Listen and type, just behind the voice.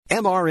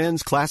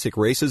MRN's classic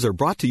races are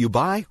brought to you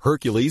by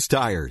Hercules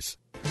Tires.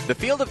 The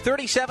field of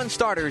 37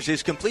 starters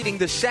is completing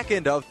the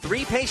second of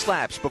 3 pace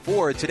laps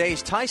before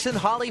today's Tyson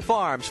Holly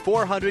Farms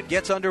 400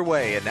 gets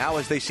underway. And now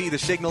as they see the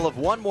signal of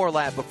one more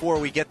lap before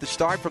we get the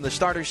start from the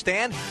starter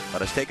stand,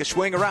 let us take a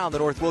swing around the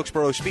North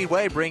Wilkesboro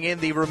Speedway, bring in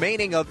the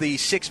remaining of the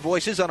 6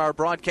 voices on our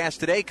broadcast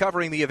today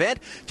covering the event.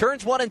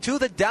 Turns 1 and 2,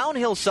 the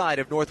downhill side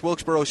of North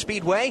Wilkesboro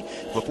Speedway.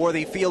 Before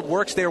the field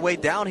works their way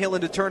downhill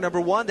into turn number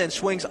 1, then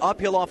swings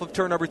uphill off of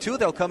turn number 2,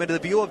 they'll come into the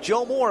view of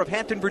Joe Moore of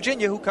Hampton,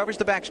 Virginia, who covers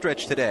the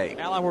backstretch today.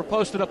 Alan, we're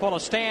posted up on a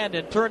stand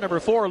in turn number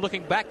 4,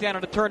 looking back down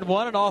into turn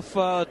 1 and off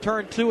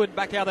turn 2 and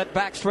back down that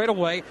back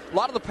straightaway. A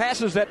lot of the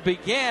passes that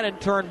began in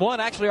turn 1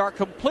 actually are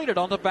completed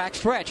on the back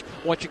stretch.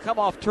 Once you come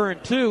off turn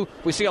 2,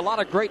 we see a lot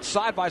of great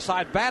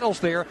side-by-side battles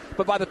there,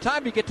 but by the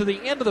time you get to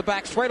the end of the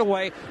back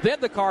straightaway,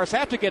 then the cars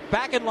have to get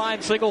back in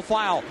line single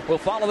file. We'll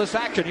follow this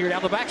action here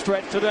down the back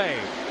stretch today.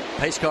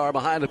 Pace car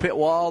behind the pit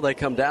wall. They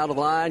come down the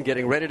line,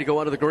 getting ready to go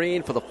under the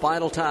green for the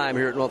final time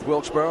here at North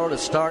Wilkesboro to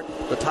start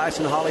the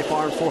Tyson Holly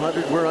Farms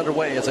 400. We're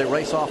underway as they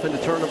race off into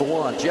turn number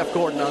 1. Jeff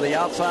Gordon on the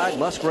outside,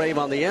 Musgrave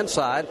on the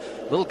inside.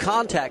 Little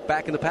contact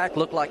back in the pack.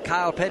 Looked like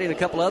Kyle Petty and a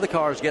couple other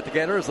cars get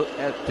together as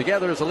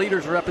the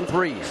leaders are up in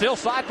 3. Still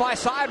side by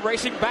side,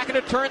 racing back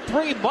into turn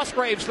 3.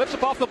 Musgrave slips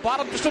up off the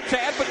bottom just a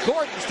tad, but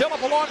Gordon still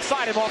up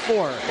alongside him off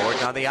 4.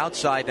 Gordon on the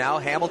outside now.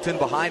 Hamilton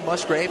behind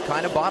Musgrave,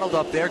 kind of bottled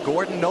up there.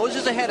 Gordon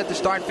noses ahead at the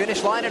start-finish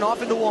line and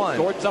off into 1.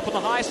 Gordon's up on the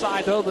high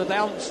side, though. The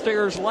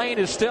downstairs lane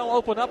is still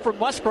open up for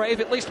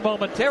Musgrave, at least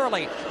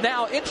momentarily.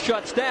 Now it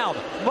shuts down.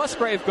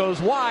 Musgrave goes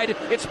wide.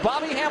 It's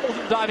Bobby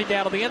Hamilton diving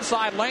down to the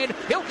inside lane.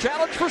 He'll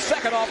challenge for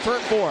second off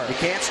turn 4. He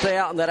can't stay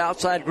out in that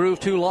outside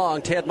groove too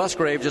long. Ted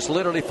Musgrave just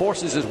literally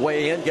forces his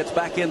way in, gets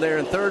back in there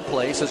in third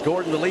place as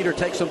Gordon, the leader,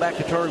 takes him back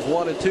to turns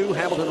 1 and 2.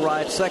 Hamilton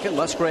rides second.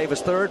 Musgrave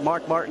is third.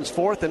 Mark Martin's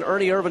fourth, and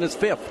Ernie Irvin is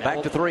fifth.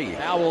 Back to 3.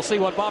 Now we'll see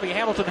what Bobby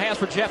Hamilton has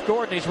for Jeff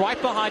Gordon. He's right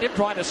behind him,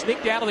 trying to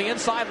sneak down to the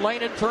inside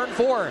lane in turn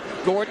 4.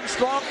 Gordon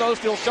strong, though,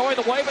 still showing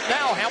the way, but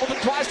now Hamilton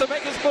tries to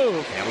make his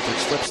move. Hamilton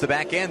slips the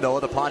back end, though,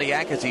 of the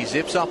Pontiac as he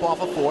zips up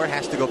off of 4,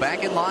 has to go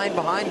back in line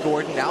behind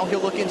Gordon. Now he'll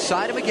look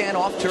inside him again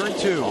off turn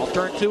 2. Off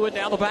turn 2 and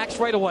down the back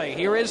straightaway.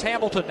 Here is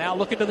Hamilton now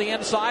looking to the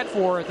inside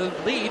for the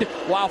lead,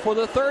 while for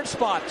the third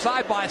spot,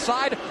 side by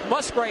side,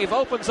 Musgrave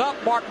opens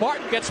up. Mark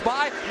Martin gets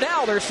by.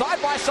 Now they're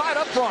side by side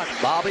up front.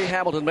 Bobby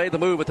Hamilton made the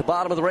move at the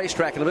bottom of the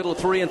racetrack in the middle of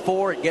 3 and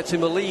 4. It gets him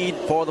the lead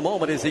for the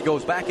moment as he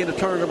goes back into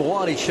turn number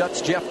 1. He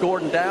shuts Jeff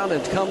Gordon down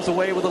and comes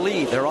away with the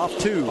lead. They're off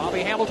 2.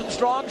 Bobby Hamilton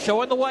strong,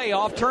 showing the way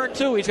off turn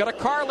 2. He's got a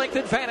car length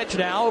advantage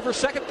now over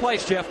second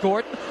place Jeff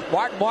Gordon.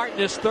 Mark Martin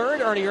is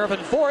third, Ernie Irvin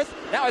fourth.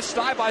 Now it's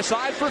side by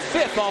side for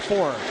fifth off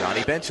 4.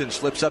 Johnny Benson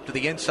slips up to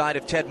the inside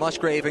of Ted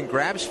Musgrave and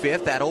grabs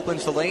fifth. That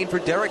opens the lane for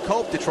Derek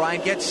Cope to try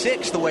and get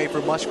sixth away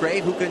from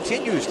Musgrave, who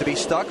continues to be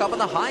stuck up on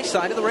the high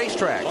side of the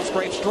racetrack.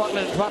 Musgrave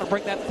struggling to try to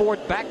bring that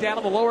Ford back down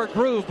in the lower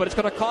groove, but it's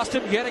going to cost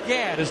him yet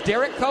again as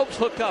Derek Cope's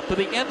hooked up to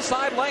the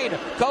inside lane.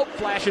 Cope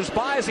flashes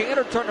by as he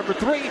enters turn number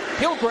 3.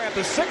 He'll grab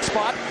the 6th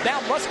spot.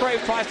 Now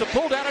Musgrave tries to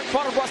pull down in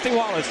front of Rusty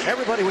Wallace.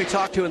 Everybody we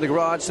talked to in the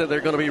garage said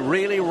they're going to be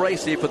really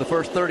racy for the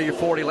first 30 or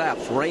 40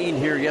 laps. Rain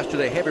here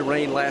yesterday, heavy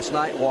rain last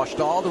night, washed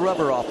all the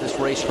rubber off this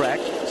racetrack,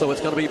 so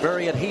it's going to be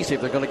very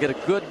adhesive. They're going to get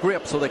a good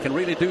grip so they can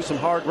really do some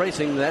hard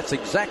racing. That's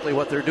exactly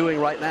what they're doing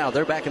right now.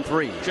 They're back in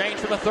 3. Change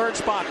from the third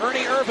spot.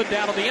 Ernie Irvin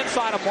down on the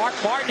inside of Mark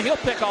Martin. He'll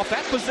pick off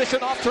that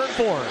position off turn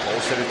 4.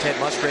 Holstead Ted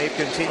Musgrave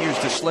continues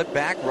to slip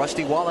back.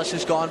 Rusty Wallace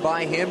has gone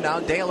by him. Now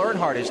Dale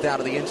Earnhardt is down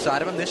to the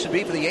inside of him. This would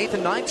be for the 8th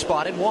and 9th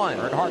spot in 1.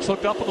 Earnhardt's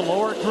hooked up in the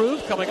lower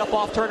groove. Coming up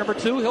off turn number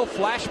 2, he'll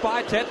flash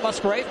by Ted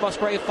Musgrave.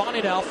 Musgrave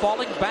finally now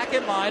falling back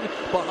in line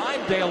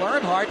behind Dale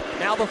Earnhardt.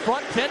 Now the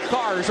front 10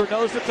 cars are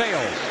nose to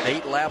tail.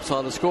 8 laps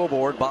on the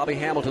scoreboard. Bobby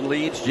Hamilton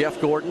leads. Jeff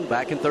Gordon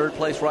back in third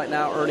place right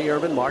now. Ernie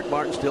Irvin. Mark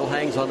Martin still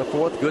hangs on the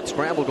 4th. Good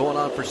scramble going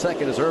on for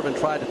second as Irvin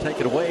tried to take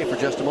it away for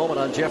just a moment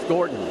on Jeff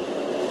Gordon.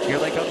 Here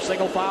they come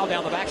single file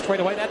down the back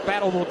straightaway. That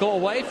battle will go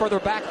away. Further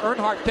back,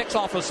 Earnhardt picks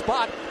off a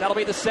spot. That'll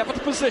be the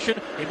 7th position.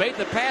 He made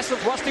the pass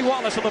of Rusty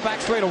Wallace on the back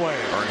straightaway.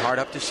 Earnhardt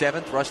up to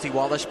 7th. Rusty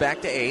Wallace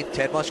back to 8th.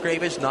 Ted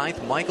Musgrave is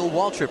 9th. Michael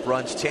Waltrip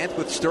runs 10th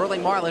with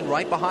Sterling Marlin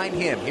right behind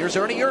him. Here's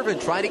Ernie Irvin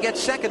trying to get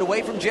second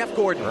away from Jeff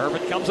Gordon.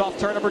 Irvin comes off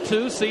turn number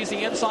 2, sees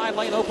the inside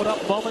lane open up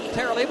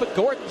momentarily, but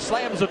Gordon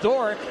slams the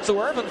door,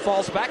 so Irvin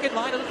falls back in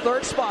line in the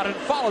 3rd spot and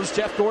follows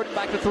Jeff Gordon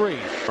back to 3.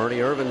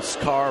 Ernie Irvin's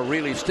car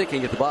really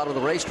sticking at the bottom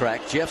of the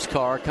racetrack. Jeff's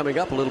car coming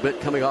up a little bit,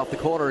 coming off the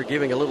corner,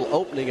 giving a little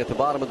opening at the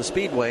bottom of the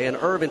speedway, and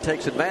Irvin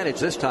takes advantage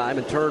this time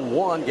in turn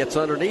 1, gets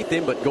underneath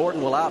him, but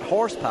Gordon will out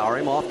horsepower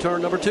him off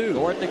turn number 2.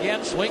 Gordon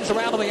again swings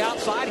around to the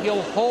outside.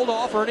 He'll hold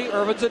off Ernie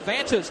Irvin's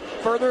advances.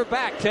 Further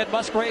back, Ted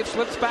Musgrave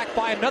slips back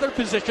by another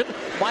position.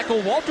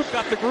 Michael Waltrip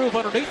got the groove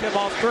underneath him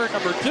off turn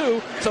number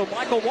 2, so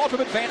Michael Waltrip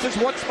advances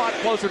 1 spot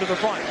closer to the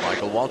front.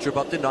 Michael Waltrip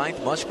up to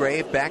 9th,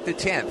 Musgrave back to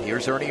 10th.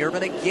 Here's Ernie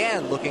Irvin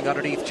again looking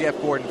underneath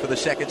Jeff Gordon for the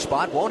 2nd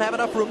spot. Won't have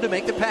enough room to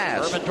make the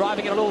pass. Irvin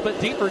driving it a little bit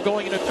deeper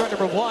going into turn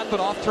number 1, but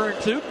off turn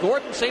 2,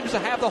 Gordon seems to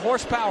have the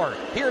horsepower.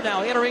 Here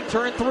now entering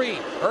turn 3.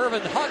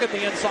 Irvin hugging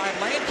the inside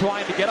lane,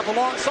 trying to get up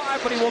alongside,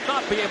 but he will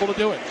not be able to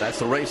do it. That's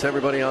the race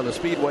everybody on the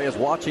speedway is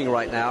watching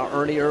right now.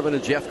 Ernie Irvin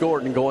and Jeff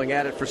Gordon going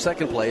at it for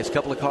second place. A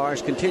couple of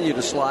cars continue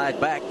to slide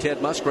back.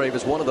 Ted Musgrave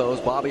is one of those.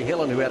 Bobby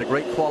Hillen, who had a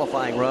great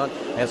qualifying run,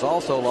 has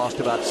also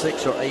lost about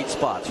 6 or 8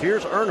 spots.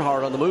 Here's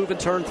Earnhardt on the move in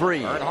turn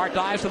 3. Earnhardt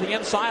dives to the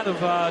inside of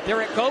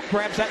Derek Cope,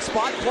 grabs that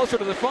spot closer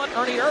to the front.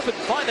 Ernie Irvin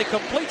finally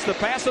completes the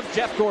pass of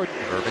Jeff Gordon.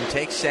 Irvin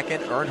takes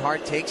second.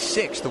 Earnhardt takes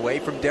 6th away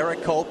from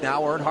Derek Cope.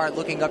 Now Earnhardt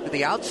looking up to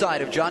the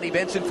outside of Johnny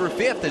Benson for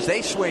 5th as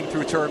they swing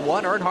through turn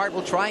 1. Earnhardt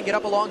will try and get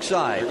up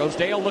alongside. There goes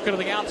Dale looking to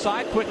the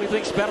outside. Quickly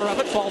thinks better of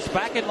it. Falls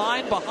back in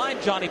line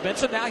behind Johnny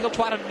Benson. Now he'll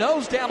try to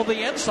nose down to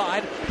the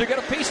inside to get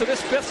a piece of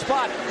this 5th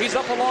spot. He's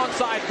up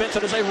alongside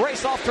Benson as they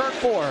race off turn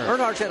 4.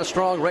 Earnhardt's had a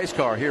strong race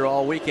car here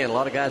all weekend. A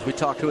lot of guys we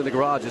talked to in the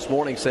garage this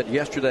morning said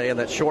yesterday in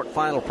that short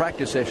final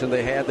practice session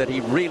they had that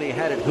he really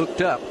had it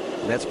hooked up.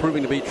 And that's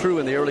proving to be true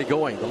in the early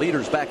going. The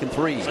leader's back in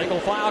 3. Single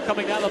file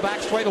coming down the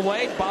back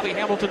straightaway. Bobby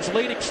Hamilton's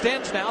lead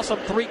extends now some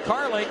 3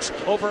 car lengths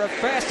over a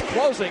fast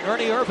closing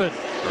Ernie Irvin.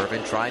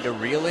 Irvin trying to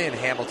reel in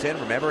Hamilton.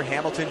 Remember,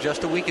 Hamilton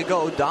just a week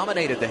ago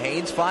dominated the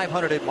Haynes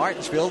 500 at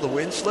Martinsville. The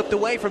wind slipped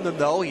away from them,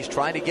 though. He's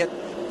trying to get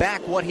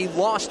back what he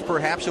lost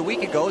perhaps a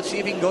week ago. Let's see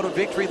if he can go to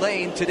victory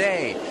lane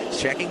today.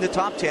 Checking the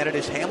top 10, it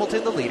is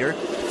Hamilton the leader.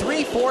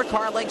 3-4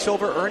 car lengths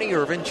over Ernie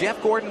Irvin.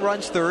 Jeff Gordon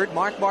runs 3rd,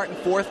 Mark Martin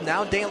 4th,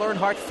 now Dale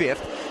Earnhardt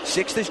 5th.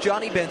 6th is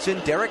Johnny Benson.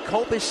 Derek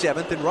Cope is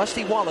 7th, and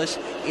Rusty Wallace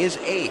is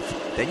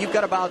 8th. Then you've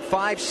got about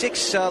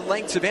 5-6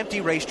 lengths of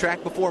empty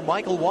racetrack before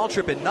Michael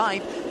Waltrip in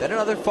 9th. Then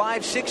another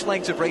 5-6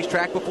 lengths of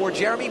racetrack before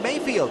Jeremy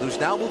Mayfield, who's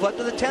now moved up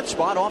to the 10th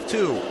spot off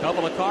 2. A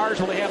couple of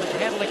cars really having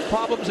handling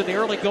problems in the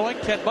early going.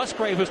 Ted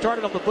Musgrave, who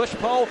started on the Bush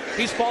pole,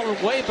 he's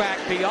fallen way back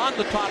beyond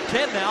the top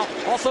 10 now.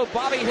 Also,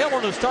 Bobby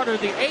Hillen, who started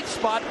at the 8th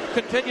spot,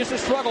 continues to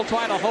struggle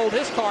trying to hold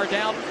his car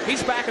down.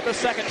 He's back at the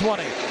second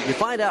 20. You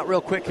find out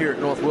real quick here at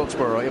North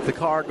Wilkesboro, if the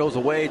car goes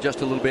away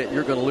just a little bit,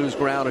 you're going to lose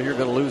ground or you're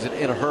going to lose it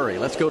in a hurry.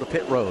 Let's go to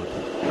pit road.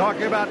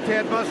 Talking about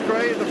Ted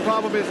Musgrave, the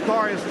problem his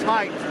car is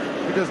tight.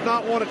 He does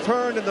not want to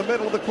turn in the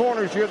middle of the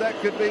corners here. That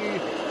could be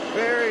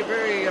very,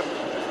 very...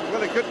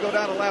 well, it could go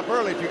down a lap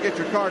early if you get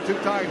your car too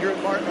tight here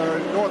in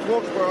North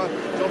Wilkesboro.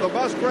 So the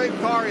Musgrave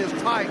car is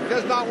tight,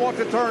 does not want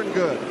to turn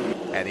good.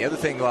 And the other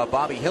thing,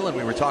 Bobby Hillen,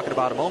 we were talking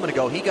about a moment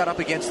ago, he got up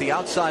against the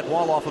outside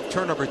wall off of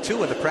turn number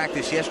 2 in the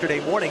practice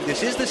yesterday morning.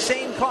 This is the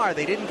same car.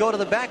 They didn't go to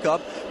the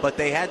backup, but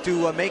they had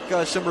to make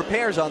some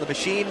repairs on the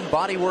machine,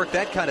 body work,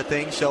 that kind of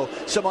thing. So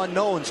some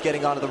unknowns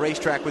getting onto the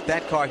racetrack with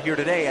that car here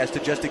today as to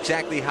just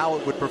exactly how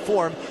it would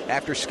perform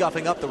after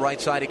scuffing up the right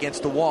side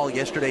against the wall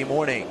yesterday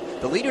morning.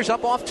 The leader's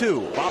up off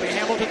 2. Bobby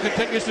Hamilton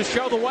continues to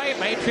show the way,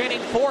 maintaining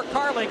 4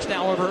 car lengths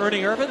now over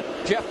Ernie Irvin.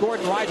 Jeff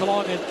Gordon rides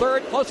along in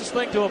 3rd. Closest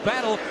thing to a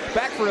battle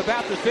back for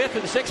about the 5th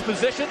and 6th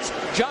positions.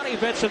 Johnny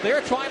Benson there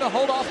trying to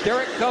hold off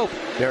Derek Cope.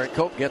 Derek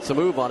Cope gets a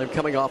move on him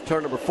coming off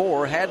turn number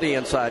 4. Had the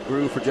inside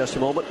groove for just a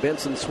moment.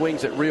 Benson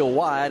swings it real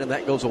wide, and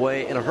that goes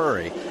away in a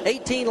hurry.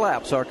 18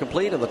 laps are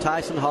complete in the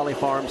Tyson Holly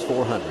Farms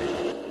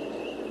 400.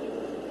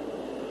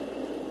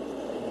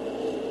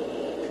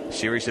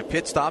 Series of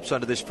pit stops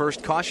under this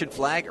first caution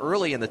flag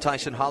early in the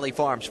Tyson Holly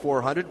Farms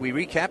 400. We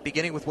recap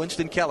beginning with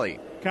Winston Kelly.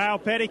 Kyle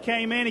Petty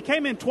came in. He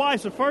came in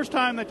twice. The first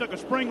time they took a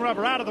spring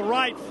rubber out of the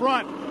right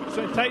front,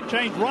 so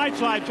changed right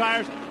side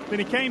tires. Then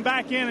he came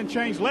back in and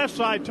changed left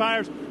side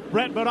tires.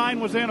 Brett Bodine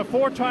was in a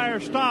 4-tire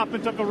stop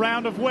and took a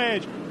round of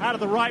wedge out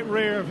of the right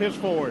rear of his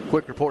Ford.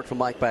 Quick report from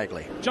Mike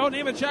Bagley. Joe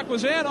Nemechek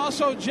was in.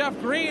 Also Jeff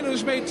Green,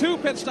 who's made 2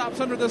 pit stops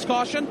under this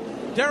caution.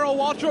 Darrell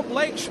Waltrip,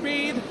 Lake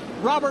Speed,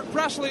 Robert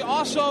Presley,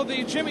 also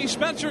the Jimmy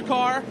Spencer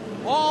car,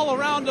 all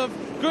around of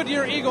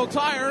Goodyear Eagle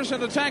tires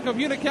and a tank of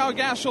Unocal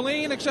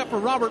gasoline, except for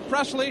Robert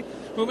Presley,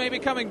 who may be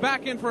coming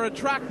back in for a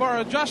track bar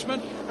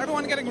adjustment.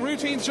 Everyone getting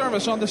routine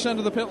service on this end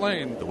of the pit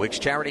lane. The Wicks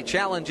Charity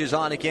Challenge is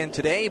on again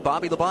today.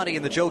 Bobby Labonte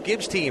and the Joe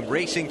Gibbs team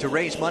racing to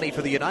raise money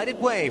for the United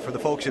Way for the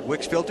folks at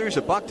Wicks Filters.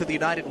 $1 to the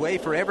United Way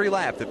for every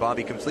lap that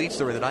Bobby completes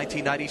during the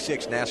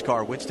 1996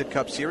 NASCAR Winston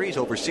Cup Series.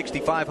 Over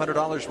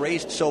 $6,500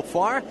 raised so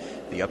far.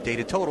 The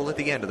updated total at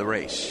the end of the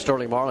race.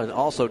 Sterling Marlin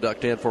also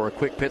ducked in for a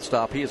quick pit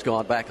stop. He has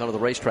gone back onto the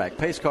racetrack.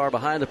 Pace car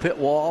behind the pit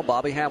wall.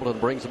 Bobby Hamilton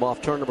brings him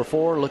off turn number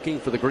 4, looking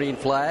for the green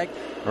flag.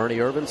 Ernie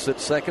Irvin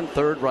sits 2nd,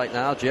 3rd right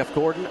now. Jeff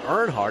Gordon.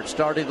 Earnhardt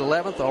started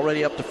 11th,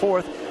 already up to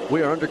 4th.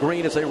 We are under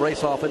green as they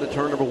race off into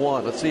turn number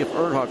 1. Let's see if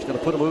Earnhardt's going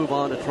to put a move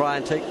on to try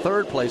and take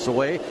 3rd place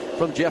away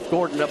from Jeff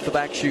Gordon up the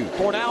back chute.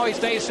 For now, he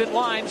stays in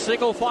line,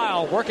 single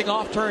file, working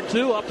off turn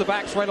 2, up the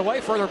back straight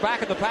away. Further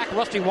back in the pack,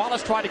 Rusty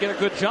Wallace tried to get a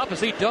good jump as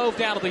he dove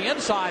down to the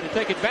inside to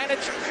take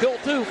advantage. He'll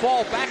too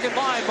fall back in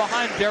line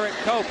behind Derek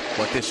Cope.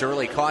 What this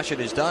early caution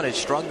has done is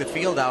strung the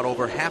field out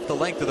over half the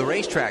length of the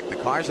racetrack. The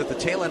cars at the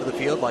tail end of the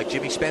field, like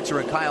Jimmy Spencer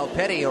and Kyle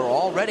Petty, are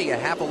already a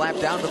half a lap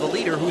down to the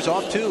leader, who's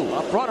off 2.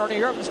 Up front,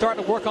 Ernie Irvin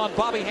starting to work on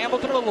Bobby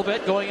Hamilton a little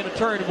bit going into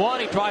turn one.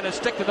 He tried to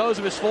stick the nose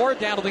of his Ford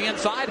down to the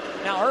inside.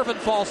 Now Irvin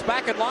falls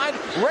back in line.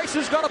 Race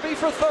is going to be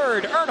for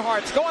third.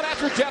 Earnhardt's going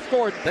after Jeff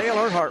Gordon. Dale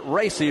Earnhardt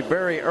racing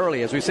very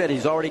early. As we said,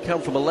 he's already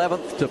come from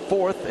 11th to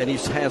 4th, and he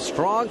has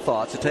strong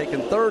thoughts of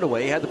taking third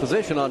away. He had the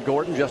position on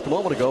Gordon just a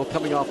moment ago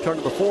coming off turn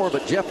number 4,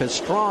 but Jeff is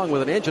strong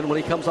with an engine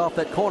when he comes off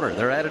that corner.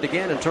 They're at it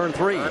again in turn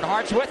 3.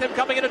 Earnhardt's with him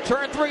coming into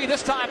turn 3.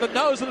 This time the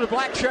nose of the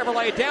black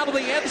Chevrolet down to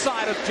the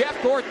inside of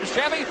Jeff Gordon's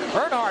Chevy.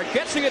 Earnhardt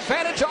gets the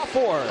advantage off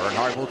 4.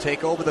 Earnhardt will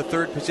take over the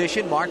third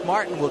position. Mark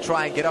Martin will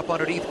try and get up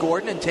underneath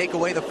Gordon and take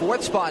away the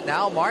 4th spot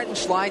now. Martin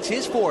slides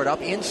his Ford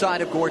up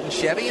inside of Gordon's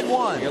Chevy and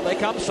 1. Here they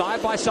come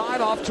side by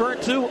side off turn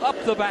 2, up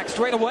the back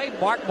straightaway.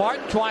 Mark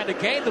Martin trying to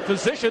gain the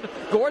position.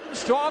 Gordon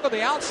strong on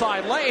the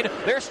outside lane.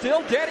 They're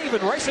still dead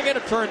even racing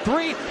into turn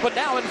 3, but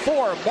now in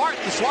 4.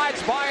 Martin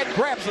slides by and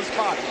grabs the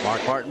spot.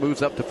 Mark Martin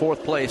moves up to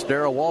 4th place.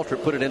 Darrell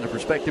Waltrip put it into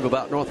perspective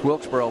about North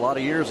Wilkesboro a lot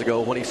of years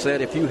ago when he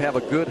said if you have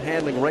a good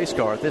handling race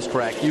car at this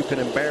track, you can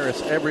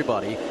embarrass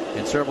everybody,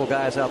 and several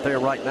guys out there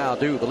right now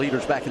do. The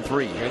leader's back in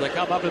 3. Here they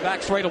come up the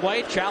back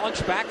straightaway.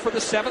 Challenge back for the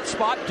 7th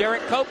spot.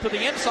 Derek Cope to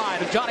the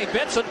inside of Johnny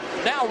Benson.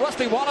 Now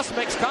Rusty Wallace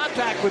makes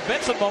contact with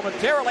Benson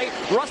momentarily.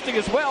 Rusty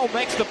as well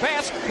makes the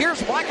pass.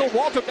 Here's Michael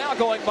Waltrip now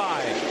going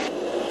by.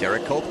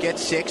 Derek Cope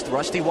gets 6th.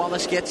 Rusty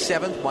Wallace gets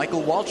 7th.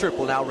 Michael Waltrip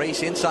will now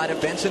race inside of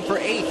Benson for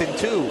 8th and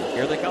 2.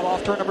 Here they come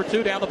off turn number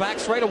 2 down the back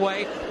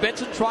straightaway.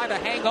 Benson tried to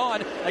hang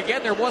on.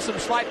 Again, there was some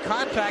slight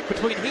contact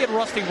between he and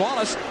Rusty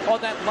Wallace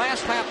on that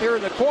last lap there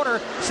in the corner.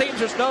 Seems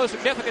there's no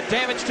significant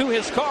damage to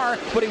his car,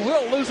 but he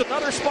will lose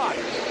another spot.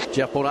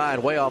 Jeff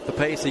Bodine way off the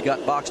pace. He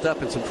got boxed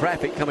up in some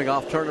traffic coming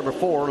off turn number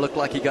 4. Looked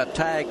like he got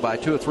tagged by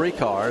 2 or 3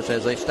 cars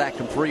as they stacked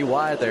him 3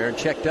 wide there and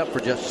checked up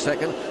for just a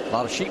second. A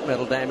lot of sheet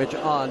metal damage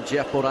on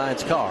Jeff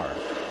Bodine's car.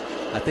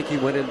 I think he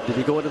went in. Did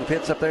he go into the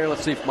pits up there?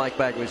 Let's see if Mike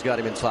Bagley's got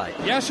him in sight.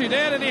 Yes, he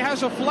did, and he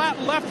has a flat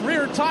left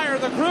rear tire.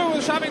 The crew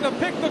is having to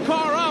pick the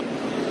car up.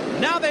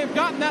 Now they've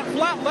gotten that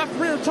flat left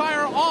rear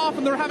tire off,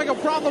 and they're having a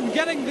problem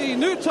getting the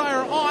new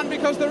tire on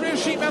because there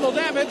is sheet metal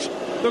damage.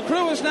 The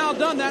crew has now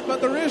done that,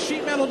 but there is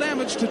sheet metal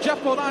damage to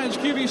Jeff Bodine's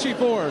QVC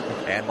Ford.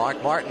 And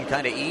Mark Martin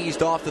kind of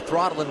eased off the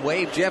throttle and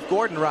waved Jeff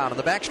Gordon around on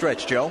the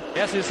backstretch, Joe.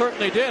 Yes, he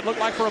certainly did. Looked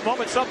like for a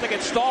moment something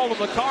had stalled in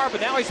the car, but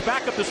now he's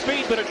back up to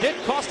speed, but it did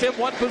cost him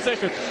 1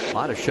 position.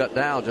 Might have shut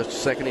down just a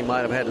second. He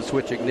might have had to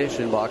switch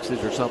ignition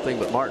boxes or something,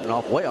 but Martin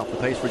way off the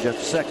pace for just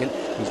a second.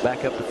 He's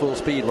back up to full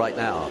speed right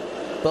now.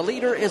 The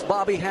leader is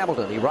Bobby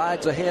Hamilton. He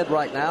rides ahead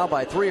right now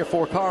by 3 or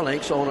 4 car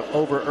lengths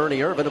over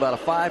Ernie Irvin. About a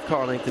 5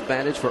 car length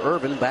advantage for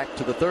Irvin, back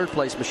to the 3rd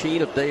place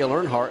machine of Dale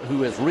Earnhardt,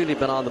 who has really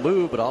been on the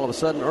move, but all of a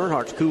sudden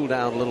Earnhardt's cooled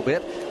down a little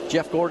bit.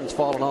 Jeff Gordon's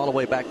fallen all the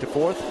way back to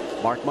 4th.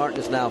 Mark Martin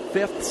is now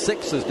 5th.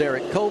 6th is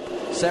Derek Cope.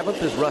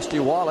 7th is Rusty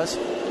Wallace.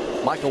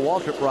 Michael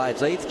Waltrip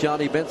rides 8th.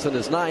 Johnny Benson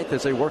is 9th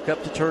as they work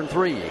up to turn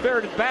 3.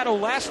 Spirited battle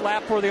last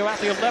lap for the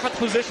 11th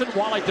position.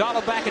 Wally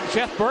Donovac and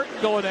Jeff Burton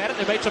going at it.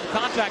 They made some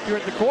contact here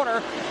at the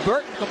corner.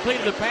 Burton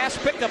completed the pass,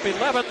 picked up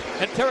 11th,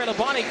 and Terry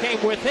Labonte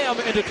came with him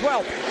into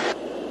 12th.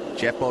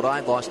 Jeff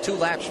Bodine lost 2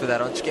 laps for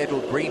that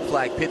unscheduled green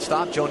flag pit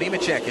stop. Joe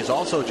Nemechek has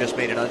also just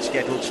made an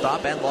unscheduled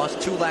stop and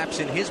lost 2 laps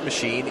in his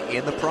machine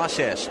in the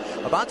process.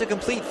 About to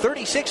complete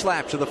 36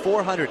 laps of the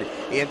 400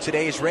 in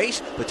today's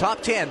race. The top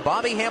 10,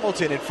 Bobby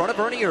Hamilton in front of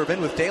Ernie Irvin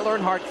with Dale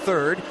Earnhardt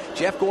 3rd,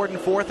 Jeff Gordon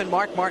 4th and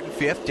Mark Martin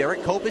 5th,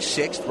 Derek Cope is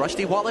 6th,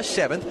 Rusty Wallace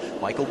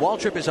 7th, Michael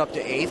Waltrip is up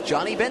to 8th,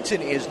 Johnny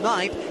Benson is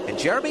 9th, and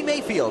Jeremy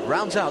Mayfield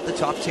rounds out the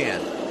top 10.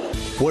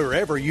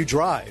 Wherever you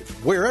drive,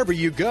 wherever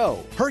you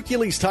go,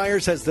 Hercules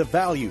Tires has the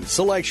value,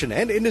 selection,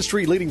 and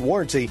industry-leading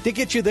warranty to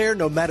get you there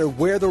no matter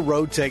where the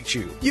road takes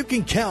you. You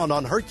can count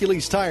on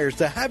Hercules Tires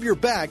to have your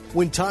back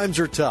when times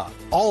are tough,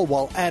 all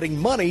while adding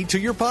money to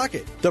your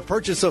pocket. The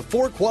purchase of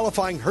 4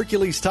 qualifying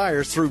Hercules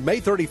tires through May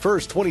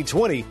 31st,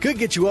 2020 could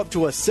get you up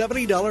to a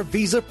 $70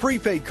 Visa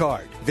prepaid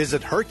card.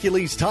 Visit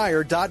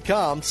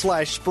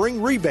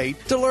HerculesTire.com/spring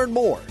rebate to learn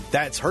more.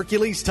 That's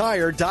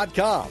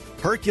HerculesTire.com.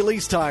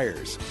 Hercules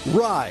Tires.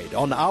 Ride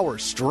on our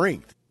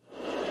strength.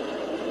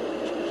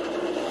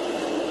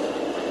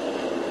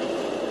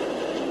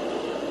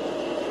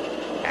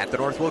 At the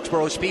North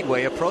Wilkesboro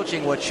Speedway,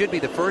 approaching what should be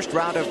the first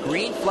round of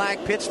green flag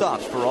pit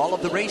stops for all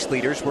of the race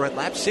leaders. We're at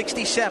lap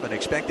 67.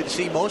 Expected to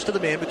see most of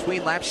them in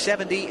between laps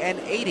 70 and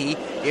 80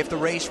 if the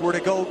race were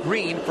to go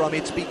green from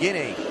its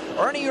beginning.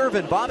 Ernie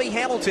Irvin, Bobby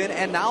Hamilton,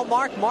 and now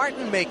Mark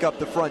Martin make up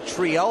the front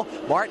trio.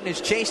 Martin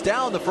has chased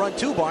down the front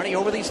 2, Barney,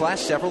 over these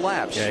last several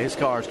laps. Yeah, his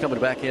car is coming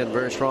back in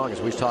very strong, as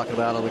we was talking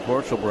about on the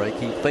commercial break.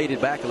 He faded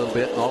back a little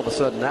bit, and all of a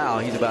sudden now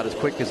he's about as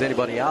quick as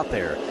anybody out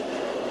there.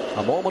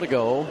 A moment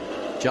ago,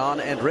 John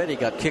Andretti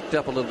got kicked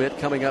up a little bit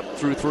coming up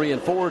through 3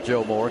 and 4.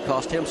 Joe Moore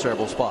cost him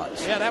several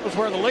spots. Yeah, that was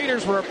where the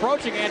leaders were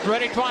approaching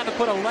Andretti, trying to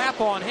put a lap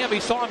on him.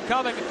 He saw him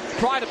coming,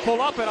 tried to pull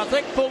up, and I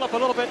think pulled up a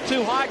little bit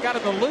too high, got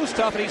in the loose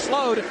stuff, and he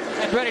slowed.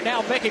 Andretti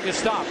now making a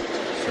stop.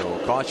 So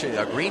caution,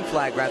 a green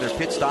flag rather,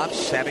 pit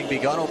stops having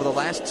begun over the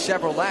last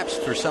several laps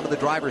for some of the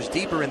drivers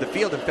deeper in the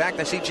field. In fact,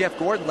 I see Jeff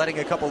Gordon letting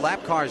a couple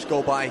lap cars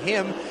go by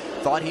him.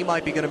 Thought he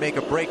might be going to make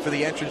a break for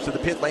the entrance to the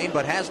pit lane,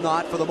 but has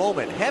not for the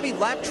moment. Heavy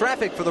lap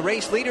traffic for the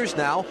race leaders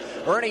now.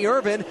 Ernie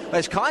Irvan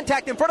has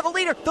contact in front of the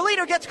leader. The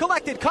leader gets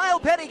collected. Kyle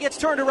Petty gets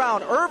turned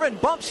around. Irvan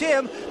bumps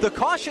him. The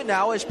caution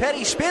now as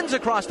Petty spins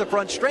across the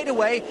front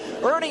straightaway.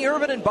 Ernie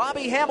Irvan and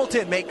Bobby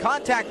Hamilton make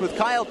contact with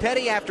Kyle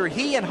Petty after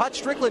he and Hut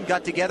Strickland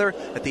got together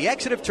at the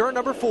exit of turn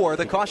number 4.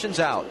 The caution's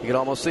out. You can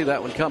almost see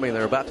that one coming.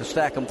 They're about to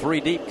stack them 3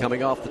 deep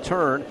coming off the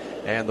turn,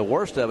 and the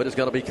worst of it is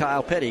going to be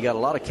Kyle Petty. He got a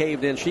lot of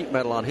caved-in sheet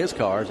metal on his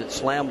cars. It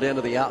slammed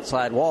into the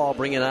outside wall,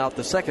 bringing out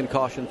the second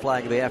caution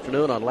flag of the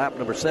afternoon on lap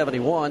number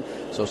 71.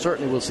 So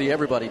certainly we'll see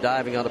everybody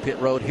diving onto pit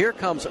road. Here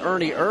comes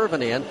Ernie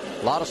Irvan in.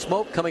 A lot of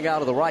smoke coming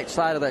out of the right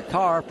side of that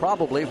car,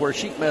 probably where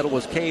sheet metal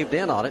was caved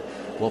in on it.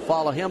 We'll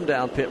follow him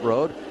down pit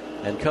road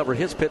and cover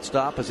his pit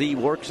stop as he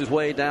works his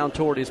way down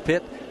toward his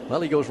pit.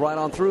 Well, he goes right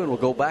on through and will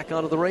go back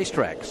onto the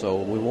racetrack. So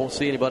we won't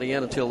see anybody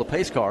in until the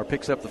pace car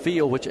picks up the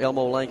field, which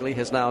Elmo Langley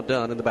has now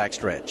done in the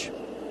backstretch.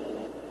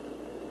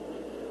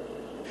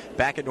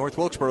 Back at North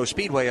Wilkesboro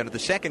Speedway under the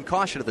second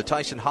caution of the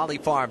Tyson Holly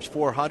Farms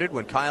 400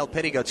 when Kyle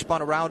Petty got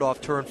spun around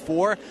off turn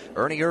 4.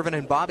 Ernie Irvan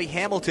and Bobby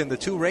Hamilton, the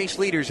 2 race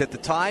leaders at the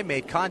time,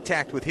 made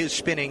contact with his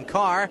spinning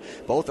car.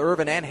 Both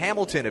Irvan and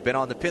Hamilton have been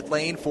on the pit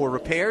lane for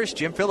repairs.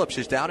 Jim Phillips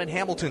is down in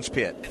Hamilton's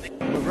pit.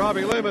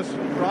 Robbie Loomis.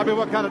 Robbie,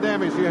 what kind of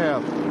damage do you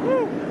have?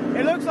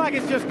 It looks like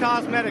it's just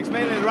cosmetics,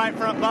 mainly the right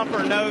front bumper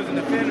and nose and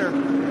the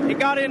fender. It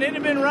got in, it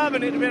had been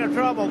rubbing, it had been in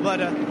trouble, but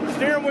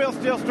steering wheel's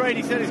still straight.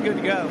 He said he's good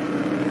to go.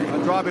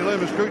 That's Robbie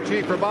Loomis, crew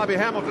chief for Bobby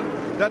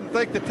Hamilton. Doesn't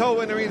think the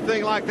towing or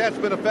anything like that's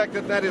been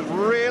affected. That is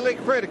really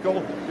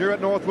critical here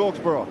at North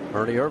Wilkesboro.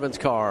 Ernie Irvan's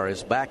car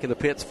is back in the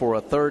pits for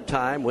a 3rd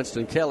time.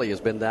 Winston Kelly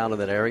has been down in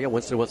that area.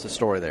 Winston, what's the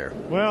story there?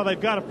 Well, they've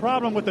got a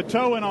problem with the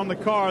towing on the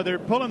car. They're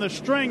pulling the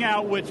string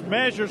out, which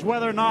measures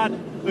whether or not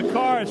the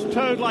car is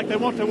towed like they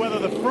want to, whether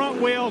the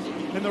front wheels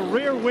and the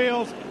rear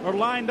wheels are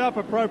lined up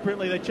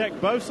appropriately. They checked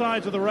both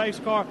sides of the race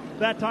car.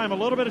 That time, a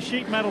little bit of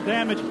sheet metal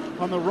damage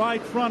on the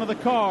right front of the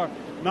car.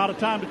 Not a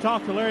time to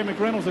talk to Larry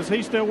McReynolds as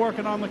he's still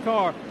working on the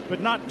car, but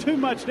not too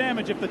much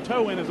damage if the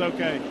tow-in is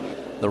okay.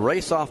 The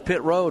race off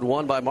pit road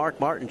won by Mark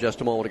Martin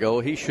just a moment ago.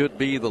 He should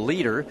be the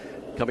leader.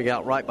 Coming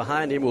out right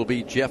behind him will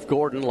be Jeff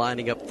Gordon,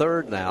 lining up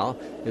 3rd now.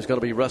 Is going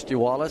to be Rusty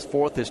Wallace.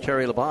 4th is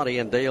Terry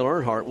Labonte, and Dale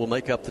Earnhardt will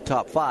make up the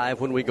top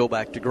 5 when we go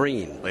back to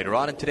green. Later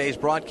on in today's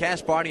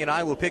broadcast, Barney and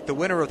I will pick the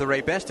winner of the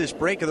Ray Bestest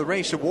Break of the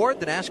Race Award,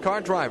 the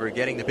NASCAR driver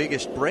getting the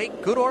biggest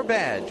break, good or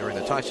bad, during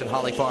the Tyson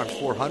Holly Farms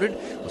 400.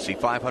 We'll see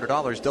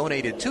 $500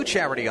 donated to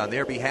charity on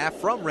their behalf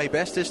from Ray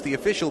Bestest, the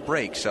official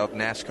breaks of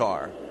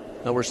NASCAR.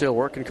 Now we're still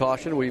working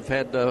caution. We've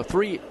had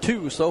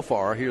 2 so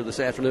far here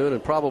this afternoon,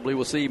 and probably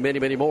we'll see many,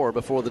 many more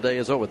before the day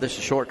is over. This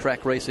is short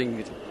track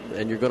racing,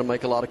 and you're going to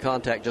make a lot of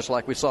contact, just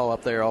like we saw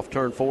up there off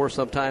turn 4.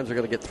 Sometimes they're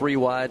going to get 3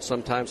 wide.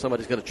 Sometimes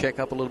somebody's going to check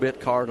up a little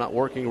bit. Car not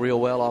working real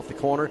well off the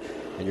corner,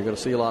 and you're going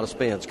to see a lot of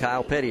spins.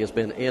 Kyle Petty has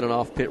been in and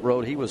off pit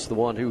road. He was the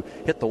one who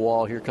hit the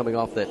wall here coming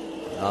off that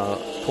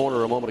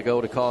corner a moment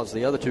ago to cause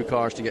the other 2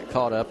 cars to get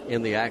caught up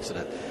in the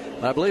accident.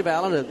 I believe,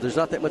 Alan, there's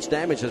not that much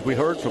damage as we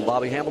heard from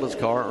Bobby Hamilton's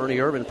car. Ernie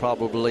Irvan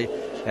probably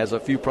has a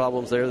few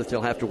problems there that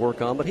they'll have to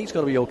work on, but he's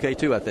going to be okay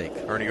too, I think.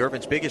 Ernie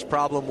Irvan's biggest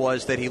problem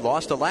was that he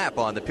lost a lap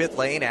on the pit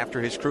lane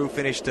after his crew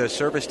finished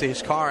service to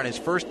his car on his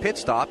first pit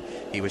stop.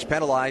 He was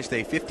penalized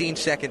a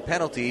 15-second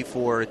penalty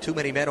for too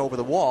many men over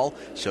the wall,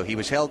 so he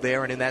was held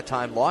there and in that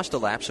time lost a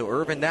lap. So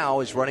Irvan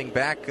now is running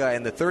back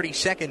in the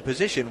 32nd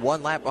position,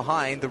 1 lap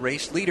behind the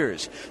race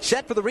leaders.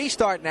 Set for the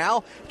restart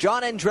now.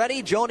 John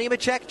Andretti, Joe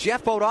Nemechek,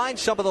 Jeff Bodine,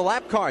 some of the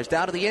lap cars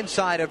down to the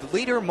inside of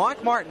leader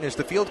Mark Martin as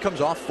the field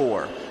comes off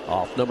 4.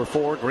 Off number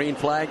 4, green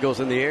flag goes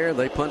in the air.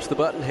 They punch the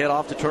button, head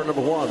off to turn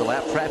number 1. The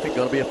lap traffic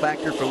going to be a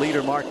factor for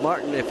leader Mark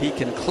Martin. If he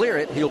can clear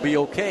it, he'll be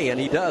okay, and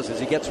he does as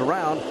he gets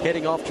around,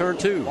 heading off turn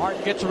 2.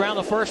 Martin gets around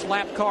the first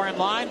lap car in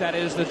line. That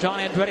is the John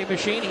Andretti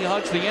machine. He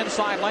hugs the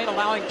inside lane,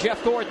 allowing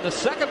Jeff Gordon, the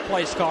second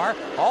place car,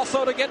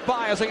 also to get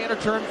by as they enter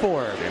turn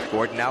 4. Jeff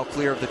Gordon now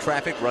clear of the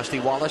traffic.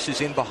 Rusty Wallace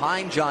is in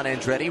behind John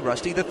Andretti.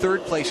 Rusty, the 3rd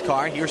place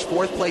car. Here's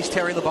 4th place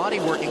Terry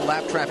Labonte working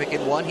lap traffic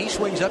in 1. He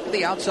swings up to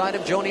the outside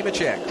of Joe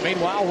Nemechek.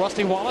 Meanwhile,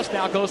 Rusty Wallace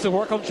now goes to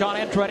work on John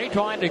Andretti,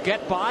 trying to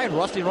get by.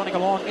 Rusty running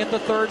along in the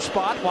 3rd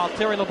spot, while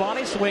Terry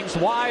Labonte swings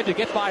wide to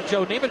get by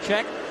Joe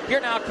Nemechek. Here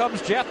now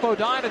comes Jeff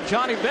Bodine and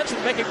Johnny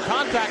Vincent making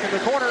contact in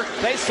the corner.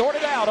 They sort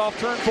it out off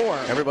turn 4.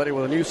 Everybody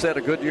with a new set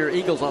of Goodyear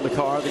Eagles on the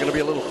car. They're going to be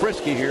a little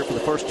frisky here for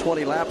the first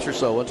 20 laps or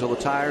so until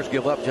the tires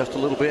give up just a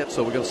little bit,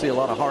 so we're going to see a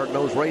lot of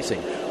hard-nosed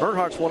racing.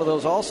 Earnhardt's one of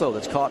those also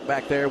that's caught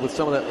back there with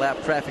some of that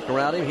lap traffic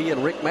around him. He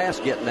and Rick Mass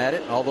getting at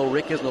it, although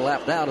Rick isn't a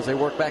lap down as they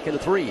work back into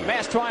 3.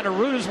 Mass trying to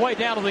root his way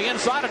down to the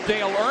inside of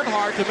Dale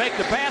Earnhardt to make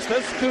the pass.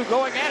 Those 2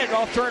 going at it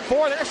off turn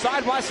 4. They're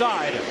side by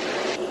side.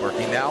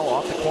 Working now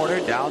off the corner,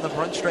 down the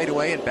front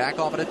straightaway, and back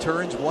off into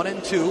turns 1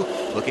 and 2.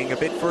 Looking a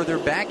bit further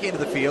back into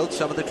the field.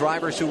 Some of the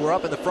drivers who were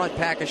up in the front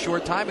pack a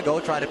short time ago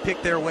trying to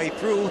pick their way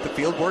through. The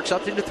field works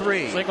up into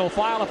 3. Single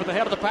file up at the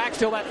head of the pack.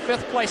 Still that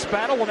 5th place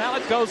battle. Well, now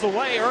it goes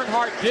away.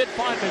 Earnhardt did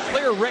finally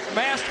clear Rick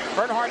Mast.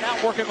 Earnhardt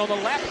now working on the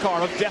lap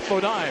car of Jeff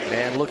Bodine.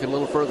 And looking a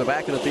little further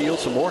back in the field,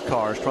 some more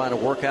cars trying to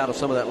work out of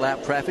some of that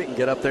lap traffic and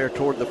get up there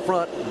toward the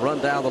front and run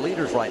down the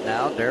leaders right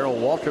now. Darrell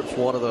Waltrip's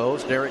one of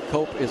those. Derek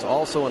Cope is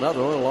also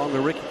another one, along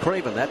with Ricky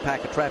Craven. That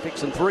pack of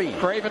traffic's in 3.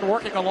 Craven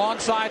working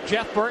alongside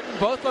Jeff Burton.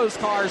 Both those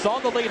cars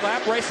on the lead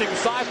lap, racing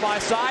side by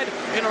side.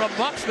 And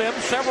amongst them,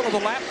 several of the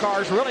lap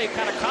cars really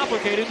kind of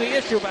complicating the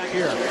issue back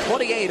here.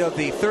 28 of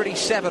the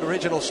 37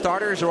 original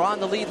starters are on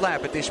the lead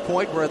lap at this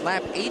point. We're at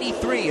lap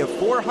 83 of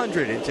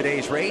 400 in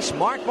today's race.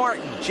 Mark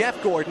Martin,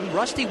 Jeff Gordon,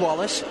 Rusty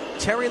Wallace,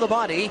 Terry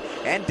Labonte,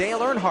 and Dale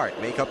Earnhardt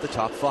make up the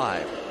top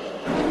 5.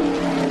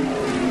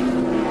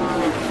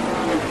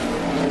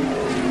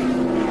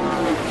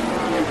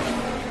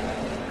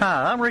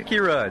 Hi, I'm Ricky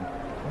Rudd.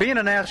 Being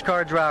a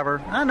NASCAR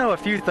driver, I know a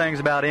few things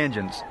about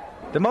engines.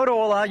 The motor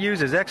oil I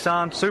use is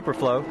Exxon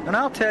Superflow, and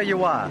I'll tell you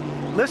why.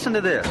 Listen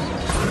to this.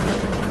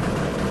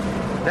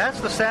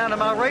 That's the sound of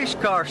my race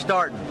car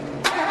starting.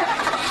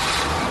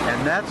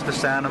 And that's the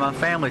sound of my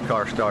family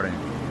car starting.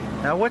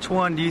 Now, which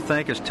one do you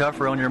think is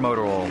tougher on your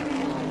motor oil?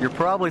 You're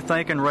probably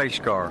thinking race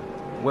car.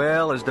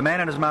 Well, as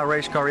demanding as my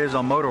race car is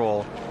on motor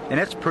oil, and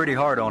it's pretty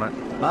hard on it,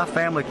 my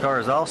family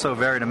car is also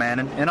very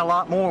demanding in a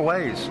lot more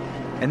ways.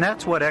 And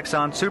that's what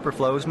Exxon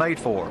Superflow is made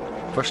for.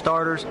 For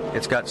starters,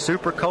 it's got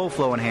super cold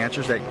flow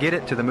enhancers that get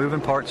it to the moving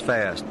parts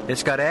fast.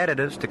 It's got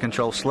additives to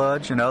control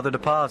sludge and other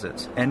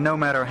deposits. And no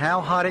matter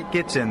how hot it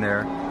gets in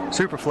there,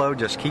 Superflow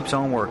just keeps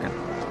on working.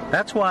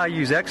 That's why I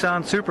use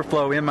Exxon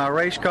Superflow in my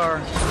race car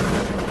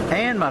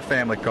and my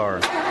family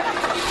car.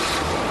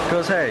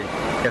 Because, hey,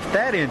 if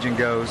that engine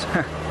goes,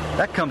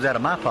 that comes out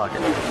of my pocket.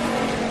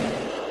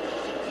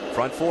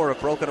 Front 4 have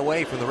broken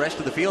away from the rest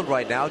of the field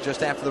right now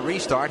just after the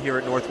restart here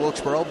at North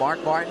Wilkesboro.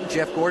 Mark Martin,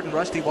 Jeff Gordon,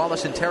 Rusty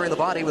Wallace, and Terry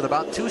Labonte with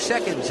about 2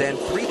 seconds and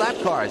 3 lap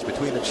cars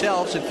between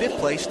themselves. In 5th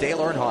place, Dale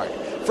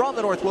Earnhardt. From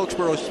the North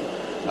Wilkesboro,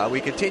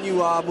 we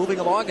continue moving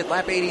along at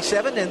lap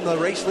 87, and the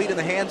race lead in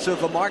the hands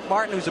of Mark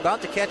Martin, who's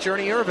about to catch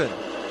Ernie Irvin.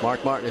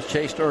 Mark Martin has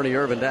chased Ernie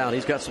Irvin down.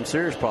 He's got some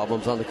serious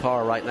problems on the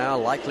car right now.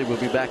 Likely will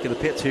be back in the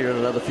pits here in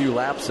another few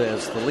laps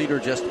as the leader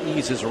just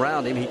eases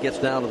around him. He gets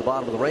down to the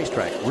bottom of the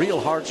racetrack. Real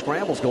hard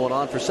scrambles going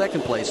on for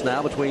 2nd place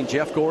now between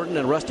Jeff Gordon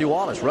and Rusty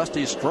Wallace.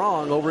 Rusty's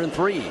strong over in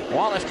 3.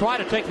 Wallace tried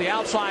to take the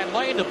outside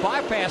lane to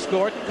bypass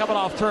Gordon coming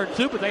off turn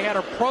 2, but they had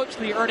approached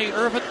the Ernie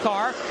Irvin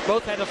car.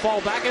 Both had to fall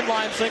back in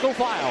line single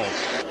file.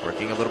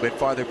 Working a little bit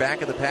farther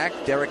back in the pack,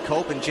 Derek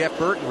Cope and Jeff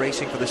Burton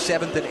racing for the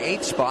 7th and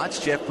 8th spots.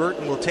 Jeff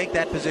Burton will take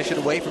that position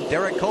away from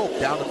Derek Cope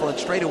down the front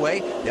straightaway.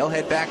 They'll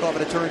head back off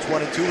into turns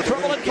 1 and 2.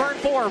 Trouble in turn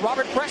 4.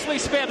 Robert Presley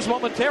spins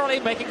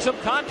momentarily, making some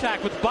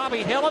contact with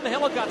Bobby Hillin.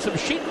 Hillin got some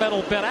sheet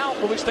metal bent out.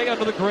 Will we stay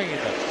under the green?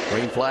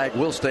 Green flag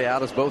will stay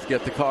out as both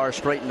get the car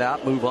straightened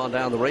out, move on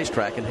down the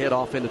racetrack, and head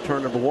off into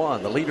turn number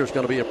 1. The leader's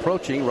going to be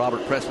approaching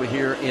Robert Presley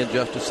here in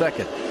just a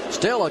second.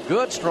 Still a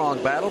good,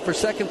 strong battle for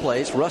 2nd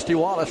place. Rusty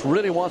Wallace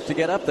really wants to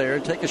get up there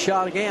and take a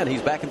shot again.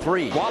 He's back in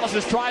 3. Wallace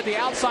has tried the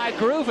outside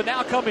groove, and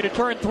now coming to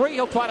turn 3,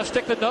 he'll try to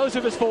stick the nose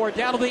of his Ford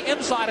down to the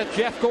inside of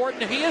Jeff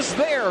Gordon. He is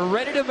there,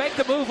 ready to make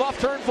the move off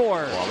turn 4.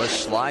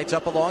 Wallace slides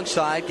up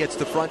alongside, gets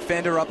the front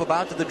fender up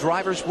about to the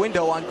driver's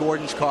window on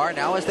Gordon's car.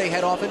 Now as they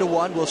head off into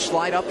 1, will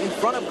slide up in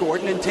front of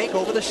Gordon and take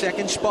over the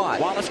 2nd spot.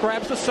 Wallace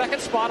grabs the 2nd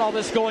spot. All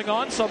this going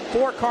on, some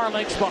 4 car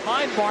lengths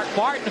behind Mark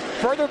Martin.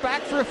 Further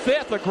back for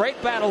 5th. A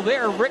great battle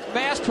there. Rick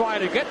Mast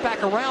trying to get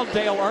back around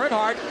Dale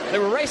Earnhardt. They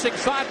were racing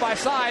side by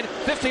side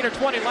 15 or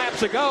 20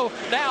 laps ago.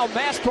 Now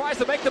Mast tries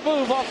to make the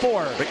move off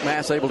 4. Rick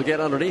Mast able to get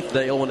underneath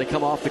Dale when they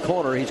come off the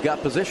corner. He's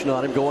got position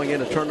on him going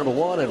into turn number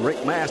 1, and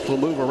Rick Mast will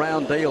move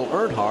around Dale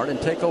Earnhardt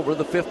and take over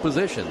the 5th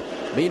position.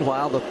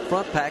 Meanwhile, the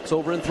front pack's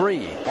over in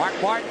 3. Mark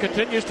Martin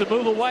continues to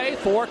move away.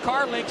 4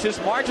 car lengths his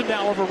margin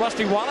now over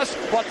Rusty Wallace,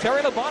 while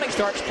Terry Labonte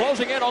starts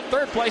closing in on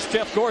 3rd place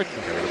Jeff Gordon.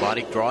 Terry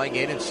Labonte drawing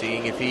in and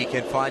seeing if he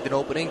can find an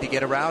opening to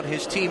get around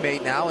his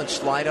teammate now and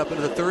slide up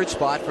into the 3rd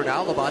spot. For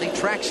now, Labonte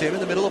tracks him in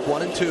the middle of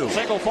 1 and 2.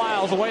 Single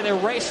files away. They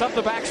race up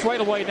the back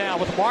straightaway now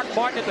with Mark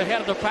Martin at the head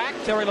of the pack.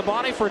 Terry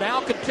Labonte for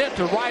now content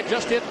to ride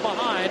just in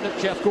behind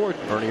Jeff Gordon.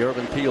 Ernie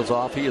Irvin peels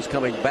off. He is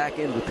coming back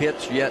into the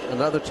pits yet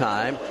another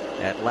time.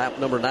 At lap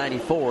number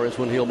 94 is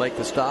when he'll make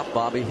the stop.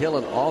 Bobby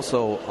Hillin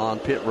also on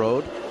pit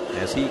road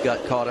as he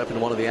got caught up in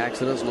one of the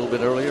accidents a little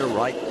bit earlier.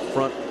 Right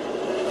front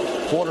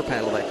quarter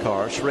panel of that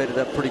car shredded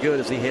up pretty good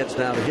as he heads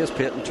down to his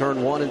pit in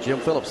turn 1, and Jim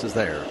Phillips is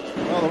there.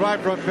 Well, the right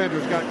front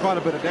fender's got quite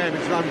a bit of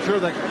damage, and I'm sure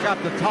they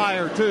got the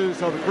tire too,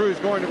 so the crew's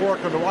going to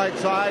work on the right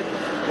side.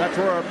 That's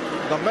where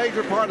the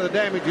major part of the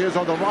damage is,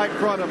 on the right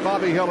front of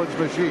Bobby Hillin's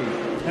machine.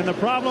 And the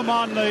problem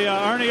on the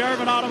Ernie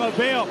Irvan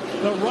automobile,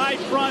 the right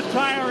front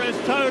tire is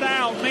towed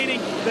out, meaning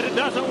that it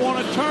doesn't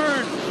want to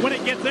turn when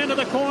it gets into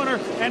the corner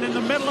and in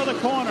the middle of the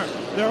corner.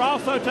 They're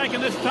also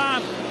taking this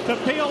time to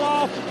peel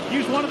off,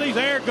 use one of these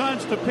air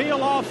guns to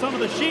peel off some of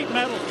the sheet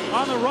metal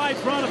on the right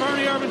front of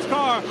Ernie Irvan's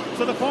car.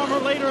 So the former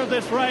leader of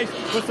this race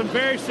with some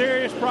very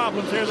serious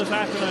problems here this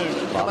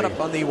afternoon. Coming up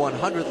on the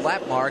 100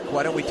 lap mark,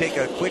 why don't we take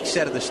a quick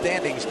set of the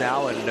standings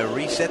now and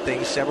reset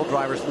things. Several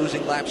drivers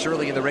losing laps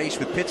early in the race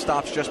with pit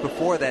stops just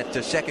before that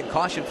second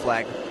caution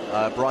flag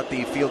brought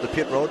the field to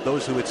pit road,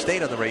 those who had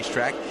stayed on the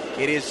racetrack.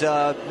 It is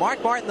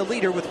Mark Martin the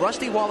leader with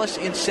Rusty Wallace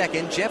in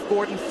second, Jeff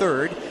Gordon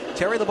third,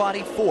 Terry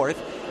Labonte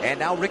fourth, and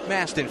now Rick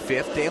Mast in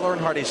fifth. Dale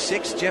Earnhardt is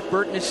sixth, Jeff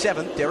Burton is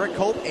seventh, Derek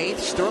Cope eighth,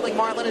 Sterling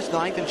Marlin is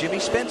ninth, and Jimmy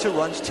Spencer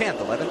runs 10th.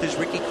 11th is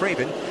Ricky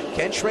Craven,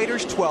 Ken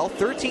Schrader's 12th,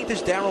 13th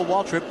is Darrell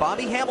Waltrip,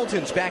 Bobby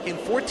Hamilton's back in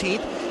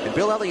 14th, and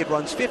Bill Elliott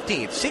runs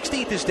 15th.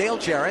 16th is Dale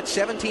Jarrett,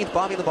 17th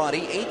Bobby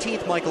Labonte,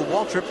 18th Michael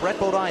Waltrip, Brett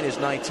Bodine is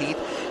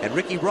 19th, and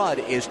Ricky Rudd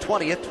is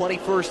 20th.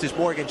 21st is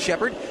Morgan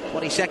Shepherd,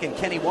 22nd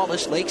Kenny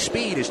Wallace, Lake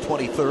Speed is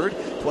 23rd,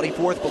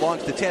 24th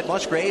belongs to Ted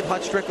Musgrave,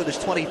 Hut Strickland is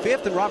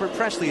 25th, and Robert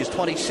Presley is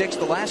 26th,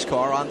 the last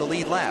car on the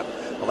lead lap.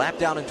 A lap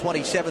down in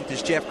 27th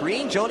is Jeff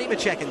Green, Joni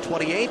Machek in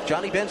 28th,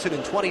 Johnny Benson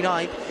in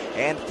 29th,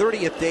 and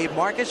 30th Dave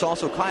Marcus.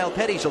 Also Kyle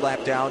Petty's a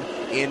lap down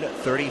in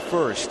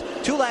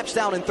 31st. 2 laps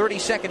down in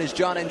 32nd is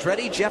John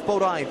Andretti, Jeff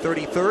Bodine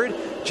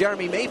 33rd,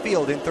 Jeremy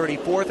Mayfield in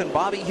 34th, and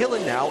Bobby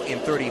Hillen now in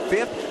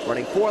 35th.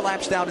 Running 4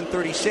 laps down in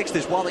 36th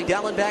is Wally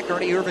Dallenbach.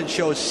 Ernie Irvan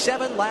shows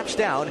 7 laps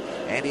down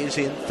and is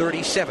in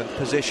 37th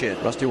position.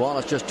 Rusty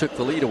Wallace just took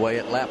the lead away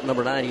at lap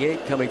number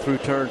 98, coming through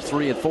turns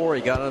 3 and 4.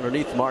 He got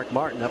underneath Mark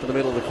Martin up in the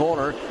middle of the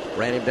corner,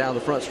 ran him down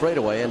the front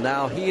straightaway, and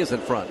now he is in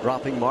front,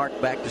 dropping Mark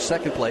back to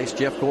second place.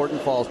 Jeff Gordon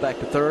falls back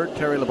to third.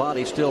 Terry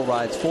Labonte still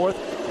rides fourth,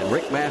 and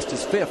Rick Mast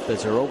is fifth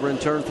as they're over in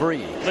turn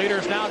 3.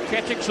 Leaders now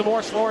catching some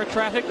more slower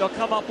traffic. They'll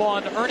come up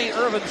on Ernie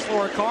Irvan's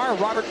slower car.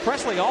 Robert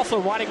Presley also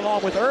riding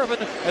along with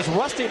Irvan as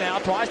Rusty now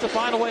tries to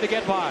find a way to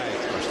get by.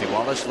 Rusty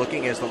Wallace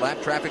looking as the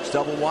lap traffic's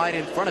double wide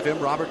in front of him.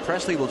 Robert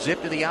Presley will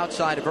zip to the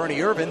outside of Ernie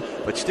Irvan,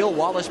 but still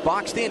Wallace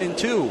boxed in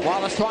 2.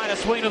 Wallace trying to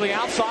swing to the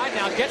outside,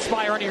 now gets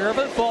by Ernie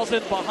Irvan, falls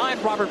in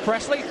behind Robert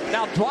Presley,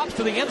 now drops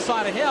to the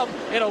inside of him.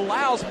 It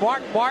allows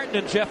Mark Martin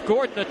and Jeff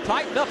Gordon to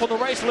tighten up on the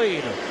race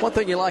lead. One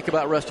thing you like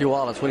about Rusty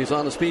Wallace, when he's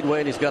on the speedway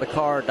and he's got a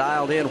car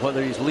dialed in,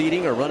 whether he's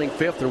leading or running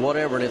fifth or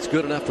whatever, and it's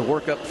good enough to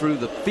work up through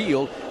the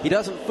field, he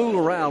doesn't fool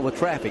around with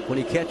traffic. When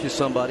he catches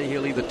somebody,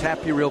 he'll either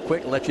tap you real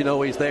quick and let you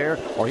know he's there,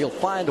 or he'll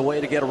find a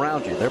way to get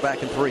around you. They're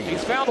back in 3.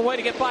 He's found a way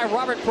to get by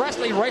Robert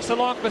Presley, race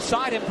along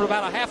beside him for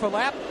about a half a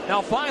lap.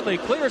 Now finally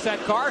clears that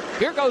car.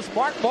 Here goes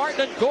Mark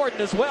Martin and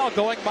Gordon as well,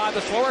 going by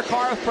the slower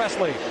car of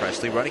Presley.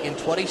 Presley running in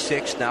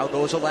 26, now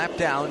goes a lap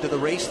down to the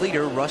race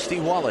leader, Rusty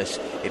Wallace.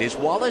 It is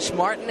Wallace,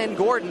 Martin, and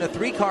Gordon, a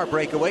 3-car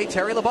breakaway.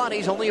 Terry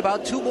Labonte's only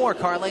about 2 more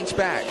car lengths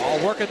back.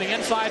 All working the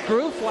inside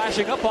groove,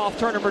 flashing up off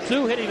turn number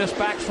 2, hitting us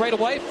back straight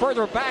away.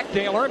 Further back,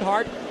 Dale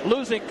Earnhardt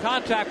losing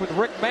contact with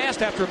Rick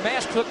Mast after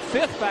Mast took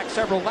 5th back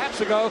several laps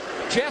ago.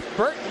 Jeff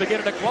Burton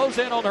beginning to close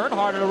in on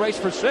Earnhardt in a race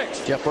for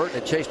 6. Jeff Burton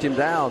had chased him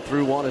down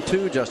through 1 and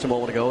 2 just a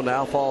moment ago.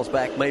 Now falls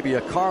back maybe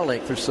a car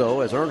length or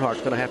so, as Earnhardt's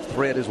going to have to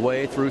thread his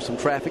way through some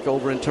traffic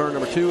over in turn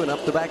number 2 and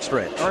up the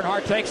backstretch.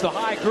 Earnhardt takes the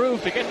high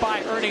groove to get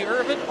by Ernie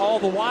Irvan. All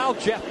the while,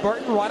 Jeff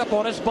Burton right up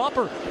on his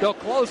bumper. They'll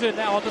close in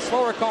now on the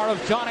slower car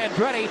of John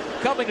Andretti.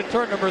 Coming to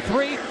turn number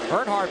 3,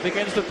 Earnhardt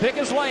begins to pick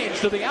his lanes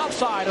to the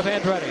outside of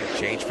Andretti.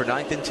 Change for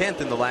 9th and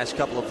 10th in the last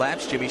couple of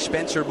laps. Jimmy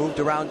Spencer moved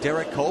around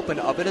Derek Cope and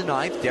up into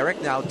 9th.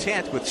 Derek now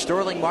 10th with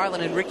Sterling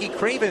Marlin and Ricky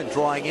Craven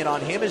drawing in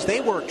on him as they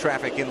work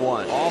traffic in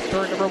 1. Off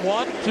turn number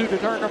 1, 2 to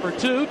turn number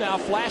 2. Now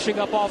flashing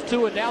up off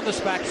 2 and down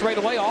this back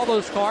straightaway. All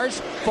those cars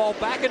fall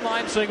back in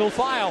line single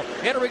file.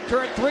 Entering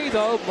turn 3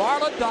 though,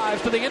 Marlin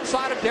dives to the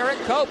inside of Derek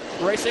Cope,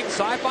 racing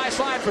side by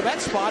side for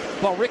that spot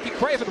while Ricky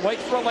Craven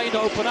waits for a lane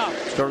to open up.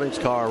 Sterling's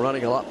car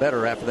running a lot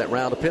better after that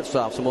round of pit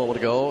stops a moment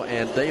ago,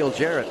 and Dale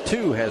Jarrett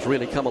too has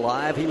really come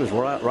alive. He was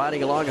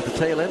riding along at the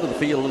tail end of the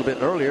field a little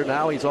bit earlier.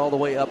 Now he's all the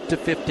way up to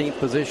 15th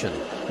position.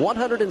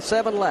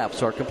 107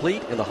 laps are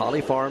complete in the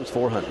Holly Farms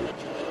 400.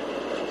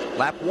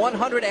 Lap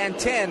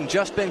 110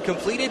 just been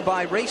completed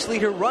by race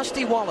leader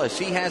Rusty Wallace.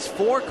 He has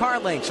 4 car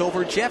lengths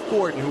over Jeff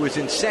Gordon, who is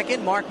in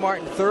 2nd, Mark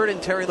Martin 3rd,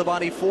 and Terry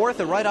Labonte 4th,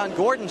 and right on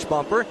Gordon's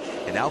bumper.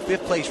 And now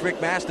 5th place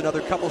Rick Mast,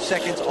 another couple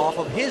seconds off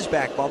of his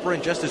back bumper.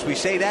 And just as we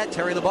say that,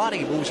 Terry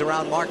Labonte moves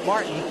around Mark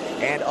Martin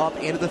and up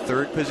into the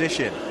 3rd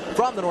position.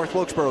 From the North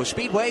Wilkesboro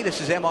Speedway,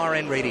 this is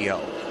MRN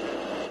Radio.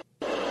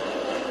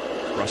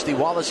 Rusty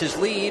Wallace's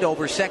lead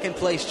over 2nd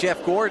place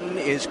Jeff Gordon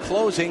is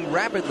closing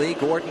rapidly.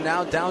 Gordon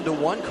now down to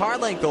 1 car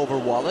length over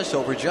Wallace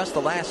over just the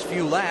last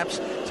few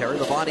laps. Terry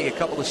Labonte a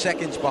couple of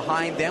seconds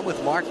behind them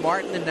with Mark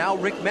Martin, and now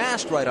Rick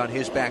Mast right on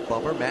his back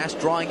bumper. Mast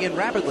drawing in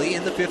rapidly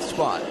in the 5th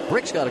spot.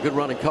 Rick's got a good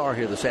running car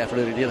here this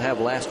afternoon. He did have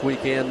last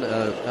weekend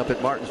up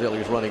at Martinsville. He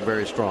was running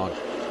very strong.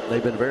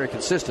 they've been very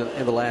consistent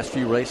in the last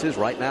few races.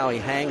 Right now he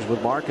hangs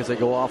with Mark as they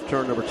go off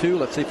turn number 2.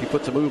 Let's see if he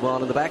puts a move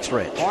on in the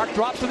backstretch. Mark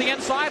drops to the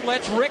inside,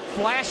 lets Rick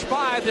flash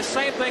by. The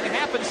same thing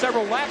happened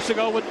several laps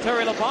ago when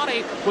Terry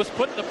Labonte was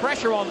putting the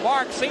pressure on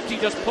Mark. Seems he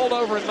just pulled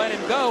over and let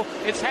him go.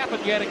 It's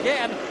happened yet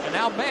again, and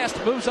now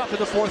Mast moves up to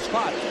the 4th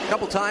spot. A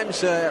couple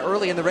times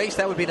early in the race,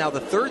 that would be now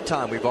the 3rd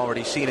time we've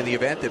already seen in the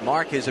event that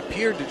Mark has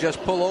appeared to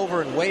just pull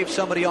over and wave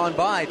somebody on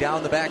by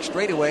down the back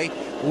straightaway.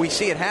 We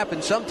see it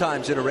happen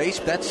sometimes in a race.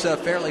 That's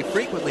fairly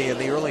frequently in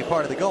the early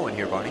part of the going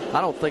here, Barney.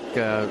 I don't think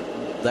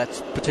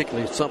that's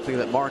particularly something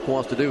that Mark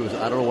wants to do.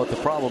 I don't know what the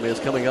problem is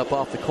coming up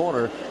off the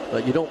corner.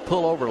 You don't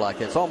pull over like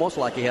that. It's almost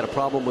like he had a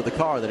problem with the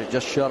car that it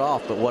just shut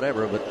off, but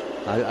whatever. But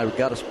I've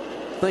got to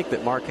think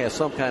that Mark has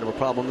some kind of a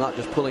problem, not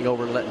just pulling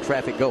over and letting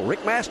traffic go.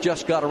 Rick Mast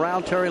just got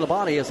around Terry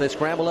Labonte as they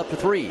scramble up to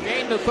 3.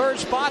 Gained the 3rd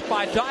spot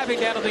by diving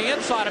down to the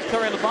inside of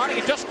Terry Labonte.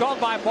 He'd just gone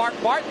by Mark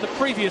Martin the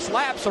previous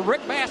lap, so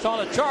Rick Mast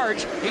on a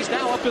charge. He's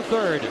now up to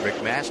 3rd.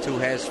 Rick Mast, who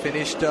has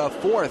finished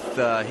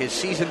 4th, his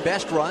season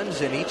best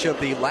runs in each of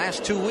the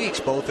last 2 weeks,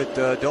 both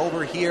at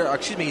Dover here.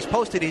 He's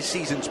posted his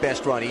season's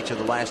best run each of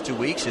the last 2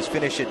 weeks. His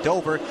finish at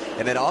Dover,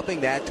 and then upping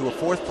that to a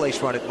 4th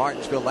place run at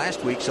Martinsville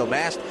last week. So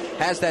Mast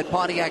has that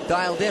Pontiac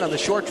dialed in on the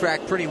short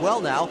track pretty well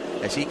now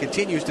as he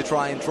continues to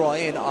try and draw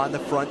in on the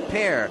front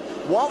pair.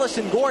 Wallace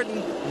and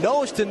Gordon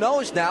nose to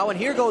nose now, and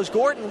here goes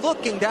Gordon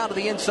looking down to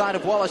the inside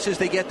of Wallace as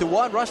they get to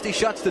 1. Rusty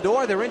shuts the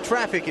door. They're in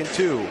traffic in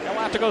 2. They'll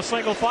have to go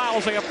single file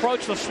as they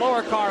approach the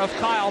slower car of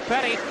Kyle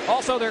Petty.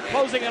 Also, they're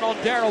closing in on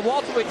Darrell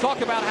Walton. We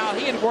talked about how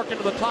he had worked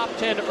into the top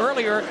 10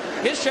 earlier.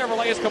 His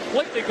Chevrolet has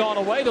completely gone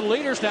away. The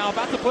leader's now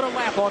about to put a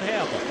lap on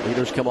him.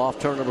 Leaders come off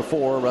turn number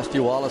 4.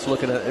 Rusty Wallace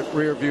looking at the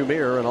rear view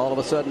mirror, and all of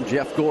a sudden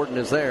Jeff Gordon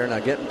is there. Now,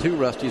 getting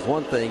to Rusty's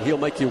one thing. He'll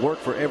make you work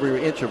for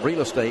every inch of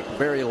real estate.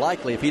 Very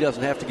likely, if he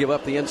doesn't have to give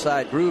up the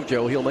inside groove,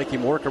 Joe, he'll make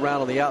him work around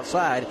on the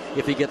outside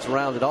if he gets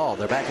around at all.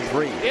 They're back in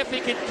 3. If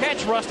he can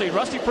catch Rusty.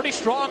 Rusty pretty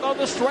strong on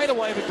the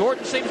straightaway, but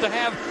Gordon seems to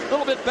have a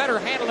little bit better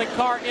handling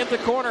car in the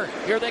corner.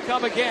 Here they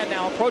come again,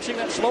 now approaching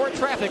that slower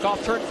traffic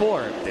off turn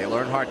 4. Dale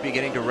Earnhardt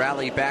beginning to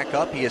rally back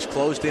up. He has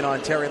closed in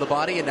on Terry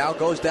Labonte and now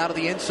goes down to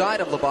the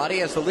inside of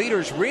Labonte as the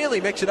leaders really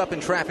mix it up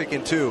in traffic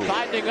in 2.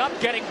 Tightening up,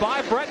 getting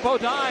by Brett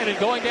Bodine and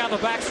going down the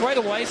back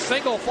straightaway.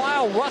 Single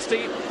file,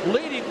 Rusty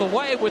leading the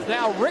way with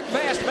now Rick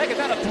Mast making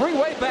that a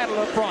 3-way battle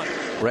up front.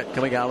 Brett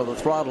coming out of the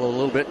throttle a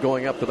little bit,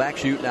 going up the back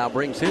chute, now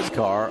brings his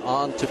car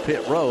onto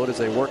pit road as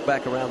they work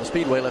back around the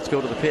speedway. Let's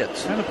go to the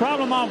pits. And the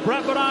problem on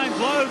Brett Bodine's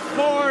low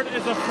Ford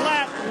is a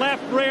flat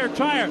left rear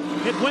tire.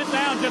 It went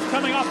down just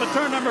coming off of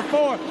turn number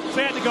 4, so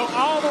he had to go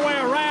all the way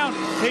around.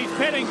 He's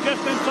pitting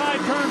just inside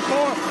turn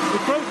 4.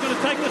 The crew's going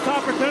to take this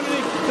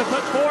opportunity to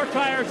put 4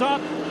 tires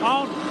up.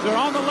 They're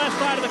on the left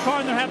side of the car,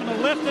 and they're having to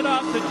lift it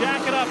up to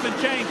jack it up and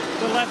change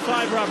the left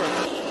side rubber.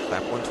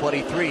 Lap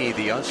 123,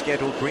 the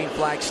unscheduled green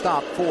flag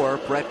stop for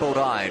Brett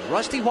Bodine.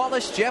 Rusty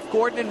Wallace, Jeff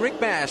Gordon, and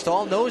Rick Mast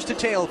all nose to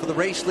tail for the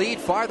race lead.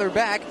 Farther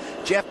back,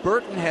 Jeff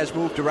Burton has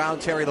moved around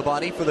Terry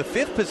Labonte for the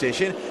 5th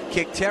position,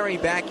 kicked Terry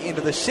back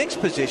into the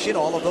 6th position.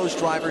 All of those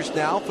drivers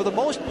now, for the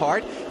most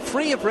part,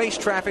 free of race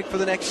traffic for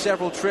the next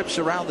several trips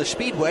around the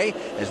speedway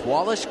as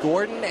Wallace,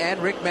 Gordon,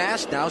 and Rick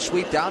Mast now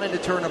sweep down into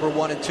turn number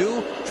 1 and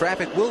 2.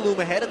 Traffic will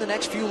loom ahead in the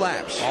next few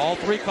laps. All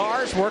 3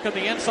 cars working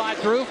the inside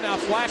groove, now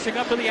flashing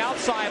up to the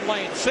outside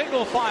lane.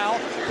 Single file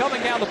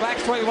coming down the back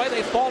straightaway.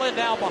 They fall in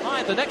now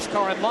behind the next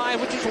car in line,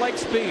 which is Lake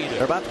Speed.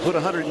 They're about to put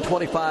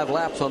 125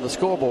 laps on the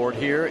scoreboard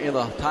here in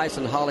the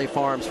Tyson Holly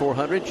Farms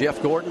 400. Jeff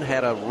Gordon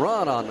had a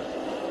run on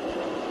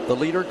the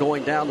leader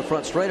going down the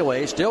front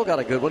straightaway. Still got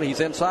a good one. He's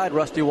inside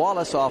Rusty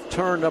Wallace off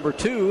turn number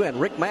 2, and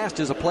Rick Mast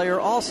is a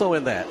player also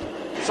in that.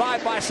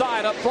 Side by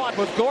side up front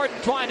with Gordon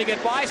trying to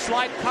get by.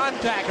 Slight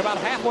contact about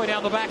halfway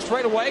down the back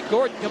straightaway.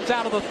 Gordon comes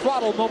out of the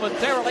throttle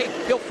momentarily.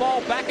 He'll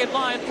fall back in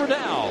line for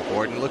now.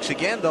 Gordon looks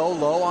again, though,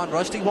 low on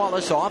Rusty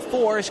Wallace off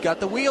 4. He's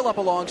got the wheel up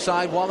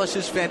alongside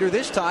Wallace's fender.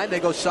 This time they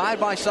go side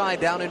by side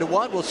down into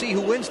 1. We'll see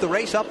who wins the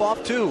race up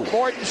off 2.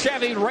 Gordon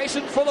Chevy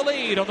racing for the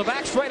lead on the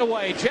back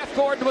straightaway. Jeff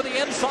Gordon with the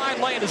inside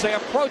lane as they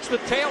approach the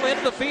tail end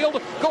of the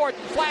field.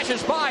 Gordon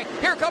flashes by.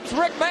 Here comes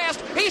Rick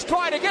Mast. He's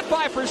trying to get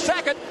by for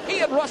second. He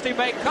and Rusty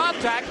make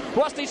contact.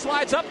 Rusty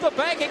slides up the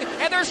banking,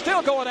 and they're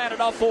still going at it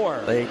off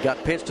 4. They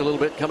got pinched a little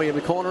bit coming in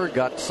the corner,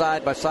 got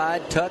side by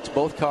side, touch.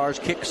 Both cars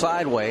kick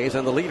sideways,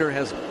 and the leader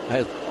has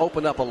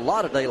opened up a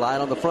lot of daylight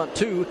on the front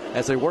 2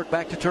 as they work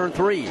back to turn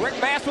 3. Rick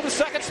Mast with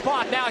the 2nd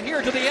spot. Now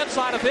here to the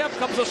inside of him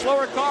comes a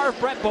slower car of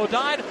Brett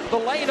Bodine. The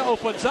lane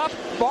opens up.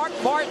 Mark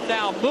Martin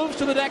now moves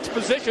to the next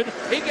position.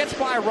 He gets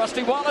by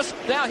Rusty Wallace.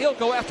 Now he'll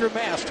go after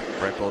Mast.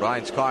 Brett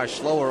Bodine's car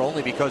slower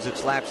only because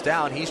it's laps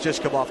down. He's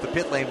just come off the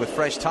pit lane with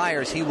fresh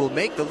tires. He will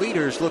make the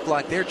leaders look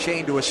like they're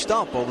chained to a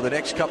stump over the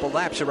next couple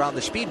laps around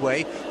the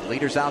speedway. The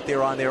leaders out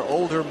there on their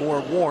older,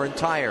 more worn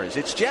tires.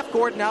 It's Jeff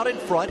Gordon out in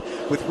front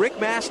with Rick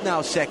Mast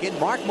now 2nd.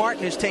 Mark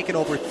Martin has taken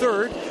over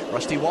 3rd.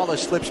 Rusty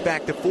Wallace slips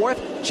back to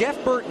 4th.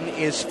 Jeff Burton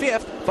is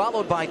 5th,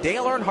 followed by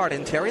Dale Earnhardt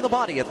and Terry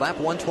Labonte at lap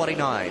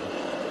 129.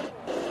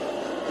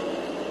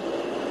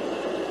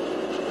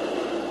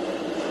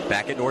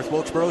 Back at North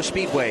Wilkesboro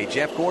Speedway,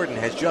 Jeff Gordon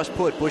has just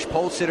put Busch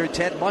pole sitter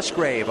Ted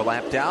Musgrave a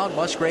lap down.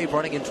 Musgrave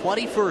running in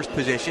 21st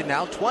position.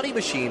 Now 20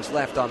 machines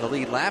left on the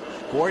lead lap.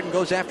 Gordon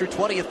goes after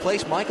 20th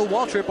place. Michael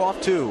Waltrip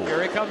off 2.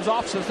 Here he comes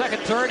off the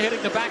second turn,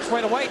 hitting the back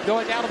straightaway,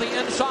 going down to the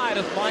inside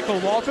of Michael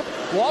Waltrip.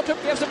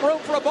 Waltrip gives him room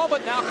for a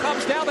moment. Now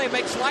comes down. They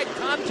make slight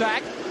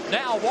contact.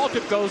 Now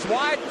Waltrip goes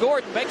wide.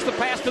 Gordon makes the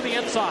pass to the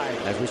inside.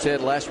 As we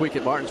said last week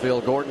at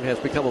Martinsville, Gordon has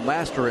become a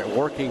master at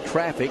working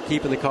traffic,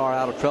 keeping the car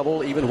out of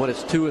trouble, even when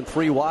it's 2 and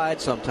 3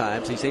 wide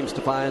sometimes. He seems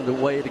to find a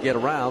way to get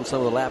around some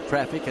of the lap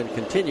traffic and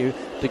continue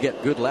to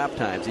get good lap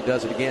times. He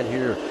does it again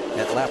here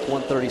at lap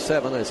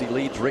 137 as he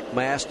leads Rick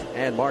Mast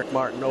and Mark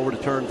Martin over to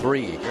turn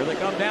 3. Here they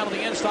come down to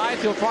the inside.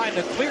 Still trying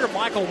to clear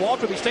Michael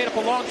Waltrip. He stayed up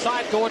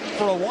alongside Gordon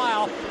for a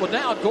while, but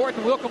now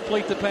Gordon will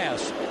complete the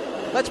pass.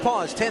 Let's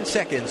pause 10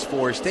 seconds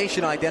for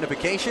station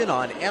identification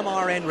on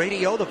MRN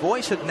Radio, the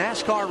voice of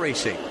NASCAR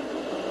racing.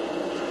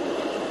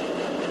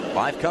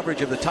 Live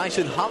coverage of the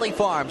Tyson Holly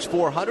Farms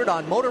 400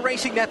 on Motor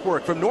Racing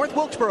Network from North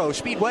Wilkesboro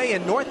Speedway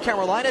in North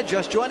Carolina.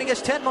 Just joining us,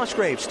 Ted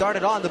Musgrave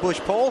started on the Busch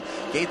pole,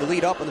 gave the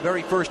lead up on the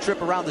very first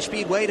trip around the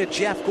Speedway to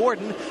Jeff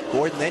Gordon.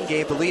 Gordon then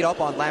gave the lead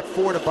up on lap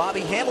 4 to Bobby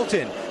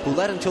Hamilton, who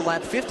led until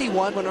lap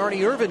 51 when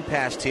Ernie Irvin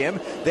passed him.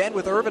 Then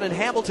with Irvin and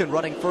Hamilton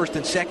running first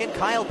and second,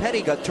 Kyle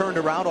Petty got turned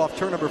around off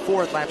turn number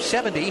 4 at lap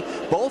 70.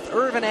 Both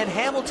Irvin and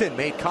Hamilton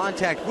made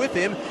contact with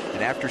him,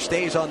 and after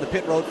stays on the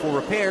pit road for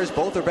repairs,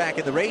 both are back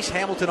in the race.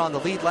 Hamilton on the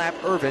lead lap,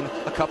 Irvin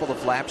a couple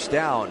of laps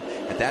down.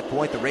 At that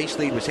point, the race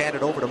lead was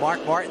handed over to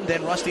Mark Martin,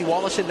 then Rusty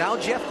Wallace, and now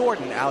Jeff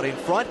Gordon out in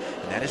front.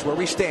 And that is where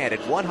we stand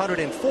at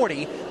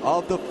 140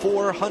 of the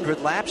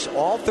 400 laps.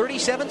 All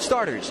 37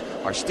 starters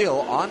are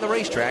still on the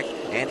racetrack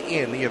and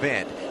in the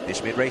event.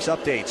 This mid-race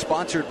update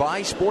sponsored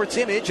by Sports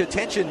Image.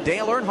 Attention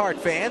Dale Earnhardt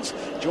fans.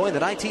 Join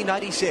the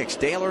 1996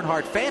 Dale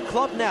Earnhardt Fan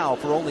Club now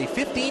for only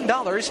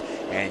 $15,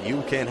 and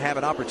you can have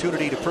an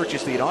opportunity to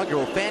purchase the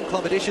inaugural Fan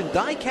Club Edition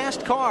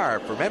die-cast car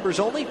for members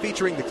only,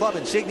 featuring the club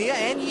insignia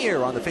and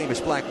year on the famous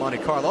black Monte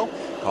Carlo.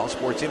 Call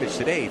Sports Image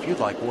today if you'd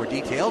like more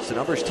details. The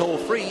number's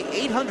toll-free,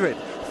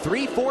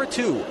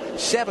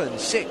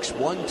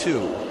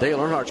 800-342-7612. Dale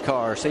Earnhardt's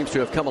car seems to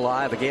have come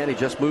alive again. He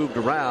just moved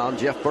around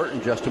Jeff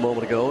Burton just a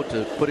moment ago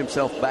to put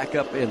himself back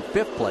up in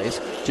 5th place.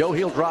 Joe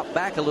Hill dropped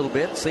back a little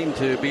bit, seemed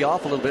to be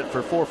off a little bit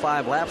for 4 or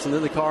 5 laps, and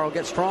then the car will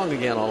get strong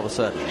again all of a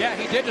sudden. Yeah,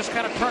 he did just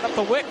kind of turn up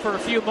the wick for a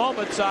few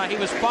moments. He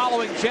was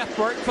following Jeff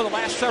Burton for the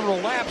last several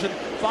laps and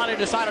finally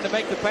decided to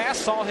make the pass,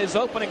 saw his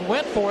opening,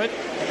 went for it,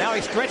 and now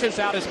he stretches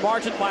out his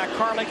margin by a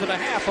car length and a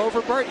half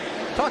over Burton.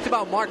 Talked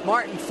about Mark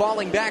Martin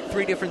falling back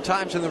 3 different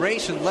times in the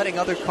race and letting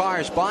other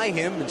cars by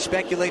him, and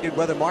speculated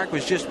whether Mark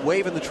was just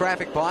waving the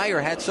traffic by or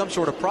had some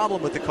sort of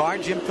problem with the car.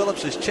 Jim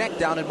Phillips has checked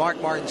down in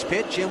Mark Martin's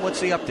pit. Jim, what's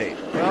the update?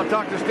 Well, I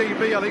talked to Steve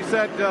Beal. He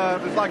said,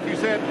 just like you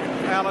said,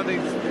 Alan,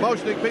 he's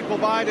motioning people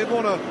by. Didn't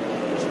want to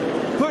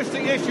push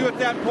the issue at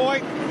that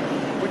point.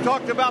 We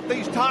talked about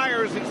these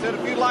tires. He said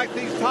if you light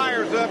these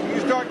tires up and you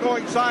start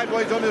going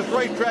sideways on this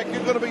racetrack,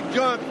 you're going to be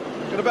junked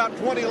in about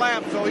 20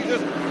 laps. So he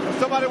just, if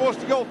somebody wants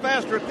to go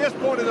faster at this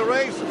point in the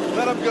race,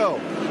 let them go.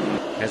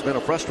 Has been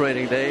a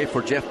frustrating day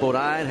for Jeff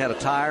Bodine. Had a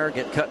tire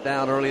get cut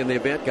down early in the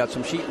event, got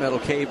some sheet metal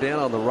caved in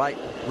on the right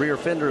rear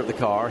fender of the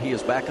car. He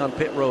is back on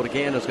pit road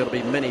again. There's going to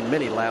be many,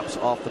 many laps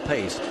off the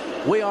pace.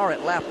 We are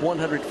at lap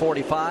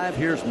 145.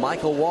 Here's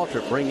Michael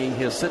Waltrip bringing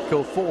his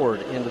Citgo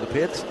Ford into the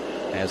pits.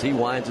 As he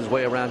winds his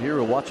way around here,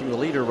 we're watching the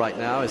leader right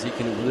now as he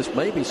can, this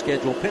may be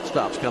scheduled pit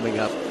stops coming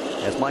up.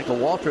 As Michael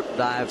Waltrip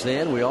dives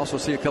in, we also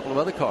see a couple of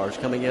other cars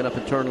coming in up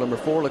in turn number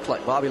 4. Looks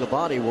like Bobby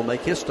Labonte will make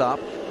his stop.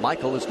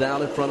 Michael is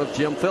down in front of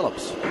Jim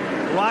Phillips.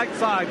 Right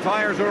side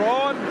tires are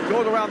on.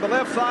 Goes around the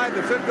left side.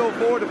 The Citgo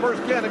Ford, the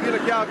first can of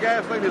Unocal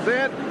gasoline is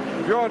in.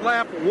 You're on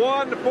lap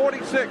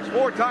 146.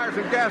 4 tires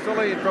and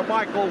gasoline from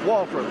Michael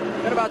Waltrip.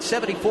 Been about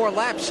 74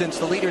 laps since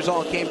the leaders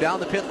all came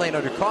down the pit lane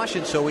under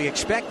caution, so we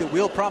expect that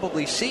we'll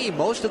probably see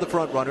most of the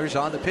front runners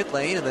on the pit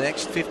lane in the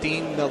next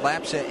 15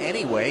 laps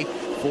anyway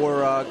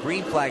for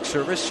green flag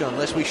service,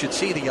 unless we should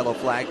see the yellow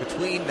flag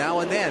between now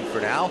and then.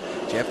 For now,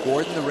 Jeff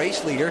Gordon, the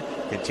race leader,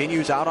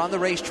 continues out on the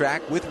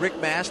racetrack with Rick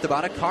Mast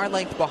about a car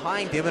length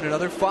behind him and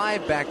another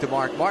 5 back to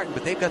Mark Martin,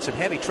 but they've got some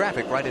heavy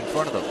traffic right in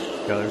front of them.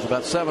 Yeah, there's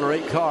about 7 or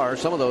 8 cars,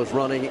 some of those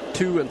running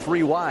 2 and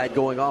 3 wide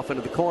going off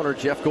into the corner.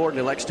 Jeff Gordon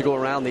elects to go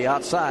around the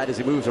outside as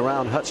he moves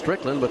around Hut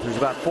Strickland, but there's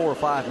about 4 or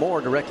 5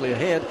 more directly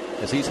ahead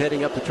as he's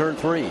heading up to turn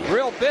 3.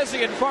 Real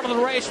busy in front of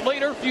the race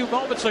leader. A few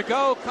moments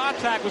ago,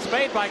 contact was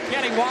made by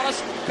Kenny Wallace.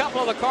 A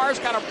couple of the cars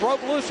kind of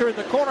broke loose here in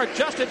the corner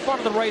just in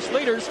front of the race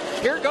leaders.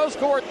 Here goes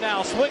Gordon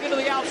now, swinging to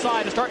the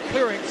outside to start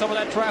clearing some of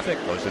that traffic.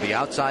 Goes to the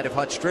outside of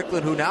Hut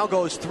Strickland, who now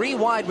goes 3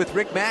 wide with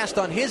Rick Mast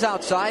on his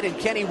outside and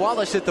Kenny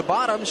Wallace at the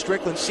bottom.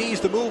 Strickland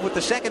sees the move with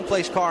the second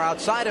place car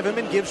outside of him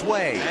and gives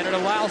way. And it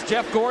allows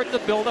Jeff Gordon to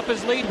build up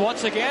his lead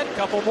once again. A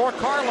couple more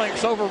car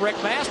lengths over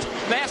Rick Mast.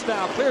 Mast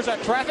now clears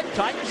that traffic,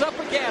 tightens up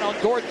again. again on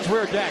Gordon's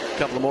rear deck. A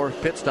couple of more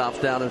pit stops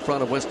down in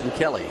front of Winston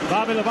Kelly.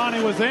 Bobby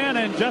Labonte was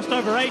in just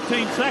over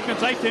 18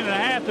 seconds, 18 and a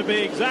half to be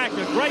exact.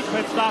 A great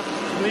pit stop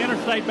for the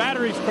Interstate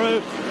Batteries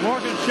crew.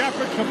 Morgan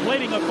Shepherd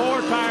completing a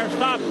 4-tire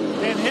stop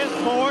in his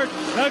Ford.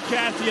 No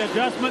chassis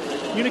adjustment.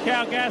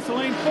 Unocal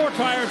gasoline, 4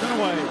 tires and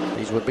away.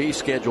 These would be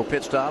scheduled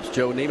pit stops.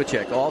 Joe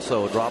Nemechek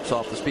also drops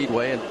off the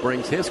speedway and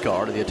brings his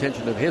car to the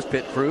attention of his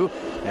pit crew.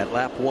 At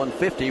lap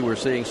 150, we're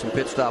seeing some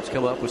pit stops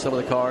come up with some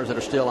of the cars that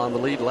are still on the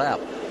lead lap.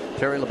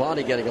 Terry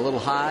Labonte getting a little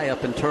high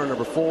up in turn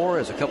number 4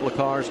 as a couple of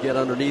cars get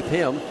underneath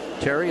him.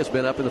 Terry has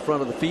been up in the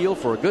front of the field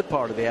for a good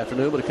part of the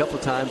afternoon, but a couple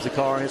of times the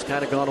car has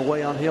kind of gone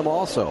away on him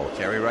also.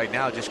 Terry right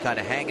now just kind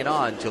of hanging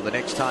on until the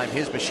next time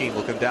his machine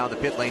will come down the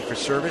pit lane for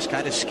service,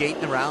 kind of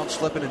skating around,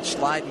 slipping and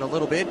sliding a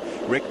little bit.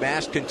 Rick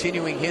Mast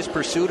continuing his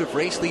pursuit of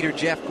race leader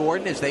Jeff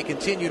Gordon as they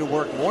continue to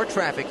work more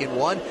traffic in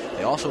one.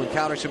 They also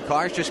encounter some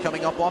cars just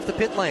coming up off the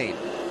pit lane.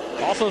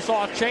 Also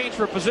saw a change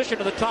for position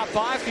to the top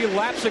 5 a few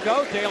laps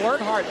ago. Dale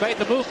Earnhardt made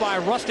the move by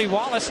Rusty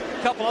Wallace.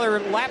 A couple other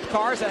lapped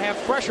cars that have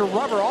fresher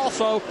rubber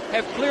also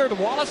have cleared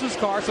Wallace's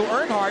car. So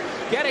Earnhardt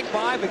getting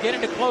by,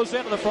 beginning to close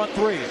into the front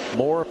 3.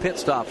 More pit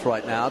stops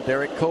right now.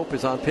 Derek Cope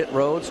is on pit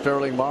road.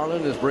 Sterling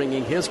Marlin is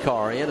bringing his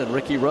car in, and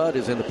Ricky Rudd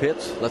is in the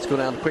pits. Let's go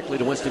down quickly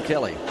to Winston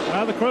Kelly.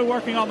 Well, the crew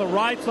working on the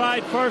right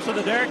side first of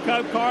the Derek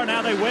Cope car.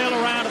 Now they wheel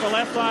around to the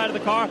left side of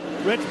the car.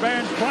 Rich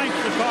Barons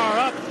cranks the car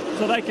up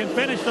so they can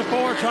finish the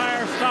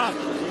 4-tire stop.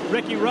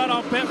 Ricky Rudd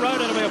on pit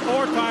road. It'll be a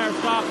 4-tire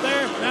stop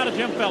there. Now to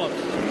Jim Phillips.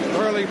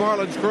 Sterling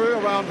Marlin's crew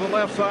around to the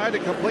left side to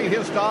complete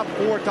his stop.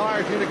 4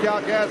 tires,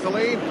 Unocal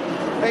gasoline.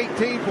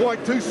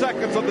 18.2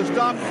 seconds of the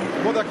stop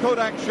for the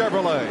Kodak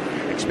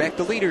Chevrolet. Expect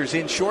the leaders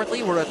in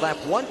shortly. We're at lap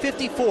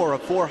 154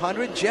 of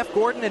 400. Jeff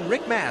Gordon and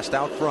Rick Mast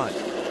out front.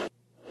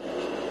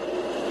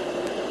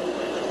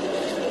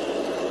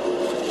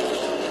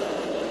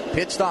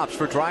 Pit stops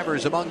for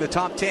drivers among the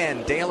top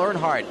 10. Dale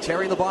Earnhardt,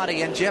 Terry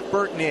Labonte, and Jeff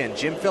Burton in.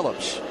 Jim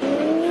Phillips.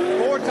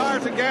 4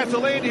 tires and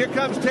gasoline. Here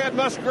comes Ted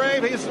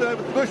Musgrave. He's the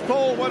Bush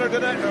Pole winner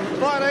today,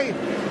 Friday.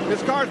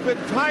 His car's been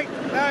tight.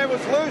 Now it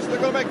was loose. They're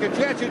going to make a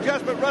chassis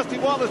adjustment. Rusty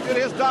Wallace did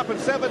his stop in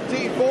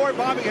 17.4.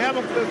 Bobby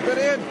Hamilton has been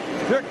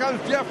in. Here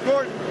comes Jeff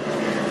Gordon,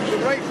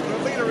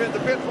 the leader in the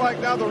pits right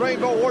now. The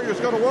Rainbow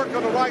Warrior's going to work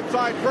on the right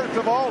side first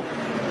of all.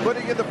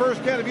 Putting in the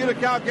first can of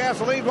Unocal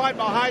gasoline. Right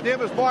behind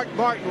him is Mark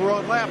Martin. We're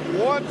on lap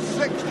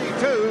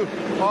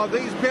 162 on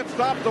these pit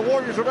stops. The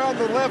Warriors are on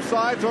the left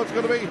side, so it's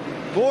going to be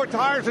 4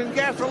 tires and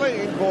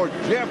gasoline for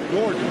Jeff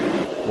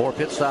Gordon. More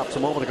pit stops a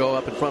moment ago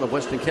up in front of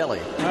Winston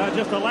Kelly.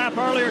 Just a lap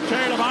earlier,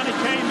 Terry Labonte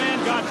came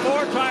in, got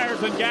 4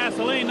 tires and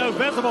gasoline. No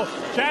visible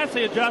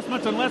chassis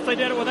adjustments unless they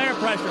did it with air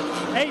pressure.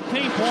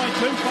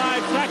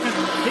 18.25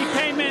 seconds. He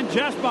came in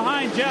just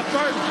behind Jeff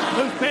Burton,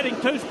 who's pitting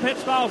 2 pit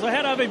stalls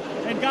ahead of him,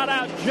 and got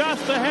out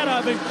just ahead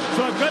of him.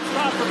 So a good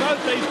stop for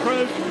both these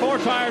crews. 4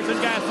 tires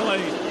and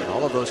gasoline.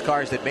 All of those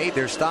cars that made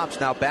their stops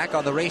now back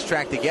on the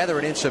racetrack together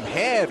and in some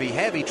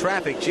heavy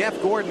traffic. Jeff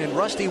Gordon and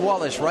Rusty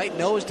Wallace right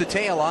nose to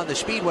tail on the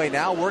speedway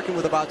now, working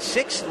with about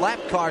 6 lap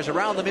cars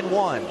around them in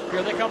one.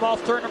 Here they come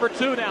off turn number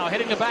 2 now,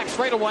 hitting the back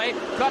straightaway,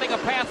 cutting a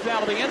path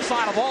down to the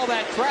inside of all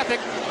that traffic.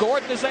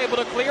 Gordon is able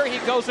to clear. He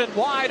goes in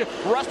wide.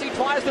 Rusty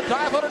tries to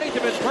dive underneath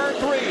him in turn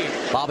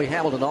 3. Bobby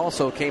Hamilton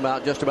also came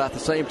out just about the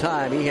same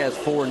time. He has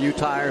 4 new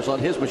tires on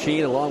his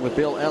machine, along with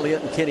Bill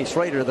Elliott and Kenny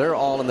Schrader. They're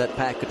all in that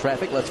pack of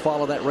traffic. Let's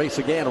follow that race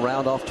again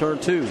around off turn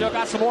 2. Still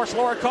got some more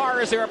slower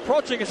cars. They're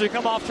approaching as they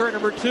come off turn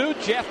number 2.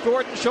 Jeff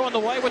Gordon showing the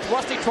way with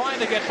Rusty trying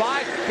to get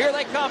by. Here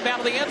they come down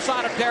to the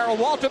inside of Darrell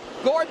Waltrip.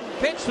 Gordon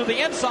pinched to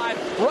the inside.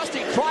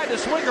 Rusty tried to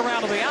swing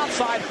around to the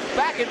outside.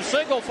 Back in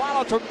single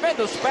file.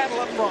 Tremendous battle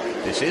up front.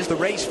 This is the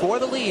race for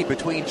the lead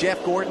between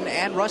Jeff Gordon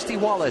and Rusty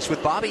Wallace,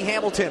 with Bobby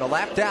Hamilton a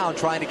lap down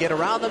trying to get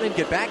around them and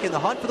get back in the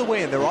hunt for the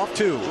win. They're off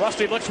 2.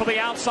 Rusty looks for the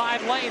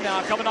outside lane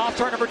now. Coming off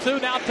turn number 2.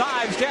 Now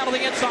dives down to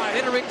the inside.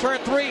 Entering turn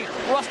 3.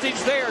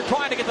 Rusty's there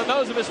trying to get the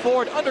nose of his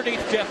Ford underneath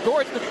Jeff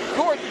Gordon.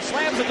 Gordon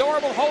slams the door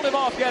and will hold him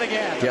off yet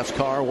again. Jeff's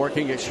car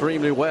working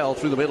extremely well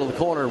through the middle of the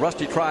corner.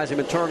 Rusty tries him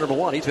in turn number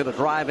 1. He's going to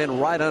drive in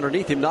right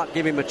underneath him, not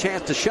give him a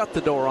chance to shut the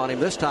door on him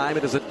this time.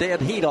 It is a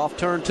dead heat off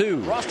turn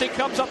 2. Rusty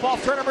comes up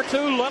off turn number 2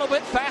 a little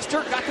bit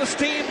faster. Got the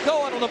steam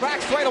going on the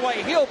back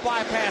straightaway. He'll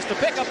bypass to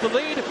pick up the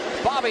lead.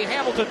 Bobby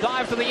Hamilton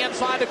dives to the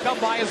inside to come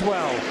by as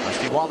well.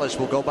 Rusty Wallace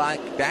will go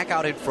back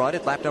out in front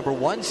at lap number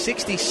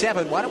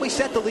 167. Why don't we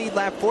set the lead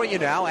lap for you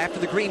now after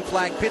the green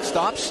flag pit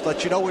stops?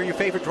 Let you know where your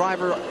favorite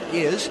driver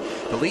is.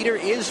 The leader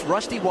is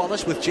Rusty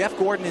Wallace with Jeff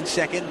Gordon in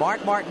second,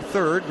 Mark Martin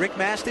third, Rick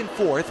Mast in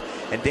fourth,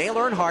 and Dale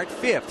Earnhardt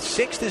fifth.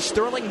 Sixth is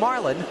Sterling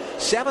Marlin.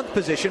 Seventh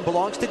position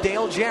belongs to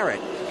Dale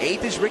Jarrett.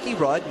 Eighth is Ricky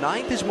Rudd.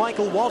 Ninth is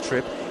Michael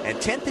Waltrip. And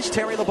 10th is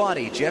Terry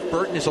Labonte. Jeff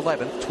Burton is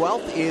 11th.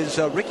 12th is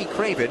Ricky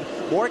Craven.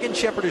 Morgan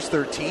Shepherd is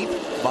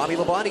 13th. Bobby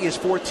Labonte is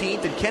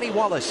 14th. And Kenny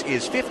Wallace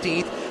is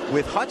 15th,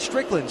 with Hut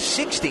Strickland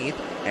 16th.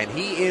 and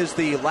he is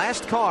the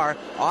last car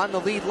on the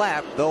lead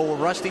lap, though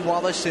Rusty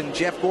Wallace and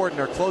Jeff Gordon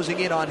are closing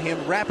in on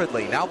him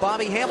rapidly. Now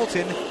Bobby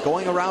Hamilton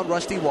going around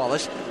Rusty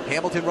Wallace.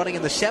 Hamilton running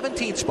in the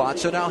 17th spot,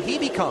 so now he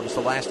becomes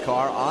the last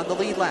car on the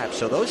lead lap.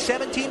 So those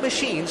 17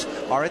 machines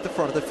are at the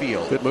front of the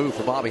field. Good move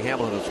for Bobby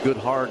Hamilton. It's good,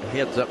 hard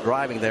heads-up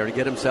driving there to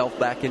get himself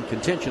back in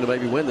contention to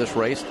maybe win this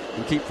race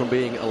and keep from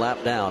being a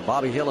lap down.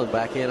 Bobby Hillin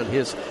back in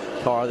his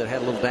car that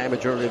had a little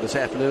damage earlier this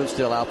afternoon,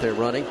 still out there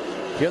running.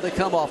 Here they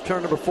come off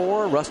turn number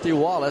 4. Rusty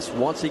Wallace,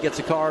 once he gets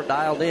the car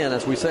dialed in,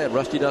 as we said,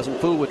 Rusty doesn't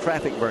fool with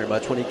traffic very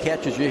much. When he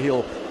catches you,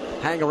 he'll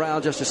hang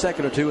around just a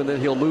second or two, and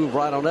then he'll move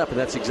right on up, and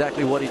that's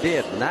exactly what he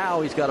did.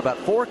 Now he's got about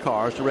 4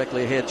 cars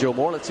directly ahead, Joe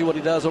Moore. Let's see what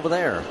he does over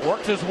there.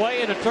 Works his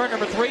way into turn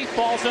number 3,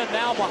 falls in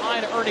now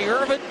behind Ernie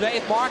Irvin,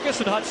 Dave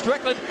Marcus, and Hud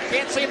Strickland.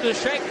 Can't seem to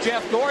shake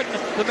Jeff Gordon.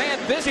 The man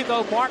busy,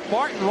 though, Mark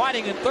Martin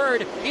riding in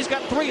third. He's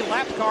got 3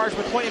 lap cars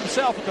between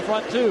himself and the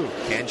front 2.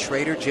 Ken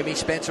Schrader, Jimmy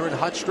Spencer, and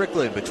Hud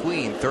Strickland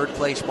between third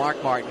place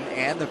Mark Martin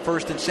and the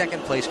first and second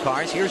place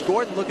cars. Here's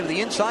Gordon looking to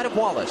the inside of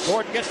Wallace.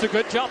 Gordon gets the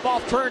good jump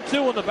off turn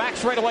 2 in the back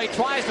straightaway,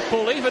 tries to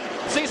pull even.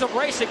 Sees them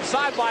racing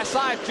side by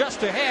side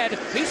just ahead.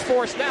 He's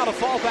forced now to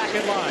fall back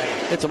in line.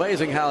 It's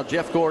amazing how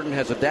Jeff Gordon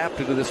has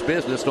adapted to this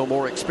business. No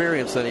more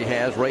experience than he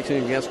has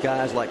racing against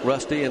guys like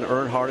Rusty and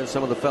Earnhardt and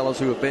some of the fellows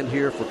who have been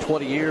here for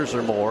 20 years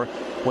or more.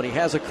 When he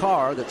has a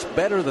car that's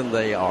better than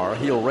they are,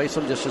 he'll race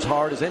them just as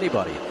hard as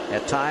anybody.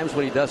 At times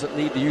when he doesn't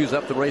need to use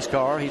up the race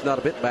car, he's not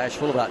a bit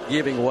bashful about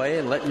giving way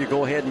and letting you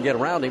go ahead and get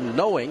around him,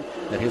 knowing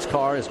that his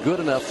car is good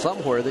enough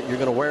somewhere that you're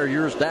going to wear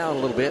yours down a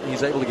little bit and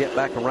he's able to get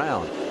back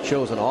around.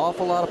 Shows an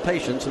awful lot of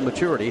patience and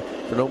maturity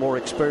for no more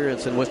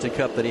experience in Winston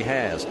Cup than he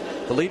has.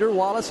 The leader,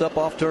 Wallace, up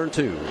off turn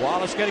 2.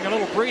 Wallace getting a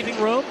little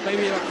breathing room,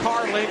 maybe a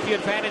car length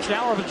advantage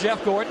now over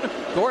Jeff Gordon.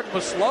 Gordon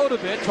was slowed a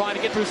bit, trying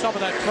to get through some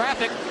of that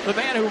traffic. The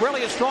man who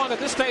really is strong at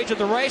this stage of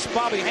the race,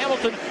 Bobby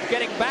Hamilton,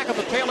 getting back at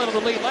the tail end of the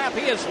lead lap.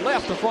 He has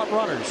left the front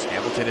runners.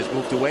 Hamilton has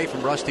moved away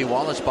from Rusty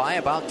Wallace by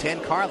about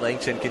 10 car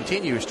lengths and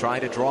continues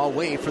trying to draw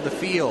away from the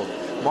field.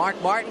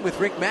 Mark Martin with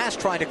Rick Mast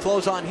trying to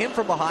close on him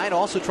from behind,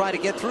 also trying to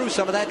get through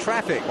some of that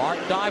traffic.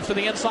 Martin dives to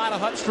the inside of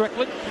Hud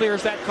Strickland,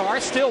 clears that car,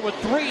 still with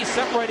 3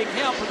 separating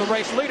him from the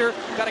race leader.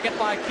 Got to get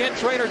by Ken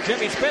Schrader,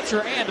 Jimmy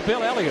Spencer, and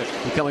Bill Elliott.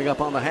 Coming up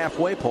on the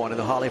halfway point of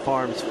the Holly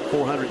Farms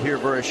 400 here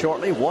very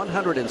shortly.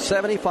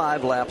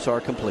 175 laps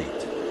are complete.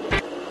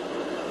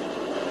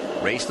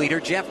 Race leader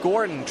Jeff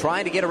Gordon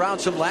trying to get around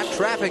some lap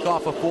traffic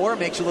off of 4.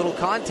 Makes a little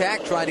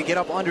contact, trying to get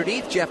up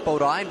underneath Jeff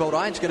Bodine.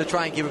 Bodine's going to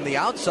try and give him the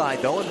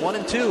outside, though, in 1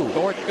 and 2.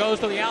 Gordon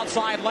goes to the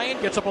outside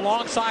lane, gets up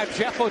alongside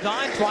Jeff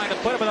Bodine, trying to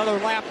put him another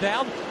lap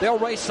down. They'll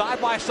race side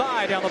by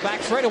side down the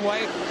back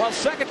straightaway. While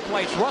second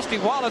place, Rusty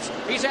Wallace,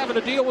 he's having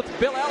to deal with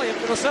Bill Elliott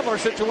in a similar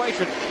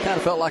situation. Kind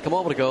of felt like a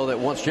moment ago that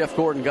once Jeff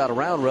Gordon got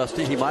around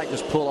Rusty, he might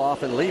just pull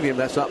off and leave him.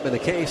 That's not been the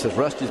case, as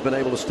Rusty's been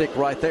able to stick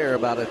right there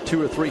about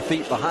 2 or 3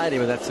 feet behind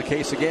him, and that's the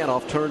case again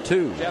off turn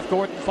 2. Jeff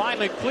Gordon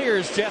finally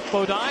clears Jeff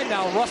Bodine.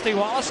 Now Rusty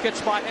Wallace gets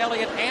by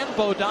Elliott and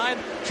Bodine,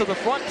 so the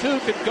front 2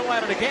 can go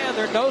at it again.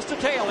 They're nose to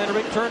tail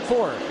entering turn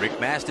 4.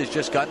 Rick Mast has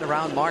just gotten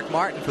around Mark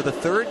Martin for the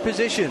 3rd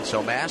position,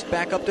 so Mast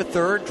back up to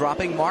 3rd,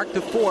 dropping Mark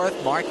to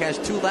 4th. Mark has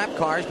 2 lap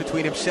cars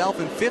between himself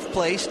and 5th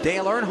place,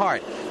 Dale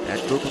Earnhardt.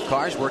 That group of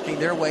cars working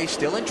their way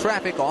still in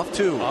traffic off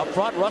 2. Up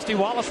front, Rusty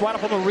Wallace right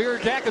up on the rear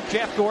deck of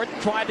Jeff Gordon,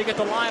 tried to get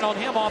the line on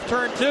him off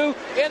turn 2.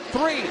 In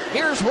 3,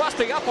 here's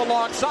Rusty up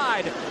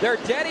alongside. They're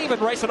dead even,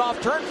 racing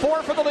off turn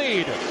 4 for the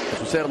lead. As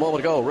we said a moment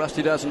ago,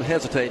 Rusty doesn't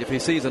hesitate. If he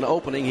sees an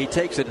opening, he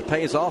takes it. It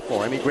pays off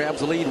for him. He grabs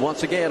the lead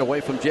once again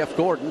away from Jeff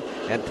Gordon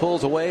and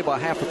pulls away by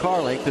half a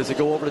car length as they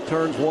go over to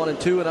turns 1 and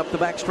 2 and up the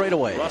back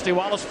straightaway. Rusty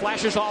Wallace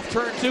flashes off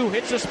turn 2,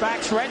 hits this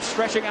back stretch,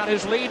 stretching out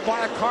his lead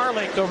by a car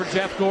length over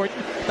Jeff Gordon.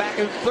 Back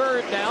in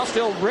 3rd now,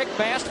 still Rick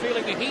Mast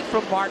feeling the heat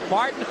from Mark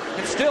Martin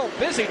and still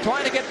busy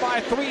trying to get by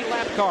 3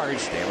 lap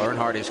cars. Dale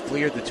Earnhardt has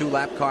cleared the 2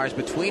 lap cars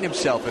between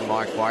himself and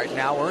Mark Martin.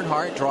 Now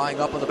Earnhardt drawing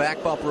up on the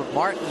back bumper of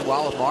Martin,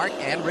 while Mark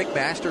and Rick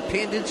Mast are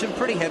pinned in some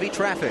pretty heavy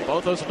traffic.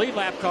 Both those lead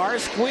lap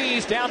cars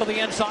squeeze down to the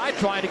inside,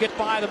 trying to get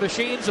by the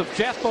machines of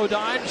Jeff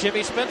Bodine,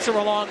 Jimmy Spencer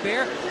along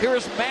there.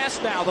 Here's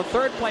Mast now, the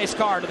 3rd place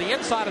car to the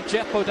inside of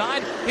Jeff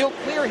Bodine. He'll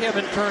clear him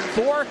in turn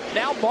 4.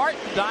 Now Martin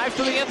dives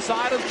to the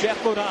inside of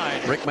Jeff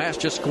Bodine. Rick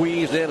Mast just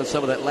squeezed in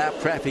some of that lap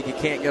traffic. He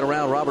can't get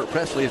around. Robert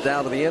Presley is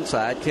down to the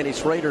inside. Kenny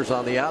Schrader's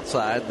on the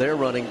outside. They're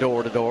running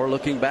door to door,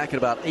 looking back at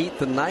about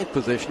 8th and 9th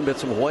position. But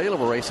some whale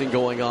of a racing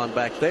going on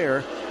back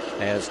there,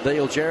 as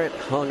Dale Jarrett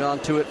hung on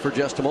to it for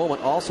just a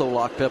moment. Also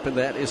locked up in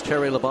that is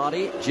Terry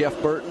Labonte, Jeff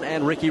Burton,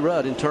 and Ricky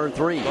Rudd in turn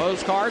 3.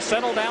 Those cars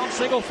settle down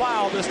single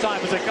file this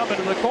time as they come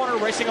into the corner,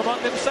 racing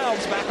among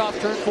themselves back off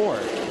turn 4.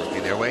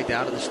 Making their way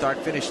down to the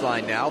start-finish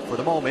line now. For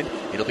the moment,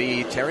 it'll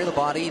be Terry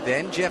Labonte,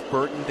 then Jeff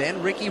Burton,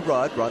 then Ricky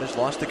Rudd. Rudd has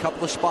lost a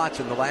couple of spots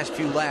in the last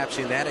few laps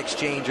in that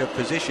exchange of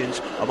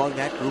positions among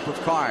that group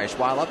of cars.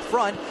 While up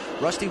front,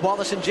 Rusty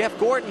Wallace and Jeff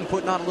Gordon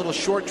putting on a little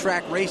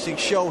short-track racing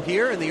show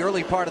here in the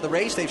early part of the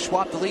race. They've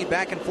swapped the lead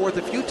back and forth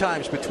a few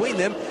times between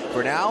them.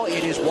 For now,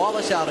 it is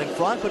Wallace out in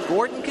front, but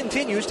Gordon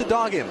continues to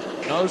dog him.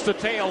 Nose to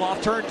tail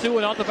off turn 2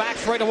 and on the back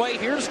straightaway.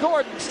 Here's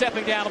Gordon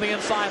stepping down to the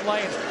inside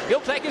lanes. He'll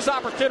take his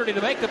opportunity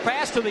to make the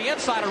pass to the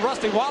inside of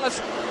Rusty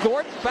Wallace.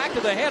 Gordon back to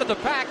the head of the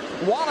pack.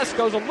 Wallace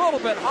goes a little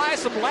bit high.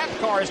 Some lap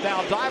cars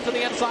now dive to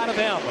the inside of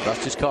him.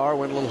 Rusty's car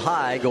went a little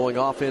high going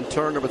off in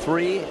turn number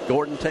 3.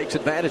 Gordon takes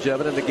advantage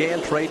of it and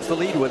again trades the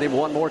lead with him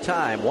one more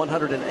time.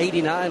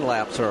 189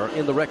 laps are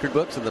in the record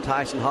books in the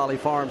Tyson Holly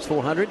Farms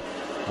 400.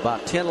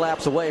 About 10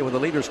 laps away when the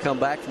leaders come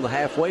back from the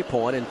halfway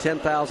point, and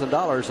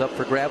 $10,000 up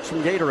for grabs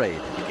from Gatorade.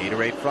 The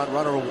Gatorade Front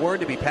Runner Award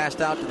to be passed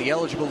out to the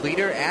eligible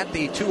leader at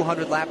the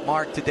 200-lap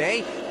mark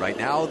today. Right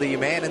now, the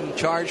man in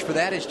charge for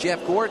that is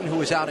Jeff Gordon,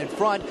 who is out in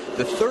front.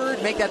 The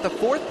third, make that the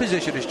fourth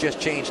position, has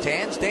just changed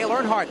hands. Dale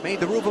Earnhardt made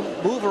the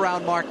move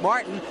around Mark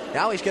Martin.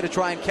 Now he's going to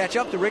try and catch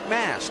up to Rick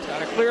Mast. Got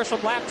to clear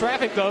some lap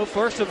traffic, though.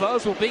 First of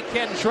those will be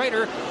Ken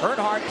Schrader.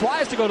 Earnhardt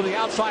tries to go to the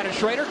outside of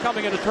Schrader,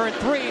 coming into turn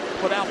 3,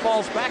 but now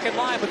falls back in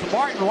line with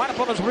Martin right up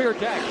on his rear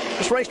deck.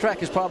 This racetrack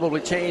has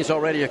probably changed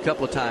already a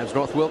couple of times.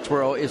 North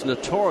Wilkesboro is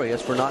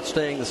notorious for not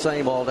staying the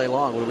same all day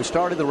long. When we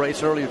started the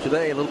race earlier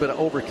today, a little bit of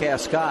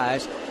overcast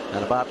skies,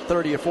 and about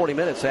 30 or 40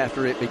 minutes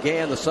after it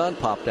began, the sun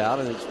popped out,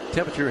 and the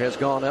temperature has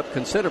gone up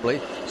considerably.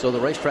 So the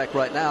racetrack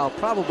right now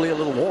probably a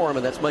little warm,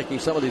 and that's making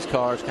some of these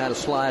cars kind of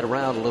slide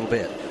around a little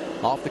bit.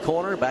 Off the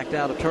corner, back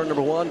down to turn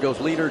number 1 goes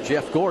leader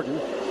Jeff Gordon.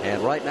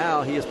 And right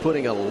now he is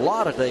putting a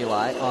lot of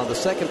daylight on the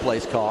second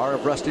place car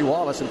of Rusty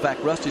Wallace. In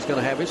fact, Rusty's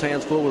going to have his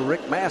hands full with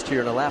Rick Mast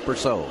here in a lap or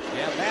so.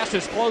 Yeah, Mast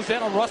has closed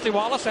in on Rusty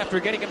Wallace after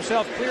getting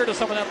himself clear to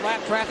some of that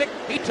lap traffic.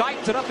 He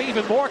tightens it up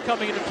even more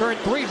coming into turn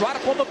 3, right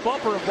up on the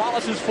bumper of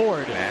Wallace's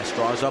Ford. Mast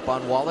draws up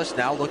on Wallace,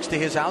 now looks to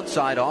his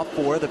outside off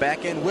 4. The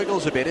back end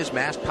wiggles a bit as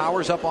Mast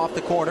powers up off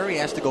the corner. He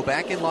has to go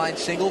back in line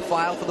single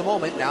file for the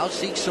moment. Now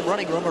seeks some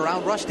running room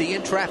around Rusty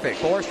in traffic.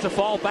 Forced to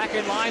fall back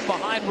in line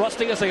behind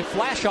Rusty as they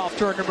flash off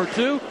turn number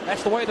 2.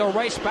 That's the way they'll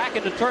race back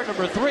into turn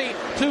number 3.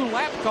 2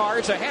 lap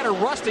cars ahead of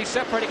Rusty,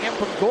 separating him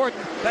from Gordon.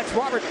 That's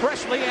Robert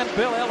Presley and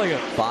Bill Elliott.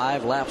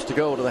 5 laps to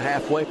go to the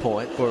halfway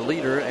point for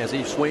leader as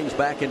he swings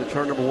back into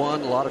turn number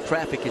 1. A lot of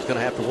traffic he's going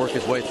to have to work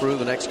his way through.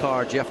 The next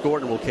car Jeff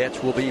Gordon will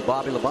catch will be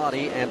Bobby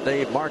Labonte and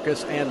Dave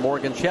Marcus and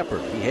Morgan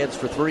Shepherd. He heads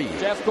for 3.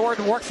 Jeff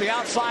Gordon works the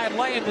outside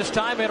lane this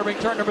time, entering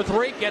turn number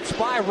 3, gets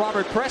by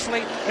Robert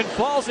Presley and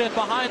falls in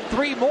behind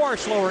 3 more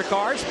slower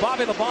cars,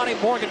 Bobby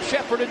Labonte, Morgan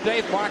Shepherd, and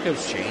Dave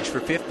Marcus. Change for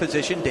 5th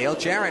position. Dale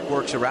Jarrett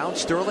works around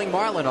Sterling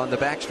Marlin on the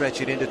backstretch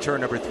and into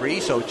turn number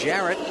 3. So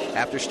Jarrett,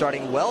 after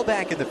starting well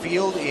back in the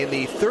field in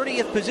the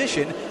 30th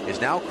position,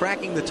 is now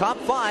cracking the top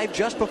 5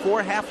 just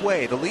before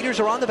halfway. The leaders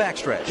are on the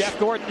backstretch. Jeff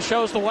Gordon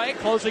shows the way,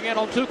 closing in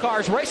on 2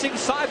 cars, racing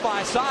side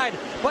by side,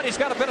 but he's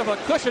got a bit of a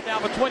cushion now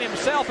between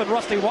himself and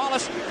Rusty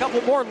Wallace. A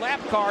couple more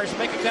lap cars,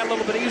 making that a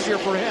little bit easier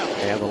for him.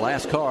 And the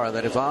last car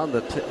that is on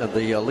the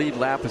lead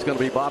lap is going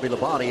to be Bobby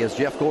Labonte as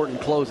Jeff Gordon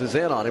closes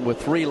in on him with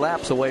 3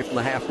 laps away from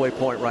the halfway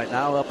point right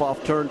now, up off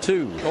turn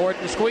 2.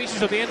 Gordon squeezes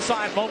to the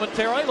inside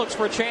momentarily, looks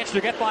for a chance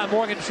to get by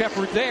Morgan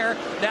Shepherd there.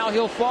 Now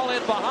he'll fall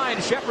in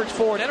behind Shepherd's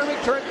Ford, entering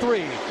turn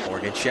 3.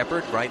 Morgan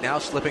Shepherd right now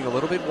slipping a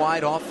little bit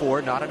wide off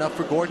 4, not enough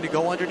for Gordon to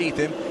go underneath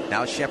him.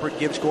 Now Shepherd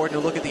gives Gordon a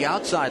look at the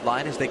outside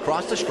line as they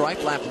cross the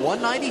stripe. Lap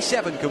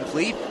 197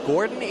 complete.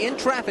 Gordon in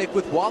traffic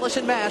with Wallace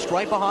and Mast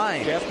right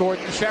behind. Jeff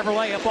Gordon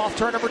Chevrolet up off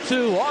turn number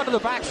 2, onto the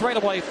back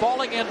straightaway,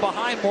 falling in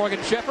behind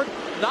Morgan Shepherd.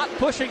 Not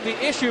pushing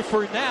the issue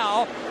for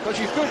now, because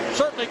you could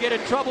certainly get in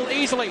trouble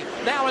easily.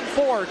 Now in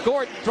 4,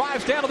 Gordon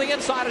drives down to the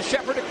inside of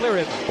Shepherd to clear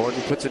him.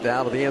 Gordon puts it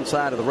down to the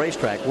inside of the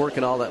racetrack.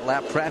 Working all that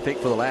lap traffic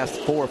for the last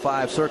 4 or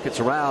 5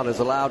 circuits around has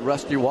allowed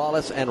Rusty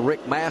Wallace and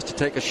Rick Mast to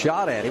take a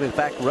shot at him. In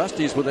fact,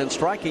 Rusty's within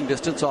striking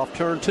distance off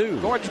turn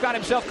 2. Gordon's got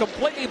himself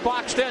completely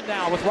boxed in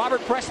now with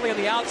Robert Presley in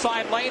the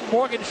outside lane.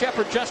 Morgan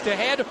Shepherd just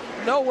ahead.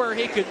 Nowhere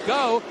he could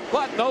go,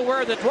 but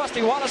nowhere that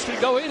Rusty Wallace can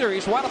go either.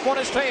 He's right up on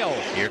his tail.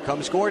 Here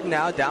comes Gordon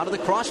now down to the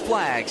cross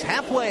flags.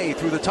 Halfway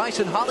through the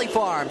Tyson Holly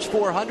Farms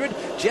 400,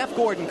 Jeff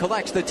Gordon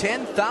collects the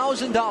 $10,000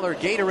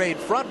 Gatorade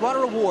Front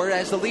Runner Award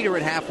as the leader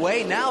at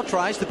halfway. Now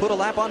tries to put a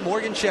lap on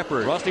Morgan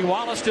Shepherd. Rusty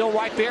Wallace still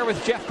right there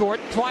with Jeff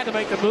Gordon trying to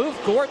make the move.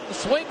 Gordon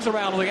swings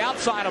around to the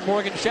outside of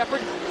Morgan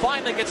Shepherd.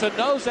 Finally gets a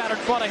nose out in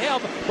front of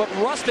him. But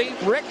Rusty,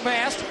 Rick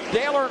Mast,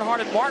 Dale Earnhardt,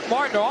 and Mark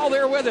Martin are all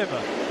there with him.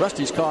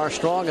 Rusty's car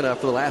strong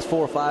enough for the last 4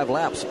 or 5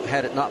 laps.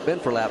 Had it not been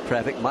for lap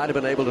traffic, might have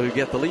been able to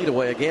get the lead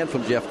away again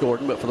from Jeff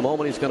Gordon. But for the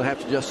moment, he's going to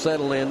have to just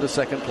settle into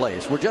second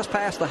place. We're just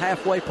past the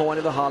halfway point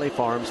of the Holly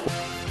Farms.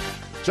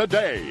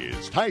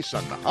 Today's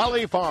Tyson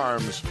Holly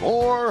Farms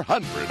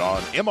 400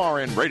 on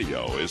MRN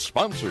Radio is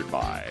sponsored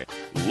by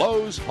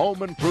Lowe's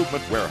Home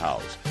Improvement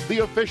Warehouse, the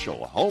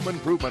official home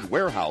improvement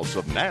warehouse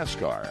of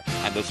NASCAR,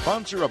 and the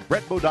sponsor of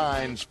Brett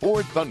Bodine's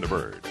Ford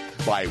Thunderbird.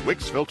 By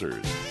Wix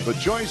Filters, the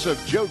choice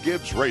of Joe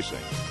Gibbs Racing.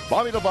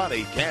 Bobby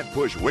Labonte can't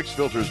push Wix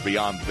filters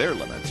beyond their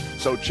limits,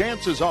 so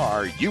chances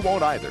are you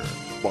won't either.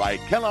 By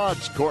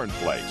Kellogg's Corn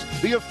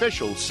Flakes, the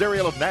official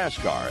cereal of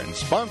NASCAR and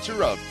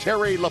sponsor of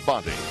Terry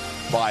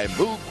Labonte. By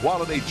Moog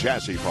Quality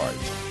Chassis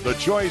Parts, the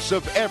choice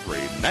of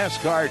every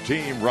NASCAR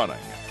team running.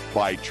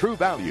 By True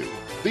Value,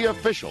 the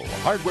official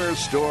hardware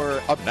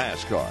store of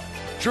NASCAR.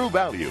 True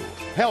Value,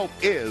 help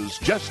is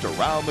just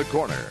around the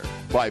corner.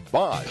 By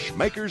Bosch,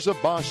 makers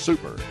of Bosch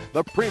Super,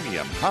 the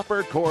premium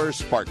copper core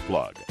spark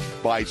plug.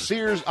 By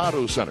Sears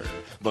Auto Center,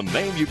 the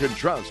name you can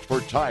trust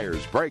for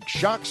tires, brakes,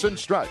 shocks, and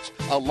struts,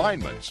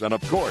 alignments, and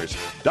of course,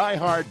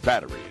 die-hard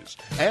batteries.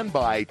 And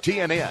by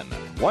TNN.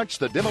 Watch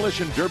the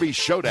Demolition Derby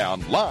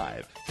Showdown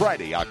live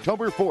Friday,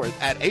 October 4th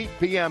at 8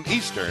 p.m.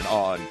 Eastern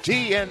on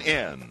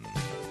TNN.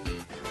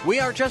 We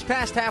are just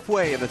past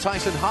halfway in the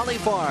Tyson Holly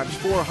Farms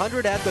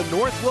 400 at the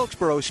North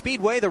Wilkesboro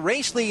Speedway. The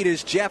race lead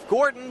is Jeff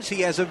Gordon's.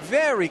 He has a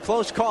very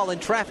close call in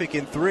traffic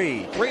in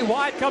 3. 3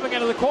 wide coming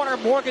into the corner.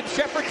 Morgan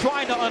Shepherd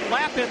trying to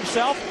unlap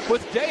himself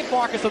with Dave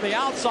Marcus on the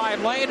outside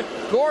lane.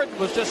 Gordon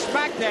was just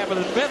smack dab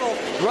in the middle.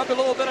 Rubbed a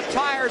little bit of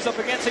tires up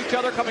against each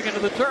other coming into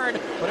the turn,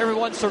 but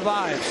everyone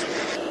survives.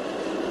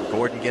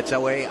 Gordon gets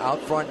away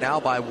out front now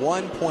by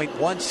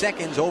 1.1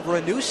 seconds over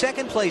a new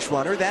second-place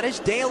runner. That is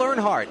Dale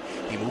Earnhardt.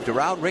 He moved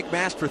around Rick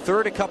Mast for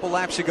third a couple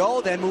laps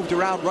ago, then moved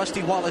around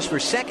Rusty Wallace for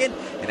second,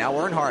 and now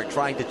Earnhardt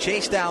trying to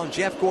chase down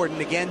Jeff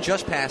Gordon again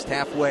just past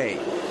halfway.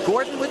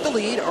 Gordon with the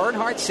lead,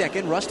 Earnhardt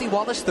second, Rusty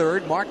Wallace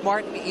third, Mark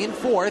Martin in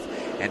fourth,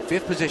 and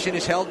fifth position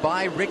is held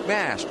by Rick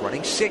Mast.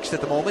 Running sixth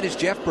at the moment is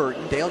Jeff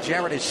Burton. Dale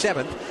Jarrett is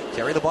seventh.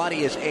 Terry Labonte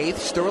is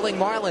eighth. Sterling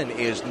Marlin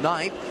is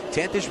ninth.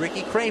 10th is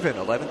Ricky Craven.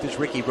 11th is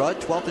Ricky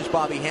Rudd. 12th is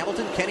Bobby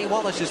Hamilton. Kenny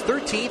Wallace is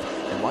 13th.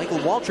 And Michael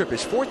Waltrip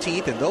is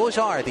 14th. And those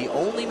are the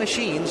only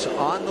machines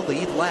on the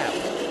lead lap.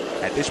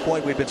 At this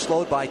point, we've been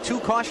slowed by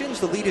 2 cautions.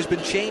 The lead has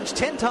been changed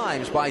 10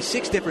 times by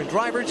 6 different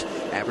drivers.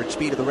 Average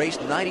speed of the race,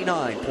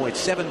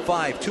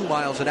 99.752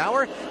 miles an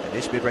hour. And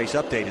this mid-race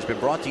update has been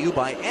brought to you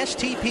by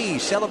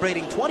STP,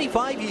 celebrating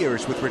 25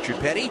 years with Richard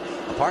Petty,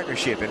 a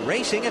partnership in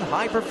racing and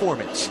high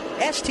performance.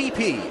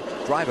 STP,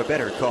 drive a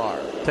better car.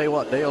 Tell you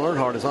what, Dale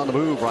Earnhardt is on the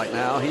move right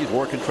now. He's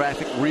working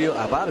traffic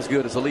about as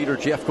good as the leader,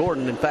 Jeff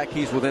Gordon. In fact,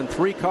 he's within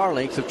 3 car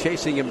lengths of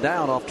chasing him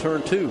down off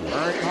turn 2.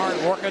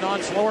 Earnhardt working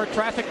on slower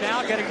traffic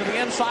now, getting to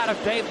the inside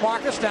of Dave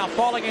Marcus, now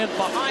falling in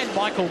behind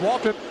Michael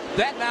Waltrip.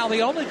 That now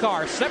the only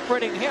car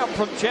separating him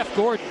from Jeff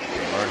Gordon.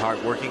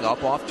 Earnhardt working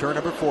up off turn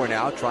number 4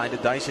 now, trying to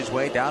dice his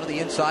way down to the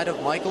inside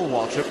of Michael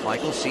Waltrip.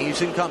 Michael sees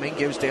him coming,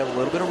 gives Dale a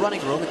little bit of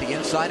running room at the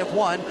inside of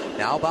 1.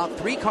 Now about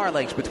 3 car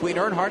lengths between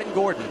Earnhardt and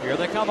Gordon. Here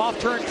they come off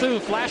turn 2,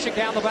 flashing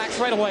down the back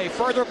straightaway.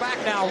 Further back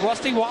now,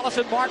 Rusty Wallace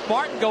and Mark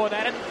Martin going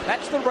at it.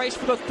 That's the race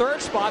for the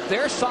 3rd spot.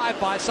 They're side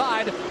by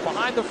side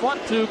behind the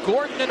front 2,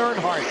 Gordon and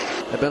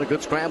Earnhardt. They've been a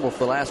good scramble for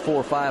the last 4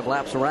 or 5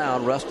 laps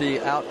around. Rusty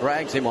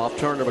out-drags him off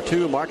turn number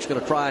 2. Mark's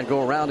going to try and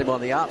go around him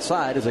on the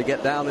outside as they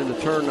get down into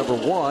turn number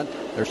 1.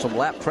 There's some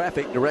lap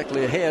traffic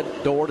directly ahead.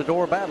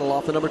 Door-to-door battle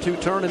off the number 2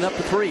 turn and up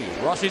to 3.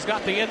 Rusty's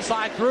got the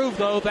inside groove,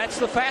 though. That's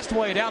the fast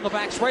way down the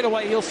back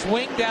straightaway. He'll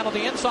swing down on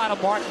the inside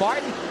of Mark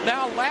Martin.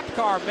 Now lap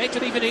car makes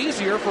it even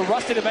easier for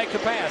Rusty to make the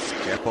pass.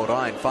 Jeff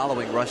Bodine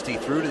following Rusty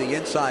through to the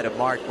inside of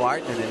Mark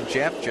Martin, and then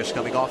Jeff, just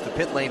coming off the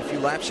pit lane a few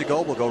laps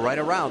ago, will go right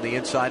around the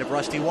inside of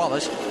Rusty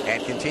Wallace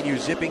and continue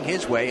zipping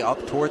his way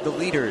up toward the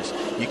leaders.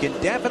 You can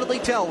definitely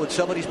tell when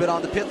somebody's been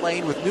on the pit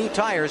lane with new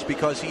tires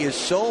because he is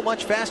so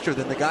much faster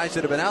than the guys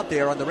that have been out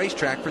there on the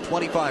racetrack for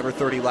 25 or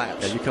 30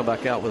 laps. And you come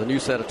back out with a new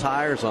set of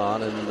tires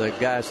on, and the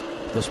guys,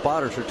 the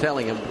spotters are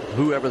telling him,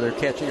 whoever they're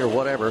catching or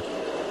whatever,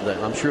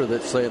 I'm sure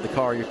that, say, the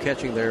car you're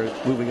catching there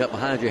moving up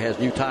behind you has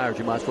new tires,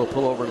 you might as well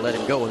pull over and let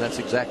him go, and that's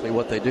exactly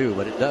what they do.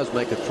 But it does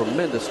make a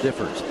tremendous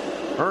difference.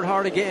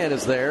 Earnhardt again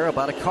is there,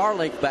 about a car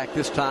length back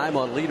this time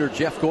on leader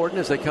Jeff Gordon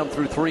as they come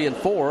through 3 and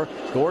 4.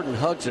 Gordon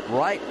hugs it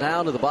right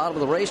down to the bottom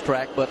of the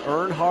racetrack, but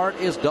Earnhardt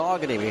is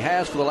dogging him. He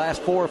has for the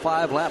last 4 or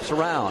 5 laps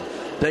around.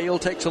 Dale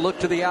takes a look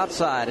to the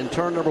outside in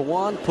turn number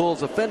 1,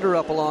 pulls a fender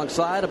up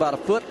alongside about a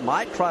foot,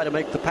 might try to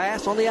make the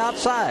pass on the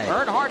outside.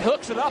 Earnhardt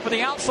hooks it up in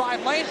the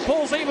outside lane,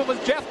 pulls even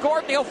with Jeff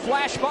Gordon. He'll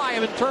flash by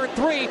him in turn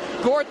 3.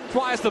 Gordon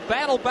tries to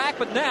battle back,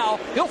 but now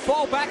he'll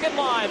fall back in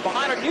line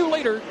behind our new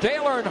leader,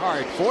 Dale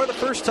Earnhardt. For the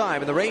first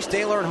time in the race,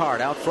 Dale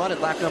Earnhardt out front at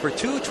lap number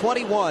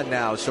 221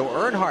 now. So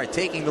Earnhardt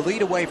taking the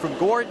lead away from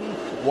Gordon,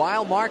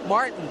 while Mark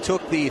Martin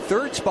took the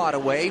 3rd spot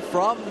away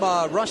from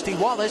Rusty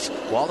Wallace.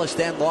 Wallace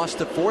then lost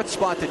the 4th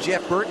spot to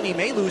Jeff Burton. He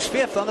may lose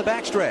 5th on the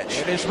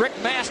backstretch. It is Rick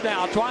Mast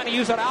now trying to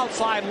use that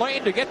outside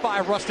lane to get by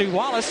Rusty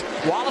Wallace.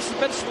 Wallace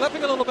has been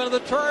slipping a little bit of the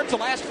turns the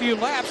last few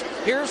laps.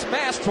 Here's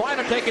Mast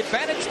trying to take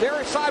advantage.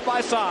 They're side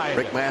by side.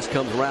 Rick Mast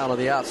comes around on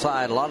the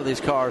outside. A lot of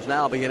these cars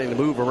now beginning to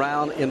move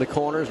around in the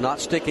corners, not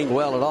sticking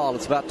well at all.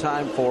 It's about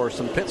time for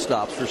some pit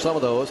stops for some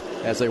of those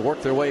as they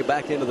work their way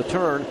back into the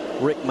turn.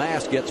 Rick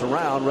Mast gets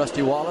around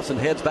Rusty Wallace and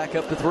heads back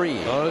up to 3.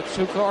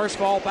 2 cars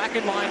fall back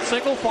in line,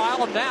 single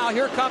file, and now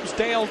here comes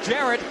Dale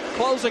Jarrett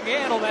closing in.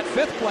 again on that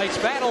 5th place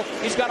battle.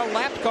 He's got a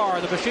lapped car.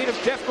 The machine of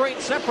Jeff Green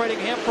separating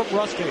him from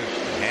Rusty.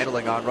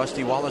 Handling on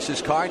Rusty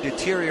Wallace's car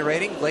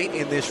deteriorating late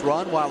in this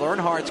run, while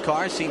Earnhardt's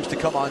car seems to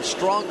come on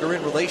stronger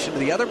in relation to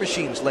the other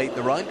machines late in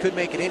the run. Could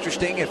make it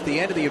interesting if the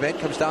end of the event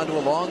comes down to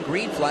a long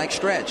green flag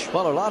stretch.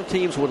 Well, a lot of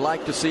teams would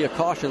like to see a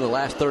caution in the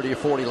last 30 or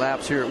 40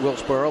 laps here at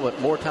Wilkesboro, but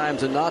more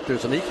times than not,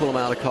 there's an equal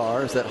amount of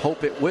cars that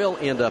hope it will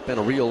end up in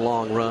a real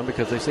long run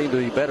because they seem to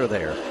be better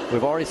there.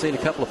 We've already seen a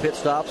couple of pit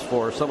stops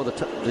for some of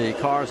the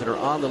cars that are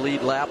on the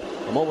lead lap.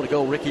 A moment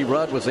ago, Ricky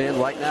Rudd was in.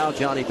 Right now,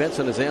 Johnny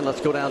Benson is in.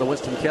 Let's go down to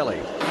Winston Kelly.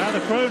 Now the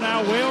crew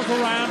now wheels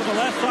around to the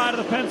left side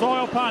of the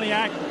Pennzoil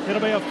Pontiac.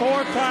 It'll be a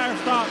 4-tire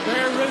stop,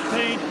 very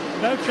routine.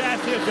 No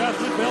chassis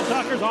adjustment. Bill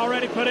Tucker's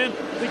already put in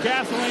the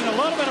gasoline. A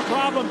little bit of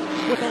problem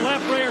with the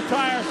left rear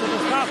tire, so the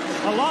stop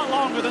a lot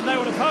longer than they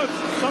would have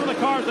hoped. Some of the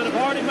cars that have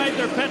already made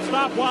their pit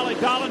stop, Wally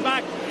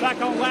Dallenbach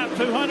back on lap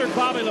 200.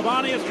 Bobby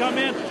Labonte has come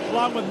in,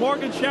 along with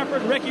Morgan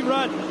Shepherd, Ricky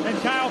Rudd, and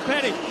Kyle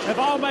Petty have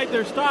all made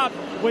their stop.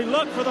 We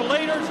look for the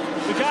leaders,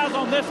 the guys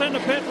on this end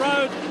of pit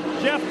road,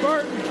 Jeff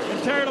Burton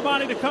and Terry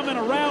Labonte, to come in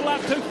around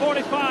lap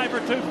 245 or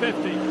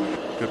 250.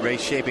 Good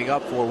race shaping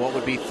up for what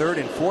would be 3rd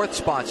and 4th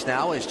spots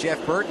now as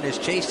Jeff Burton has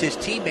chased his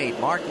teammate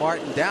Mark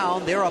Martin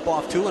down. They're up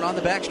off 2 and on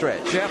the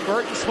backstretch. Jeff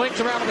Burton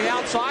swings around on the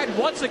outside.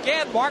 Once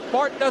again, Mark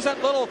Martin does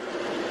that little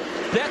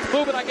death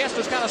movement, I guess,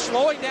 is kind of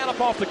slowing down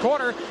up off the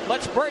corner.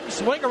 Lets Burton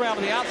swing around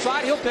to the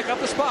outside. He'll pick up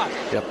the spot.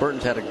 Yeah,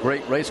 Burton's had a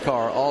great race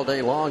car all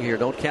day long here.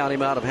 Don't count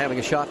him out of having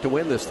a shot to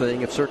win this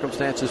thing if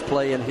circumstances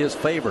play in his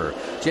favor.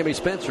 Jimmy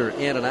Spencer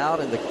in and out,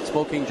 and the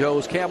Smoking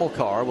Joe's Camel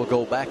car will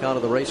go back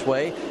onto the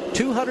raceway.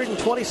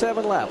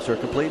 227 laps are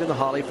complete in the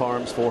Holly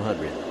Farms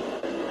 400.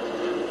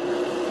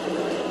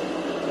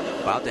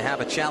 About to have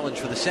a challenge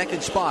for the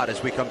 2nd spot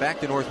as we come back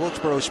to North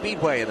Wilkesboro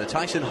Speedway in the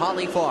Tyson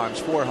Holly Farms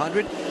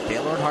 400.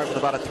 Dale Earnhardt with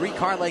about a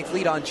 3-car length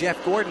lead on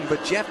Jeff Gordon,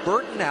 but Jeff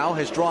Burton now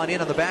has drawn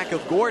in on the back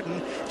of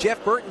Gordon.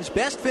 Jeff Burton's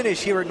best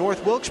finish here at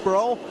North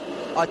Wilkesboro,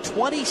 a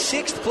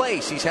 26th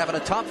place. He's having a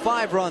top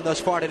 5 run thus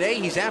far today.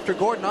 He's after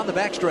Gordon on the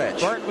backstretch.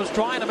 Burton was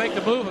trying to make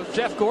the move of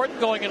Jeff Gordon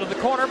going into the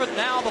corner, but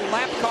now the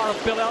lap car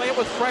of Bill Elliott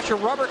with fresher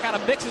rubber kind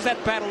of mixes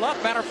that battle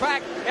up. Matter of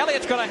fact,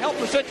 Elliott's going to help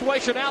the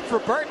situation out for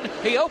Burton.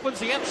 He opens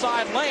the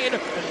inside lane,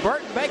 and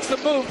Burton makes the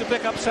move to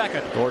pick up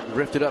 2nd. Gordon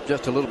drifted up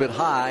just a little bit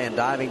high, and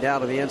diving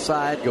down to the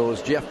inside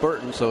goes Jeff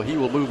Burton, so he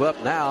will move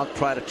up now,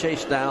 try to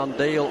chase down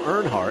Dale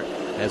Earnhardt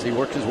as he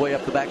works his way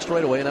up the back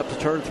straightaway and up to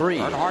turn 3.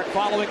 Earnhardt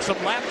following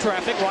some lap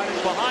traffic right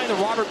behind the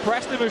Robert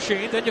Preston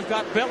machine. Then you've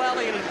got Bill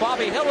Elliott and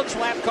Bobby Hillen's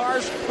lap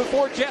cars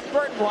before Jeff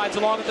Burton rides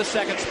along at the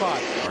 2nd spot.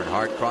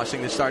 Earnhardt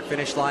crossing the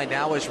start-finish line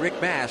now as Rick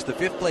Mast, the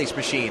 5th place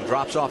machine,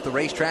 drops off the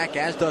racetrack,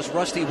 as does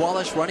Rusty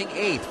Wallace running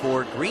 8th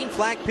for green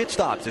flag pit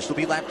stops. This will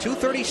be lap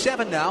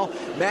 237 now.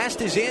 Mast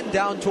is in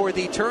down toward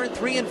the turn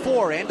 3 and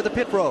 4 end of the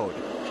pit road.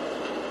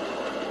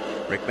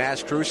 Rick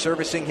Mast's crew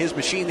servicing his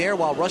machine there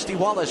while Rusty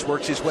Wallace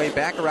works his way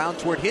back around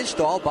toward his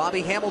stall.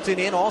 Bobby Hamilton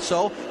in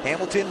also.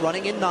 Hamilton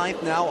running in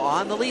 9th now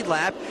on the lead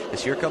lap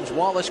as here comes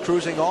Wallace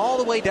cruising all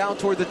the way down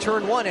toward the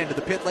turn 1 end of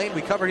the pit lane.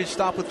 We covered his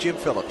stop with Jim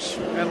Phillips.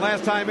 And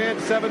last time in,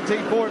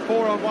 17.4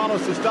 on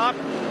Wallace's stop.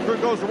 Crew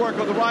goes to work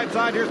on the right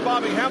side. Here's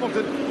Bobby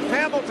Hamilton.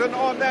 Hamilton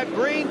on that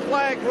green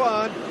flag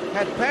run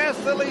had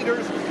passed the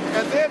leaders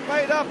and then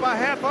made up a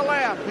half a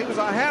lap. He was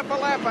a half a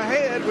lap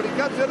ahead when he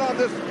comes in on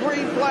this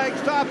green flag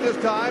stop this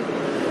time.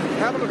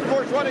 Hamilton, of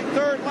course, running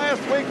 3rd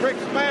last week. Rick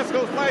Mast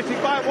goes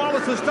flashing by.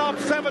 Wallace has stopped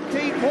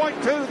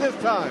 17.2 this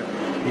time.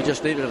 He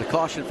just needed a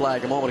caution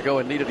flag a moment ago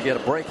and needed to get a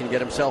break and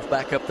get himself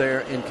back up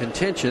there in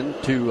contention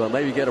to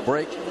maybe get a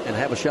break and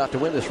have a shot to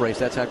win this race.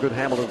 That's how good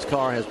Hamilton's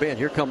car has been.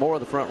 Here come more of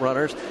the front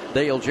runners.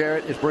 Dale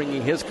Jarrett is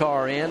bringing his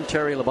car in.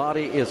 Terry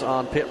Labonte is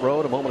on pit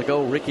road. A moment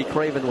ago, Ricky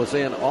Craven was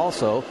in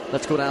also.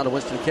 Let's go down to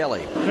Winston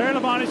Kelly. Terry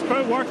Labonte's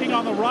crew working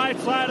on the right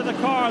side of the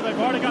car. They've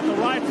already got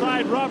the right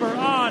side rubber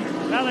on.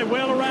 Now they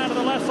wheel around to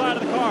the left side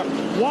of the car.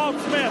 Walt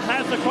Smith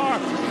has the car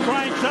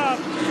cranked up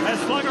as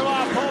Slugger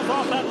Law pulls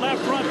off that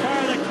left front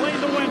tire. They clean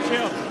the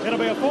windshield. It'll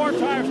be a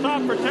 4-tire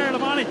stop for Terry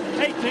Labonte.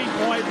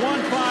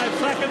 18.15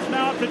 seconds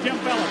now up to Jim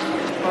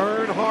Phillips.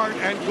 Earnhardt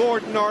and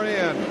Gordon are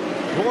in.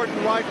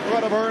 Gordon right in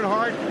front of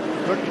Earnhardt.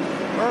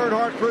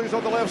 Earnhardt crew's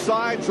on the left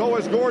side. So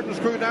is Gordon's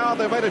crew now.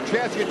 They made a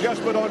chassis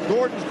adjustment on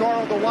Gordon's car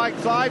on the right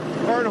side.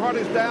 Earnhardt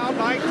is down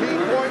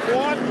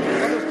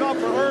 19.1. On the stop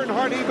for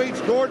Earnhardt, he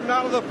beats Gordon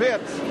out of the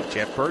pits.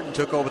 Jeff Burton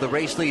took over the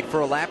race lead for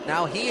a lap.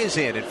 Now he is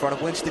in front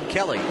of Winston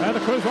Kelly. And the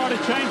crew's already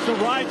changed the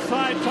right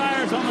side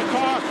tires on the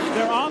car.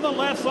 They're on the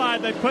left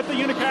side. They put the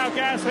Unical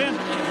gas in.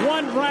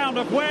 1 round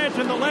of wedge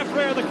in the left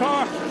rear of the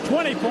car.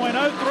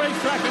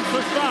 20.03 seconds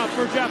for stop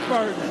for Jeff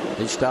Burton.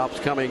 He stops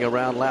coming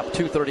around lap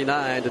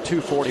 239 to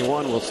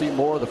 241. We'll see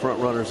more of the front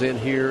runners in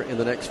here in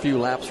the next few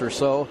laps or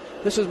so.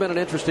 This has been an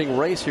interesting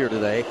race here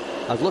today.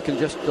 I was looking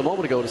just a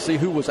moment ago to see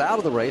who was out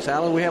of the race.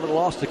 Alan, we haven't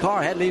lost the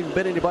car. Hadn't even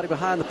been anybody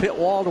behind the pit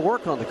wall to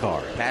work on the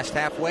car. Past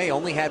halfway,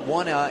 only had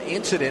 1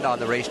 incident on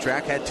the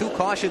racetrack. Had 2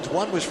 cautions.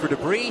 1 was for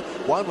debris.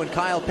 1 when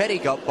Kyle Petty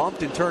got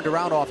bumped and turned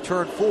around off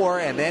turn 4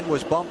 and then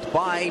was bumped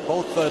by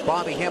both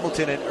Bobby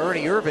Hamilton and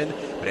Ernie Irvin.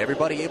 But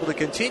everybody able to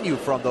continue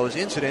from those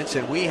incidents,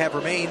 and we have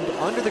remained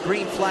under the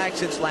green flag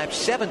since lap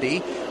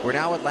 70. We're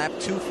now at lap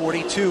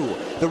 242.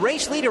 The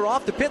race leader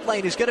off the pit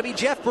lane is going to be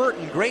Jeff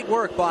Burton. Great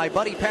work by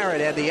Buddy Parrott,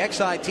 and the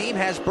Exide team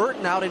has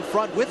Burton out in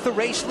front with the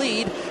race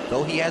lead,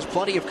 though he has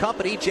plenty of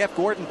company. Jeff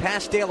Gordon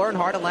passed Dale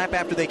Earnhardt a lap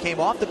after they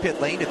came off the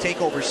pit lane to take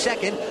over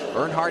second.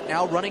 Earnhardt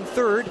now running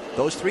third.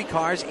 Those three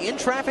cars in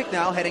traffic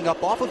now, heading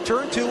up off of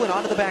turn 2 and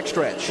onto the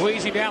backstretch.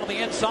 Squeezing down on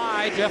the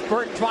inside. Jeff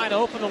Burton trying to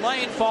open the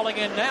lane, falling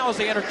in now as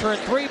they enter turn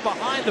 3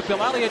 behind the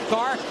Bill Elliott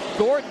car.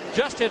 Gordon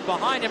just in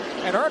behind him,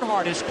 and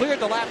Earnhardt has cleared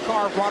the lap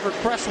car of Robert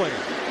Presley.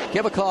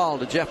 Give a call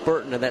to Jeff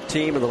Burton and that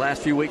team in the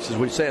last few weeks. As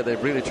we said,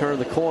 they've really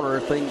turned the corner.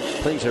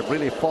 Things have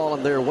really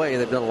fallen their way.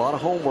 They've done a lot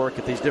of homework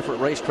at these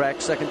different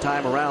racetracks. Second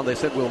time around, they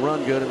said we'll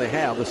run good, and they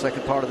have the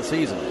second part of the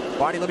season.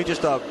 Barney, let me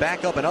just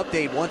back up and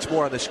update once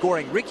more on the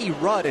scoring. Ricky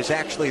Rudd is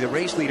actually the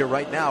race leader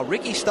right now.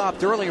 Ricky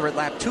stopped earlier at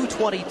lap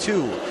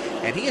 222,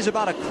 and he is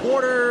about a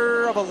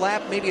quarter of a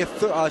lap, maybe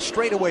a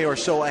straightaway or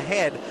so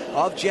ahead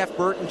of Jeff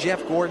Burton,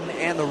 Jeff Gordon,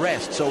 and the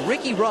rest. So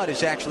Ricky Rudd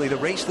is actually the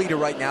race leader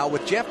right now,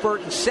 with Jeff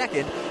Burton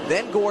second,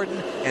 then Gordon,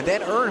 and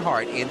then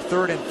Earnhardt in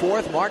third and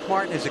fourth. Mark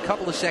Martin is a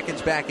couple of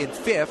seconds back in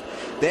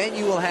fifth. Then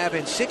you will have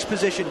in sixth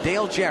position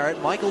Dale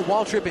Jarrett, Michael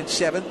Waltrip in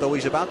seventh, though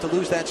he's about to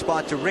lose that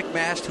spot to Rick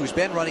Mast, who's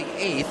been running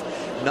eighth.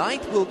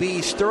 Ninth will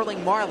be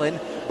Sterling Marlin.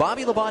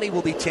 Bobby Labonte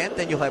will be 10th.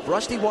 Then you'll have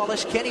Rusty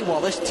Wallace, Kenny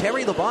Wallace,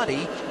 Terry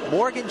Labonte,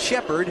 Morgan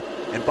Shepherd,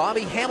 and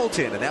Bobby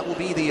Hamilton. And that will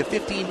be the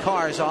 15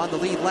 cars on the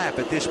lead lap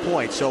at this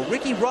point. So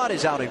Ricky Rudd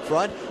is out in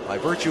front by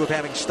virtue of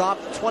having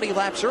stopped 20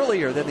 laps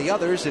earlier than the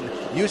others and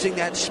using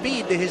that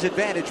speed to his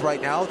advantage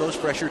right now, those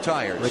fresher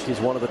tires. Ricky's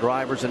one of the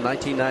drivers in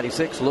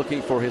 1996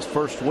 looking for his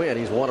first win.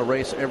 He's won a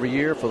race every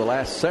year for the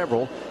last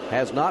several.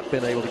 Has not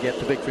been able to get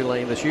to victory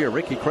lane this year.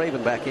 Ricky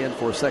Craven back in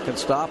for a second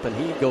stop, and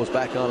he goes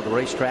back onto the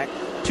racetrack.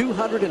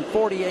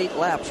 248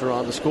 laps are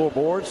on the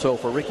scoreboard. So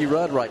for Ricky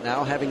Rudd right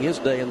now, having his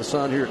day in the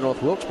sun here at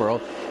North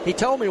Wilkesboro, he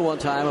told me one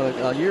time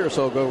a year or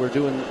so ago, we were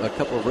doing a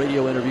couple of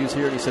radio interviews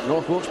here, and he said,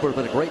 North Wilkesboro has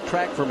been a great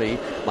track for me.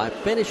 My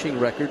finishing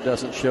record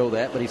doesn't show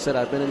that, but he said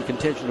I've been in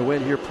contention to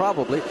win here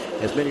probably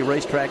as many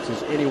racetracks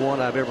as anyone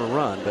I've ever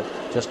run, but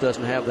just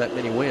doesn't have that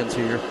many wins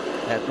here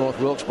at North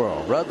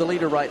Wilkesboro. Rudd the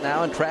leader right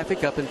now in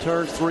traffic up in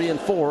turns 3 and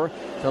 4.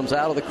 Comes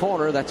out of the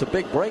corner. That's a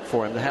big break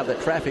for him to have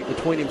that traffic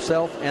between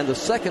himself and the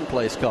second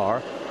place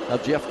car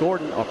of Jeff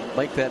Gordon, or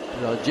make that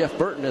Jeff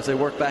Burton as they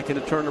work back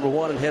into turn number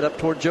 1 and head up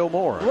toward Joe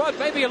Moore. Rudd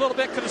may be a little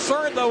bit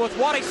concerned, though, with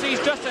what he sees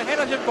just ahead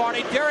of him,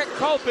 Barney. Derek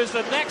Cope is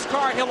the next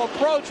car he'll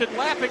approach and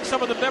lapping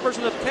some of the members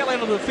in the tail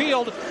end of the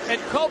field,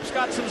 and Cope's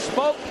got some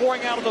smoke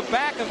pouring out of the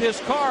back of his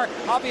car.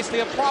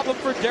 Obviously a problem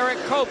for Derek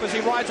Cope as he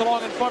rides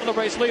along in front of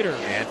the race leader.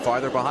 And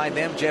farther behind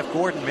them, Jeff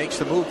Gordon makes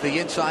the move to the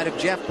inside of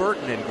Jeff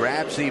Burton and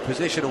grabs the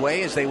position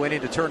away as they went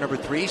into turn number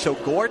 3. So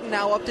Gordon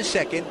now up to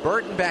second,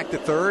 Burton back to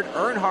third,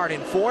 Earnhardt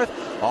in fourth.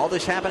 All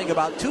this happening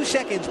about 2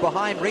 seconds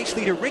behind race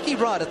leader Ricky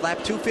Rudd at lap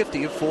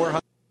 250 of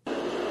 400.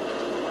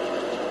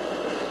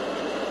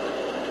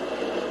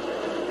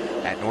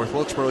 At North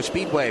Wilkesboro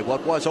Speedway,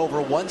 what was over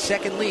a 1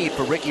 second lead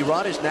for Ricky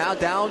Rudd is now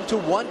down to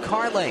 1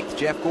 car length.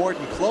 Jeff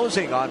Gordon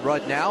closing on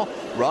Rudd now.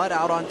 Rudd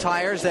out on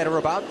tires that are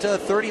about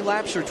 30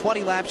 laps or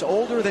 20 laps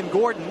older than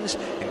Gordon's.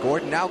 And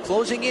Gordon now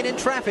closing in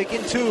traffic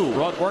in 2.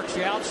 Rudd works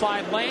the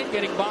outside lane,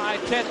 getting by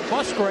Ted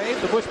Musgrave,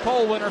 the Busch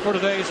Pole winner for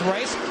today's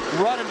race.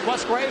 Rudd and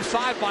Musgrave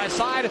side by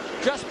side.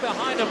 Just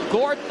behind him,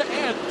 Gordon,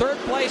 and third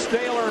place,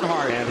 Dale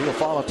Earnhardt. And he'll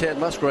follow Ted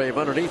Musgrave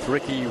underneath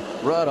Ricky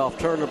Rudd off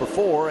turn number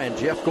 4, and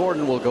Jeff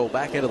Gordon will go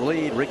back into the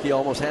lead. Ricky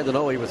almost had to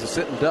know he was a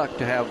sitting duck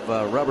to have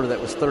rubber that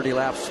was 30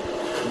 laps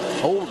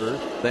older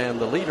than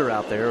the leader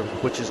out there,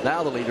 which is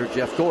now the leader,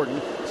 Jeff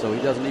Gordon. So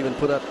he doesn't even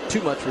put up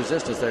too much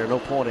resistance there. No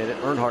point in it.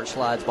 Earnhardt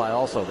slides by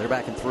also. They're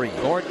back in 3.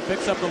 Gordon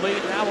picks up the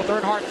lead now with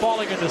Earnhardt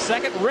falling into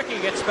second. Ricky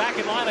gets back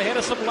in line ahead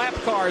of some lap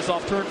cars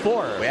off turn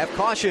 4. We have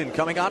caution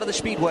coming out of the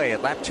speedway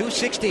at lap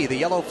 260. The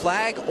yellow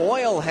flag.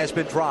 Oil has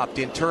been dropped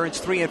in turns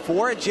 3 and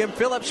 4. Jim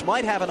Phillips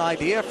might have an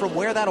idea from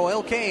where that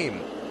oil came.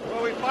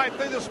 Well, we fight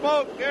through the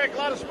smoke. Derek, a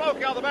lot of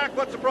smoke out the back.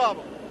 What's the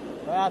problem?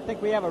 Well, I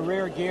think we have a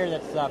rear gear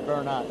that's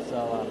burned up,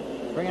 so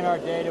bringing our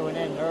day to an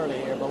end early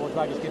here, but we'll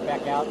try to just get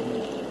back out,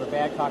 and for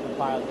Badcock and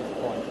Pyle at this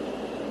point.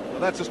 Well,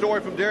 that's the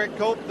story from Derek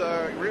Cope.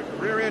 The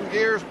rear end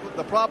gears,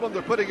 the problem,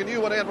 they're putting a new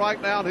one in right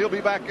now, and he'll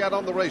be back out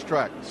on the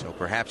racetrack. So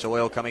perhaps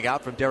oil coming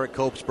out from Derek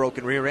Cope's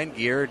broken rear end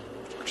gear,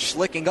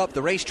 slicking up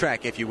the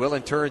racetrack, if you will,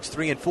 in turns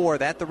 3 and 4.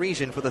 That's the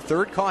reason for the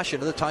third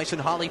caution of the Tyson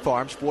Holly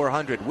Farms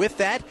 400. With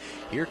that,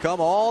 here come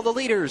all the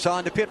leaders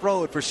onto pit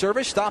road for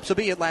service. Stops will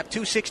be at lap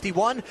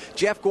 261.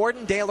 Jeff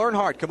Gordon, Dale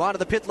Earnhardt come onto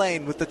the pit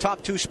lane with the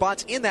top 2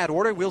 spots in that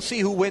order. We'll see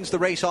who wins the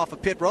race off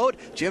of pit road.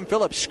 Jim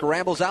Phillips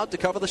scrambles out to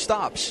cover the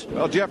stops.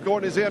 Well, Jeff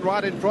Gordon is in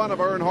right in front of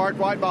Earnhardt.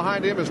 Right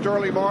behind him is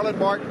Sterling Marlin,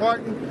 Mark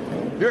Martin.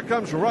 Here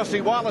comes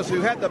Rusty Wallace, who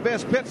had the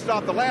best pit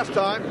stop the last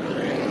time,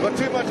 but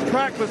too much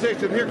track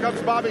position. Here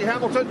comes Bobby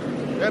Hamilton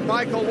and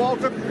Michael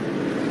Waltrip.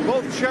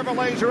 Both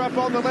Chevrolets are up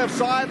on the left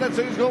side. Let's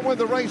see who's going to win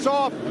the race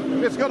off.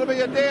 It's going to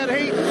be a dead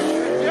heat.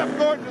 Jeff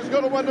Gordon is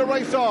going to win the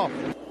race off.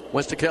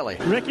 Winston Kelly.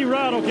 Ricky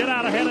Rudd will get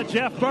out ahead of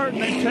Jeff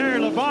Burton and Terry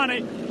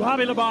Labonte.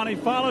 Bobby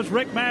Labonte follows.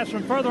 Rick Mast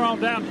from further on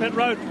down pit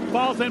road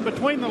falls in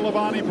between the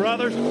Labonte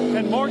brothers.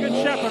 And Morgan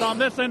Shepherd on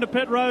this end of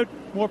pit road.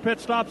 More pit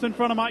stops in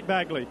front of Mike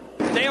Bagley.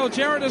 Dale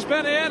Jarrett has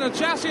been in. A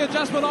chassis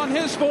adjustment on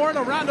his Ford.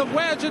 A rounded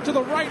wedge into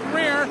the right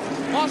rear.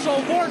 Also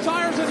 4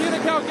 tires in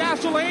Unocal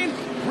gasoline.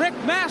 Rick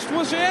Mast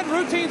was in.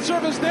 Routine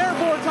service there.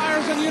 4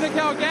 tires in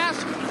Unocal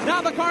gas.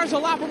 Now the cars a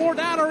lap or more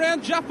down are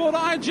in. Jeff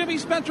Bodine, Jimmy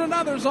Spencer, and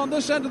others on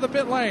this end of the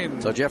pit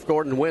lane. So Jeff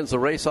Gordon wins the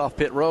race off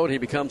pit road. He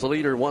becomes the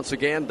leader once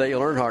again.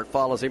 Dale Earnhardt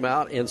follows him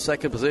out in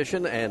second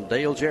position, and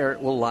Dale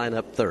Jarrett will line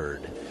up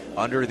third.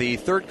 Under the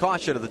third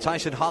caution of the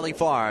Tyson Holly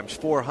Farms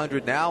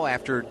 400 now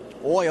after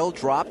oil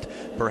dropped,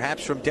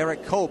 perhaps from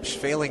Derek Cope's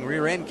failing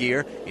rear-end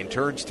gear in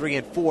turns 3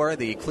 and 4.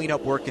 The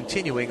cleanup work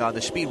continuing on the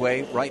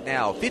speedway right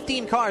now.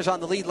 15 cars on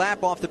the lead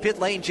lap off the pit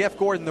lane. Jeff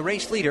Gordon, the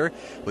race leader,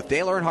 with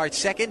Dale Earnhardt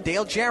second.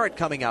 Dale Jarrett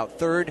coming out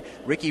third.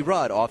 Ricky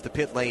Rudd off the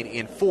pit lane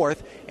in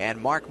fourth. And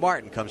Mark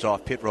Martin comes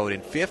off pit road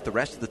in fifth. The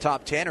rest of the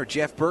top 10 are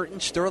Jeff Burton,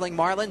 Sterling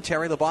Marlin,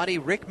 Terry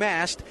Labonte, Rick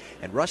Mast,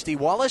 and Rusty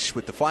Wallace,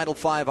 with the final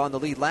 5 on the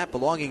lead lap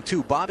belonging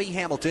to Bobby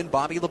Hamilton,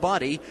 Bobby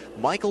Labonte,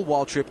 Michael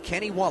Waltrip,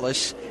 Kenny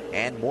Wallace,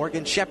 and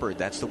Morgan Shepherd.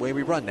 That's the way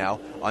we run now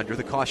under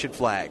the caution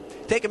flag.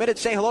 Take a minute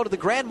to say hello to the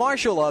Grand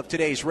Marshal of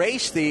today's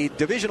race, the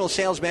Divisional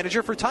Sales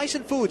Manager for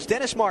Tyson Foods,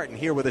 Dennis Martin,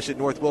 here with us at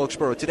North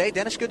Wilkesboro today.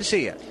 Dennis, good to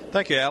see you.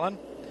 Thank you, Alan.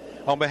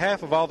 On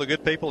behalf of all the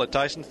good people at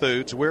Tyson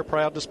Foods, we're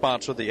proud to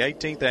sponsor the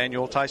 18th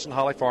annual Tyson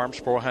Holly Farms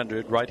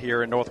 400 right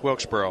here in North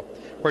Wilkesboro,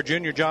 where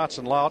Junior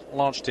Johnson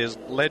launched his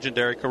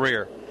legendary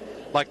career.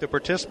 Like the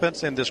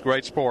participants in this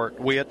great sport,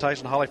 we at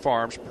Tyson Holly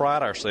Farms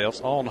pride ourselves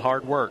on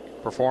hard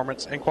work,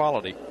 performance, and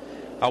quality.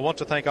 I want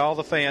to thank all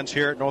the fans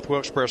here at North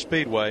Wilkesboro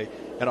Speedway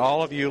and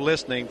all of you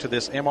listening to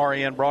this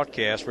MRN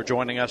broadcast for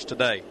joining us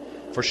today,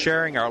 for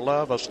sharing our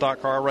love of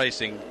stock car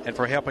racing, and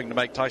for helping to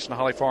make Tyson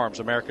Holly Farms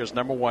America's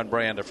 #1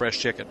 brand of fresh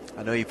chicken.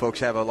 I know you folks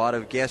have a lot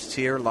of guests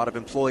here, a lot of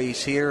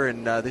employees here,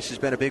 and this has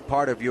been a big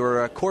part of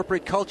your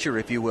corporate culture,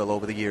 if you will,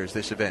 over the years,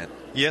 this event.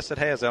 Yes, it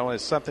has, Alan.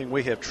 It's something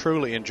we have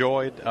truly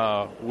enjoyed.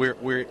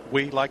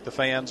 We, like the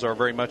fans, are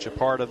very much a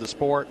part of the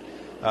sport.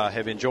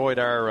 Have enjoyed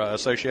our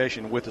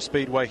association with the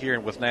Speedway here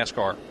and with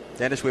NASCAR.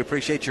 Dennis, we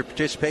appreciate your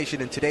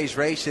participation in today's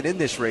race and in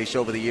this race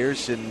over the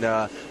years, and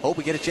hope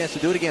we get a chance to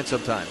do it again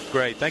sometime.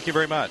 Great. Thank you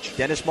very much.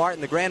 Dennis Martin,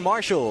 the Grand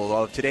Marshal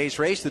of today's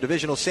race, the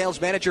Divisional Sales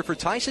Manager for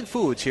Tyson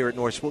Foods here at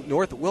North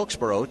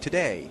Wilkesboro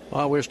today.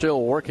 Well, we're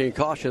still working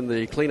caution.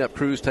 The cleanup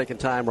crew's taking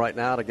time right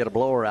now to get a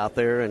blower out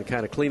there and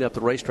kind of clean up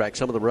the racetrack.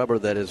 Some of the rubber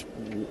that is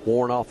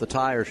worn off the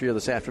tires here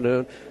this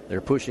afternoon, they're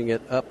pushing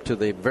it up to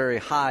the very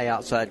high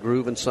outside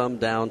groove and some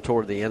down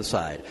toward the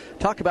inside.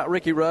 Talk about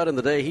Ricky Rudd and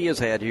the day he has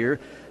had here.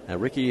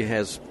 Ricky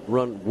has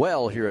run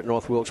well here at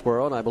North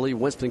Wilkesboro, and I believe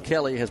Winston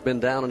Kelly has been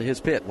down in his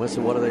pit.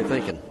 Winston, what are they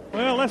thinking?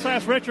 Well, let's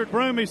ask Richard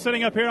Broom. He's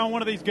sitting up here on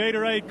one of these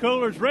Gatorade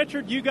coolers.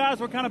 Richard, you guys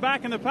were kind of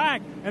back in the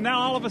pack, and now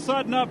all of a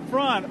sudden up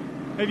front.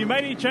 Have you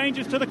made any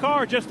changes to the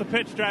car, or just the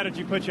pit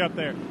strategy put you up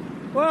there?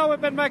 Well,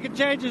 we've been making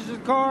changes to the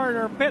car and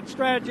our pit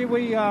strategy.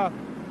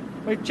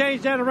 We've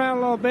changed that around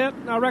a little bit,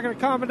 and I reckon a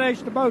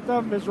combination of both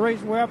of them is the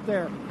reason we're up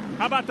there.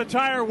 How about the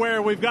tire wear?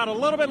 We've got a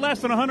little bit less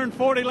than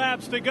 140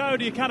 laps to go.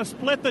 Do you kind of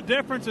split the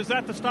difference? Is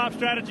that the stop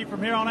strategy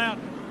from here on out?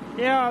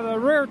 Yeah, the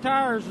rear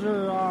tires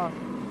are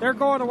they're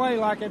going away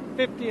like at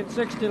 50 and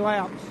 60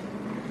 laps.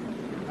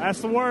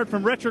 That's the word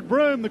from Richard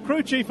Broom, the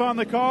crew chief on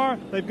the car.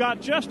 They've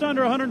got just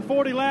under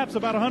 140 laps,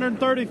 about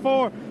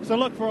 134. So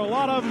look for a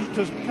lot of them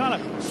to kind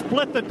of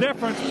split the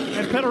difference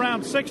and pit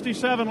around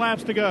 67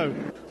 laps to go.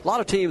 A lot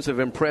of teams have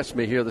impressed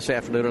me here this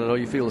afternoon, and I know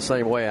you feel the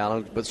same way,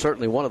 Alan, but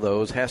certainly one of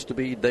those has to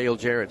be Dale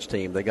Jarrett's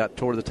team. They got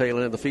toward the tail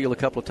end of the field a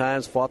couple of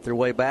times, fought their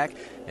way back,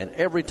 and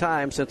every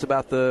time since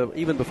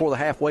even before the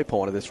halfway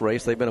point of this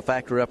race, they've been a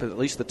factor up at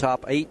least the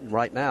top 8, and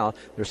right now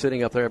they're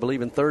sitting up there, I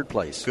believe, in third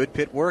place. Good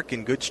pit work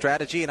and good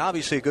strategy, and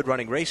obviously a good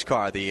running race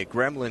car. The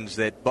gremlins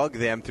that bugged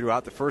them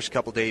throughout the first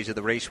couple days of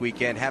the race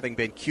weekend having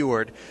been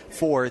cured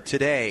for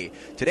today.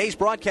 Today's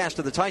broadcast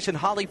of the Tyson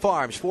Holly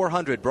Farms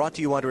 400 brought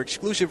to you under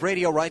exclusive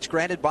radio rights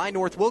granted by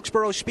North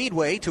Wilkesboro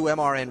Speedway to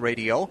MRN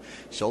Radio,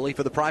 solely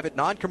for the private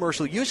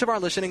non-commercial use of our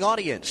listening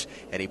audience.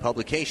 Any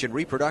publication,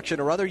 reproduction,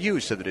 or other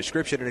use of the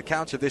description and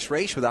accounts of this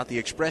race without the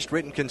expressed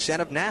written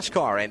consent of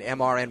NASCAR and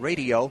MRN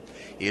Radio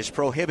is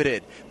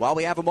prohibited. While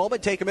we have a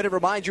moment, take a minute to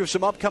remind you of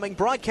some upcoming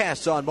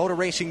broadcasts on Motor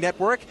Racing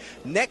Network.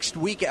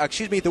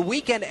 The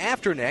weekend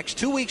after next,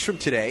 2 weeks from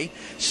today,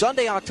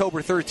 Sunday,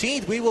 October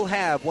 13th, we will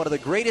have one of the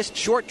greatest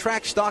short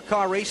track stock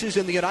car races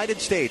in the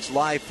United States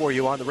live for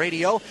you on the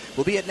radio.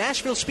 We'll be at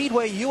Nashville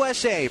Speedway,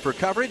 USA for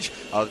coverage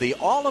of the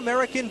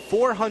All-American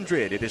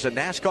 400. It is a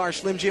NASCAR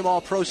Slim Jim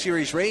All-Pro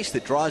Series race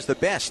that draws the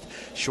best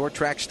short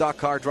track stock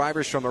car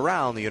drivers from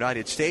around the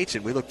United States,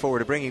 and we look forward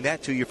to bringing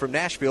that to you from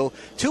Nashville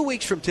 2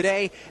 weeks from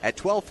today at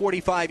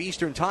 12:45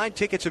 Eastern Time.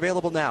 Tickets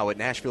available now at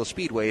Nashville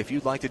Speedway if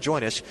you'd like to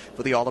join us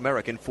for the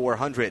All-American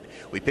 400.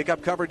 We pick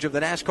up coverage of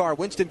the NASCAR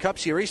Winston Cup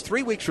Series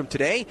 3 weeks from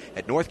today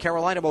at North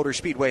Carolina Motor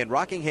Speedway in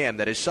Rockingham.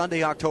 That is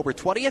Sunday, October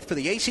 20th for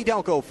the AC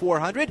Delco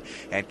 400,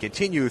 and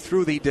continue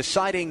through the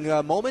deciding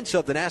moments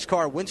of the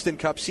NASCAR Winston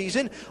Cup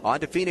season on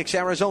to Phoenix,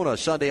 Arizona,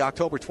 Sunday,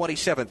 October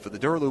 27th for the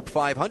Duraloop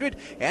 500,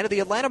 and to the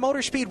Atlanta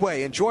Motor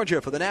Speedway in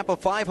Georgia for the Napa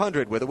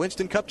 500, where the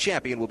Winston Cup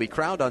champion will be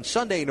crowned on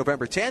Sunday,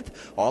 November 10th.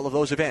 All of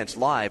those events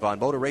live on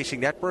Motor Racing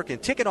Network,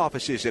 and ticket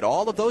offices at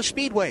all of those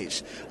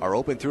speedways are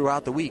open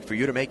throughout the week for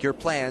you to make your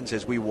plans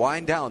as we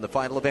wind down the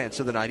final events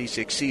of the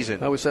 96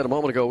 season. We said a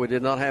moment ago we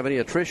did not have any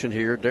attrition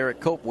here. Derek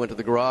Cope went to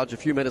the garage a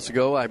few minutes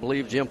ago. I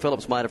believe Jim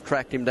Phillips might have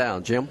tracked him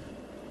down. Jim?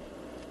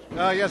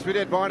 Yes, we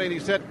did, Barney. And he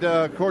said,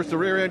 of course, the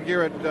rear end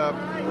gear had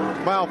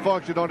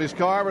malfunctioned on his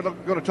car. We're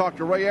going to talk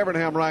to Ray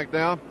Evernham right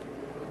now.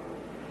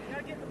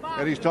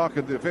 And he's talking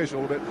to the official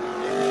a little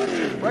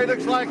bit. Ray,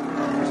 looks like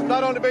it's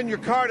not only been your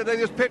car today.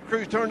 This pit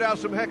crew's turned out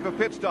some heck of a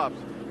pit stops.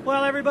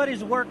 Well,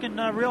 everybody's working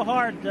real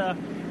hard.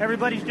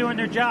 Everybody's doing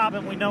their job,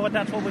 and we know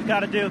that's what we've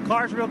got to do.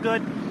 Car's real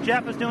good.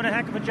 Jeff is doing a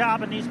heck of a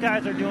job, and these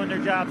guys are doing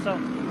their job. So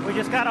we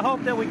just got to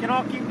hope that we can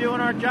all keep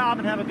doing our job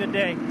and have a good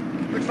day.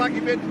 Looks like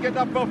you've been getting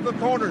up both the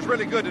corners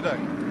really good today.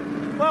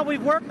 Well,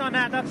 we've worked on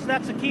that.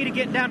 That's the key to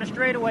getting down the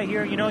straightaway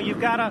here. You know,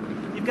 you've got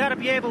to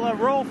be able to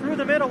roll through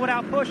the middle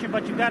without pushing,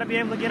 but you've got to be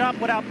able to get up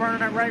without burning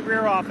that right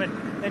rear off.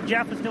 And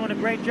Jeff is doing a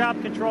great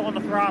job controlling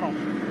the throttle.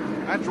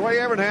 That's Ray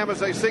Evernham as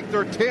they seek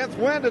their 10th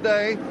win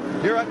today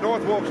here at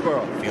North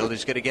Wilkesboro. Field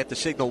is going to get the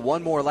signal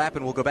one more lap,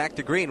 and we'll go back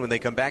to green when they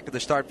come back to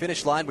the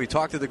start-finish line. We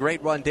talked to the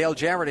great run Dale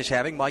Jarrett is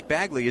having. Mike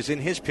Bagley is in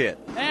his pit.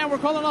 And we're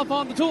calling up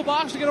on the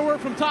toolbox to get a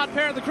word from Todd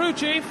Parrott, the crew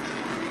chief.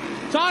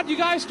 Todd, you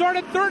guys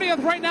started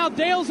 30th. Right now,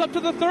 Dale's up to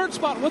the third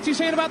spot. What's he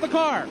saying about the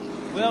car?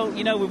 Well,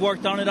 you know, we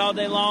worked on it all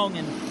day long,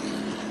 and,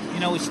 you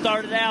know, we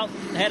started out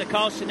and had a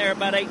caution there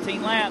about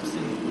 18 laps,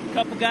 and a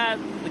couple guys,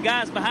 the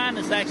guys behind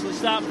us actually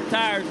stopped for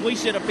tires. We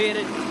should have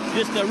pitted.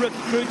 Just a rookie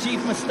crew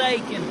chief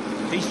mistake,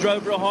 and he's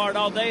drove real hard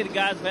all day. The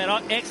guys have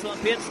had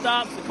excellent pit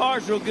stops. The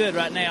car's real good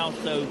right now,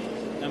 so,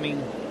 I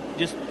mean,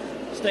 just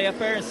stay up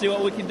there and see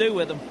what we can do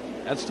with them.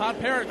 That's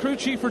Todd Parrott, crew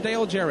chief for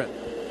Dale Jarrett.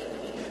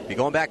 Be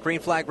going back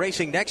Green Flag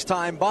Racing next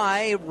time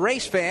by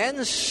race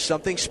fans.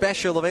 Something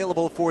special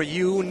available for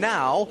you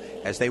now.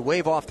 As they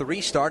wave off the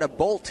restart, a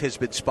bolt has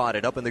been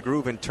spotted up in the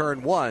groove in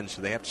turn 1,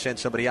 so they have to send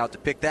somebody out to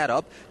pick that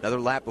up. Another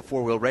lap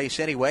before we'll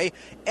race anyway.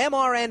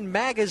 MRN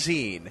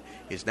Magazine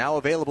is now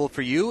available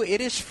for you.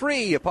 It is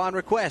free upon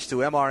request to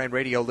MRN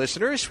radio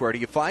listeners. Where do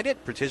you find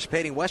it?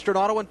 Participating Western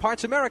Auto and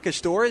Parts America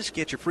stores.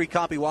 Get your free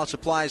copy while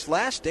supplies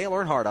last. Dale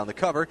Earnhardt on the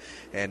cover,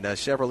 and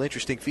several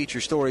interesting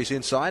feature stories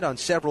inside on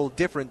several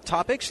different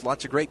topics.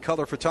 Lots of great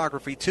color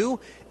photography, too.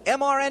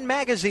 MRN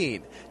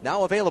Magazine,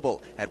 now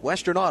available at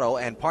Western Auto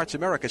and Parts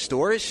America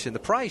stores, and the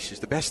price is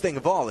the best thing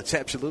of all. It's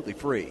absolutely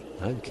free.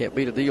 You can't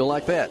beat a deal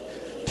like that.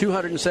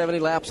 270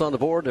 laps on the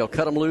board. They'll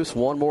cut them loose.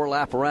 One more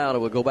lap around,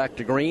 and we'll go back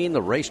to green.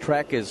 The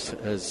racetrack is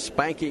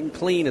spanking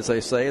clean, as they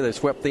say. They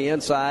swept the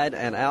inside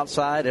and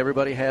outside.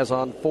 Everybody has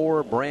on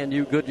 4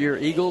 brand-new Goodyear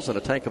Eagles and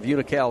a tank of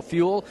Unocal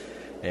fuel,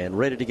 and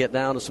ready to get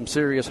down to some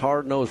serious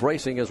hard-nosed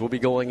racing as we'll be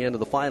going into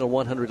the final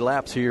 100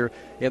 laps here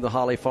in the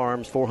Holly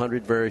Farms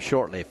 400 very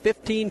shortly.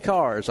 15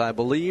 cars, I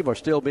believe, are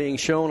still being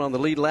shown on the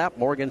lead lap.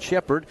 Morgan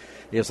Shepherd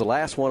is the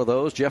last one of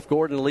those. Jeff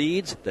Gordon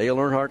leads. Dale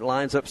Earnhardt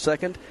lines up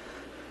second.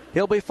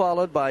 He'll be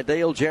followed by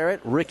Dale Jarrett,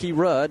 Ricky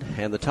Rudd,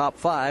 and the top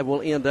 5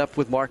 will end up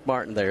with Mark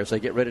Martin there as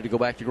they get ready to go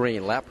back to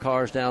green. Lap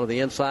cars down to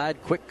the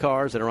inside, quick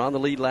cars that are on the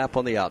lead lap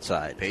on the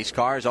outside. Pace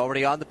cars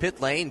already on the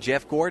pit lane.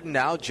 Jeff Gordon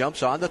now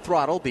jumps on the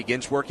throttle,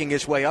 begins working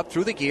his way up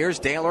through the gears.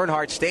 Dale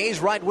Earnhardt stays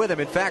right with him.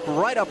 In fact,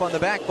 right up on the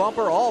back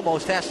bumper,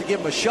 almost has to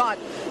give him a shot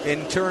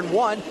in turn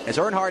 1 as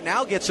Earnhardt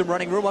now gets some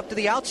running room up to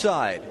the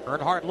outside.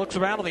 Earnhardt looks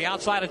around on the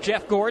outside of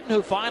Jeff Gordon,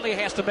 who finally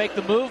has to make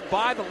the move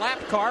by the lap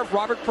car of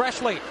Robert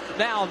Presley.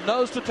 Now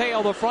nose to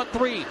tail, the front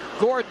 3.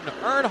 Gordon,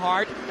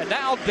 Earnhardt, and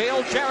now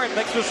Dale Jarrett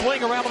makes the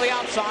swing around on the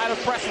outside of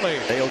Presley.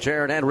 Dale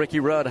Jarrett and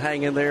Ricky Rudd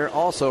hang in there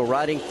also,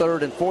 riding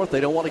 3rd and 4th. They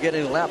don't want to get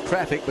any lap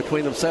traffic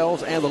between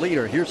themselves and the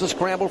leader. Here's a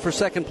scramble for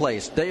second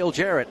place. Dale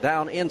Jarrett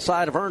down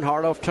inside of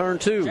Earnhardt off turn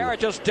 2. Jarrett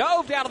just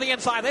dove down to the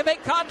inside. They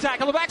make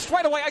contact on the back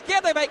straightaway.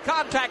 Again, they make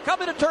contact.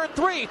 Come into turn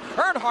 3.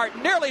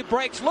 Earnhardt nearly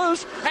breaks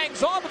loose,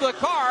 hangs onto the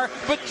car,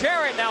 but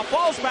Jarrett now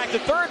falls back to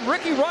 3rd.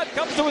 Ricky Rudd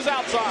comes to his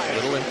outside. A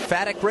little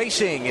emphatic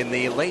racing in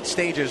the late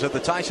stages of the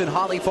Tyson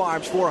Holly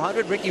Farms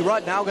 400. Ricky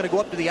Rudd now going to go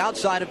up to the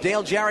outside of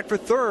Dale Jarrett for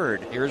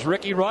 3rd. Here's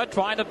Ricky Rudd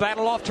trying to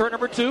battle off turn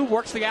number 2.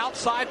 Works the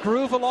outside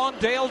groove along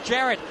Dale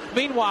Jarrett.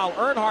 Meanwhile,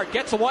 Earnhardt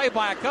gets away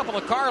by a couple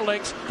of car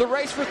lengths. The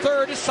race for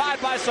 3rd is side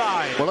by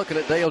side. We're looking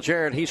at Dale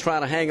Jarrett. He's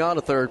trying to hang on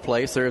to 3rd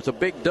place. There's a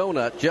big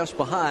donut just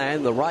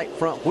behind the right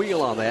front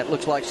wheel on that.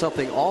 Looks like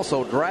something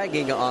also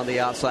dragging on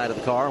the outside of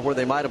the car where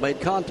they might have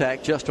made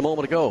contact just a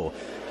moment ago.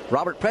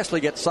 Robert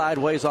Presley gets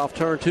sideways off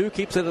turn 2,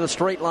 keeps it in a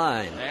straight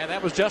line. And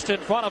that was just in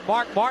front of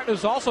Mark Martin,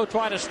 who's also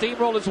trying to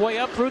steamroll his way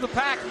up through the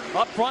pack.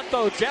 Up front,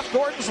 though, Jeff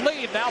Gordon's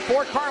lead. Now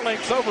 4 car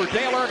lengths over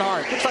Dale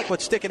Earnhardt. Looks like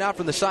what's sticking out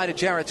from the side of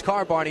Jarrett's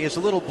car, Barney, is a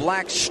little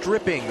black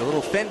stripping, a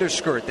little fender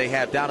skirt they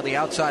have down on the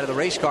outside of the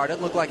race car.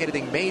 Doesn't look like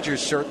anything major,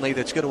 certainly,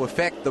 that's going to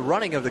affect the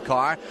running of the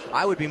car.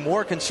 I would be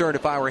more concerned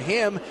if I were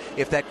him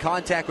if that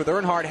contact with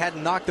Earnhardt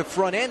hadn't knocked the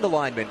front end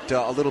alignment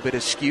a little bit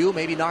askew,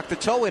 maybe knocked the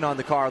toe in on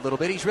the car a little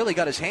bit. He's really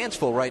got his hands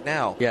full right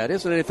now. Yeah, it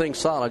isn't anything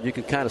solid. You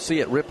can kind of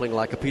see it rippling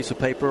like a piece of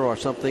paper or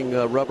something,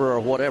 rubber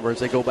or whatever, as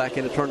they go back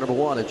into turn number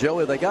 1. And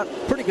Joey, they got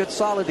pretty good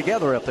solid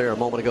together up there a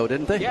moment ago,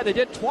 didn't they? Yeah, they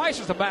did twice,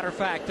 as a matter of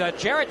fact.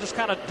 Jarrett just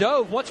kind of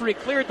dove. Once he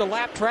cleared the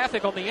lap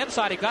traffic on the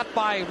inside, he got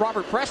by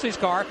Robert Presley's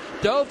car,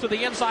 dove to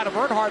the inside of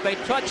Earnhardt. They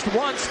touched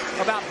once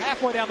about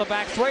halfway down the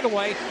back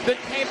straightaway, then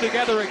came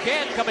together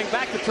again, coming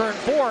back to turn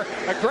 4.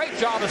 A great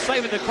job of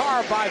saving the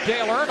car by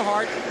Dale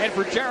Earnhardt, and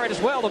for Jarrett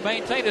as well to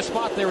maintain his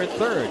spot there in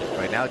third.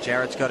 Right now,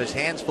 Jarrett's got his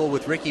hands full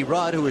with Ricky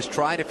Rudd, who has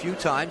tried a few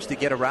times to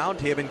get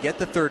around him and get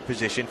the third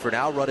position. For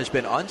now, Rudd has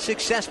been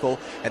unsuccessful,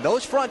 and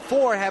those front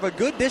 4 have a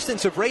good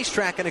distance of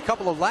racetrack and a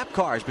couple of lap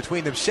cars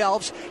between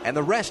themselves and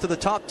the rest of the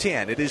top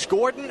 10. It is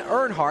Gordon,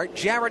 Earnhardt,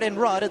 Jarrett, and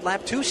Rudd at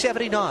lap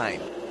 279.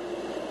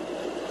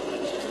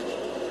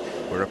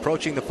 We're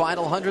approaching the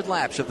final 100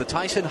 laps of the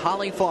Tyson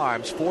Holly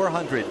Farms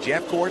 400.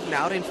 Jeff Gordon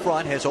out in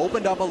front has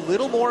opened up a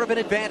little more of an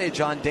advantage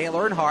on Dale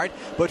Earnhardt,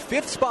 but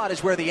 5th spot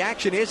is where the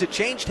action is. It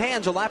changed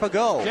hands a lap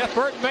ago. Jeff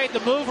Burton made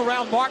the move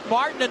around Mark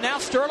Martin, and now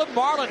Sterling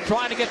Marlin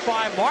trying to get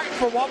by Martin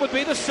for what would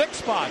be the 6th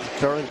spot.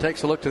 Sterling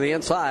takes a look to the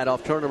inside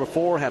off turn number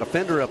 4, had a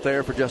fender up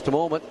there for just a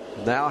moment.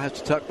 Now has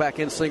to tuck back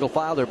in single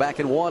file. They're back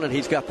in 1, and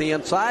he's got the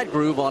inside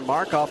groove on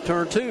Mark off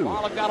turn 2.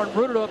 Marlin got him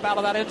rooted up out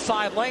of that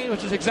inside lane,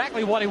 which is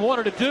exactly what he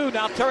wanted to do.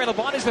 Now Terry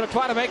Labonte's going to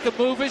try to make the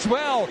move as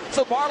well.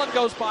 So Marlin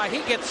goes by. He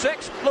gets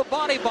 6th.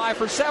 Labonte by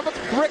for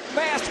 7th. Rick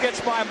Mast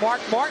gets by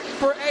Mark Martin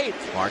for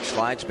 8th. Mark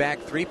slides back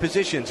 3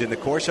 positions in the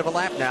course of a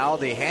lap now.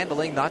 The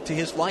handling not to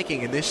his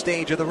liking in this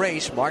stage of the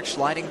race. Mark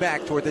sliding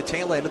back toward the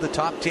tail end of the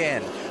top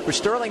 10. For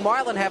Sterling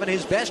Marlin, having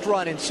his best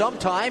run in some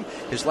time.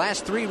 His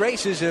last 3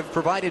 races have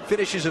provided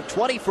finishes of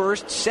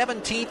 21st,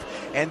 17th,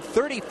 and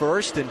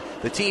 31st. And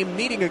the team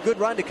needing a good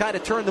run to kind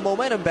of turn the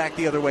momentum back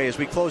the other way as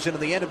we close into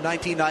the end of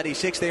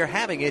 1996. They are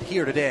having it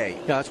here today.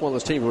 Yeah, that's one of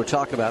those teams we were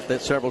talking about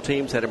that several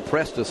teams had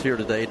impressed us here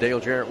today. Dale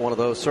Jarrett, one of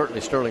those.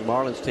 Certainly Sterling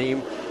Marlin's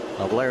team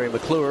of Larry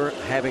McClure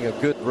having a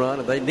good run,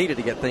 and they needed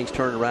to get things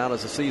turned around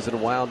as the season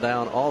wound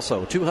down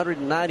also.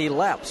 290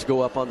 laps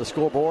go up on the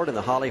scoreboard in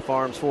the Holly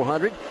Farms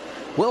 400.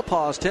 We'll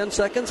pause 10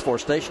 seconds for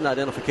station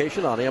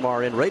identification on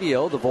MRN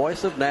Radio, the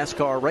voice of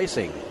NASCAR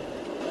racing.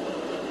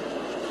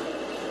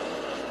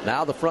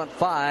 Now the front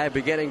 5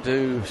 beginning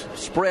to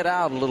spread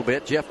out a little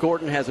bit. Jeff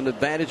Gordon has an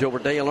advantage over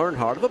Dale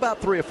Earnhardt of about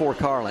 3 or 4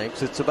 car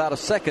lengths. It's about a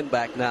second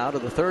back now to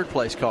the 3rd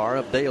place car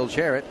of Dale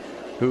Jarrett,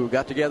 who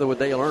got together with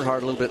Dale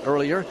Earnhardt a little bit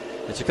earlier.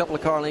 It's a couple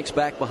of car lengths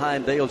back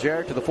behind Dale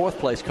Jarrett to the 4th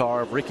place car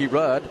of Ricky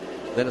Rudd.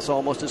 Then it's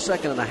almost a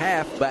second and a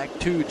half back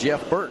to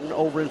Jeff Burton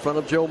over in front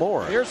of Joe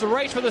Moore. Here's the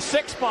race for the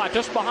 6th spot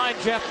just behind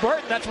Jeff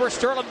Burton. That's where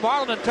Sterling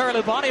Marlin and Terry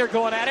Labonte are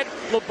going at it.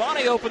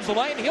 Labonte opens the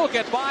lane. He'll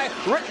get by.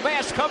 Rick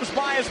Mast comes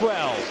by as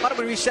well. Why don't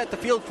we reset the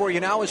field for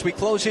you now as we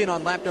close in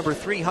on lap number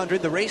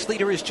 300. The race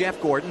leader is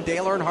Jeff Gordon.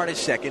 Dale Earnhardt is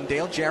 2nd.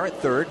 Dale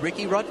Jarrett 3rd.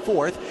 Ricky Rudd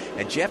 4th.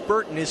 And Jeff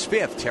Burton is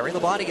 5th. Terry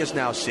Labonte is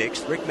now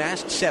 6th. Rick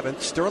Mast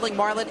 7th. Sterling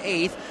Marlin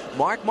 8th.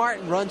 Mark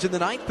Martin runs in the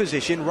 9th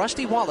position.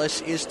 Rusty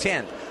Wallace is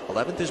 10th.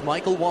 11th is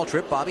Michael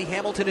Waltrip. Bobby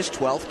Hamilton is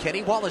 12th.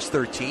 Kenny Wallace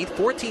 13th.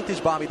 14th is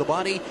Bobby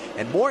Labonte.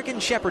 And Morgan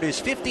Shepherd is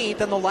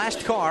 15th and the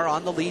last car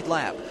on the lead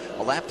lap.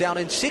 A lap down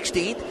in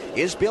 16th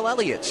is Bill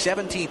Elliott.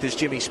 17th is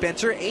Jimmy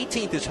Spencer.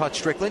 18th is Hutch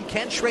Strickland.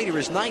 Ken Schrader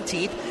is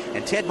 19th.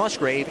 And Ted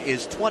Musgrave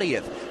is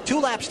 20th. 2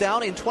 laps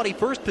down in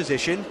 21st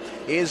position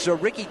is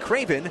Ricky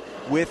Craven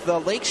with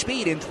Lake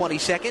Speed in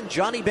 22nd.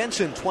 Johnny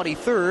Benson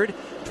 23rd.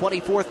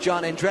 24th,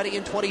 John Andretti,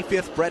 and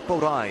 25th, Brett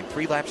Bodine.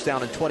 3 laps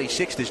down in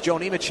 26th is Joe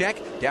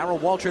Nemechek, Darrell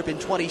Waltrip in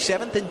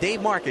 27th, and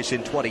Dave Marcus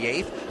in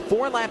 28th.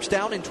 4 laps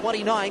down in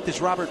 29th is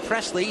Robert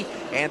Presley,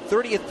 and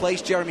 30th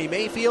place, Jeremy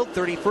Mayfield.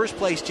 31st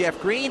place, Jeff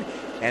Green,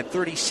 and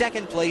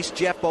 32nd place,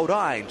 Jeff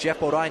Bodine. Jeff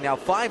Bodine now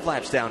 5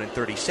 laps down in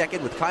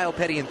 32nd with Kyle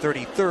Petty in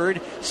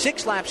 33rd.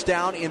 6 laps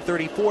down in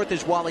 34th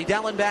is Wally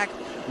Dallenbach.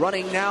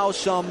 Running now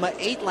some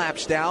 8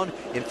 laps down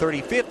in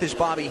 35th is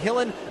Bobby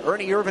Hillen.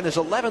 Ernie Irvin is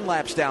 11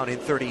 laps down in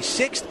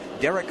 36th.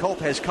 Derek Hope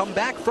has come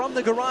back from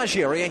the garage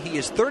area. He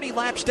is 30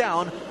 laps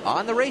down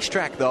on the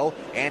racetrack, though,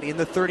 and in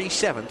the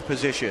 37th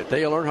position.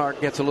 Dale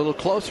Earnhardt gets a little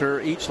closer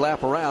each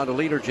lap around. The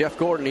leader, Jeff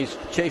Gordon, he's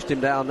chased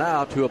him down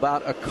now to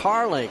about a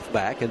car length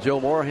back, and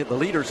Joe Moore, the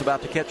leader's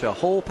about to catch a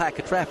whole pack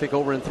of traffic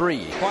over in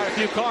 3. Quite a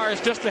few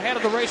cars just ahead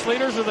of the race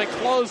leaders as they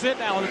close in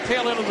now on the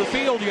tail end of the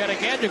field yet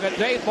again. You've got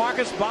Dave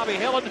Marcus, Bobby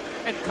Hillen,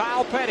 and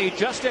Kyle Petty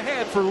just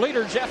ahead for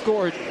leader Jeff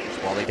Gordon.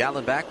 Wally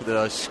Dowling back with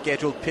a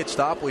scheduled pit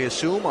stop, we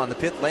assume, on the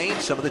pit lane.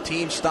 Some of the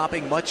teams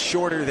stopping much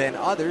shorter than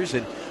others,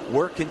 and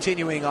work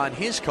continuing on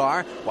his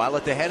car. While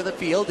at the head of the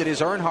field, it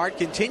is Earnhardt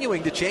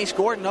continuing to chase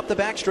Gordon up the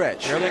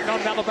backstretch. Here they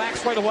come down the back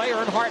straightaway.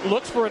 Earnhardt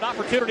looks for an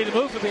opportunity to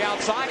move to the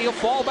outside. He'll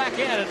fall back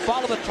in and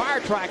follow the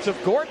tire tracks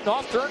of Gordon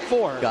off turn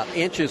 4. Got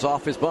inches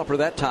off his bumper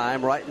that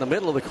time, right in the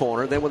middle of the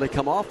corner. Then when they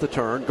come off the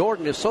turn,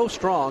 Gordon is so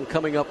strong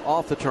coming up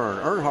off the turn.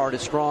 Earnhardt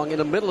is strong in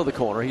the middle of the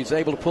corner. He's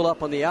able to pull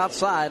up on the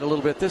outside a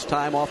little bit this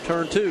time off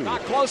turn 2.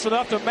 Not close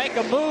enough to make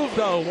a move,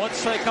 though.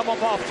 Once they come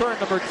up off turn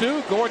number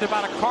 2, Gordon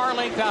about a car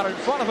length out in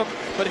front of him.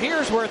 But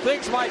here's where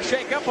things might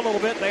shake up a little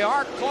bit. They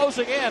are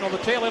closing in on the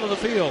tail end of the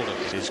field.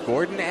 It is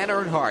Gordon and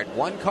Earnhardt.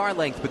 1 car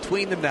length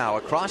between them now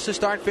across the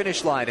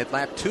start-finish line at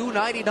lap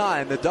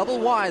 299. The double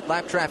wide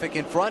lap traffic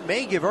in front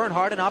may give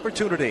Earnhardt an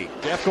opportunity.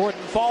 Jeff Gordon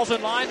falls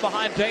in line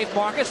behind Dave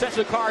Marcus. Sets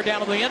the car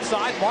down on the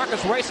inside.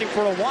 Marcus racing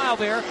for a while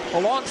there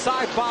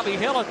alongside Bobby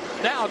Hillin.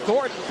 Now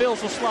Gordon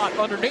fills the slot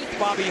underneath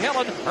Bobby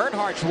Hillin.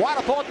 Earnhardt's right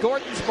upon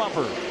Gordon's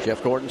bumper.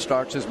 Jeff Gordon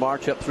starts his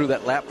march up through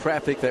that lap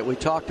traffic that we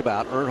talked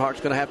about.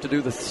 Earnhardt's going to have to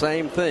do the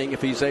same thing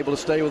if he's able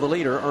to stay with the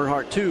leader.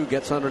 Earnhardt, too,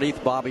 gets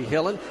underneath Bobby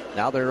Hillin.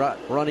 Now they're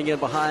running in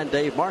behind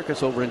Dave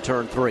Marcus over in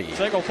turn 3.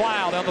 Single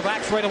file down the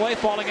back straightaway,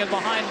 falling in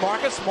behind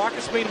Marcus.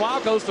 Marcus,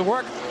 meanwhile, goes to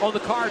work on the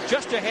car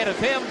just ahead of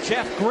him,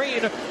 Jeff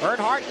Green.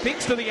 Earnhardt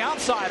peeks to the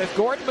outside of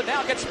Gordon, but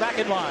now gets back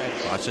in line.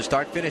 Across the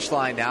start-finish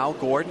line now,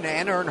 Gordon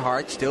and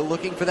Earnhardt still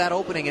looking for that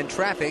opening in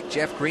traffic.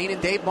 Jeff Green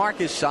and Dave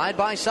Marcus side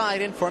by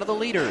side in front of the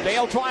leaders.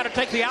 Dale trying to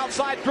take the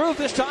outside groove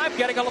this time,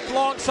 getting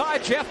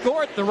alongside Jeff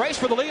Gordon. The race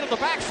for the lead on the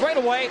back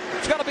straightaway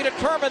is going to be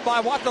determined by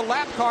what the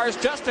lap cars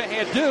just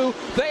ahead do.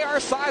 They are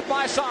side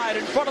by side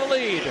in front of the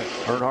lead.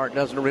 Earnhardt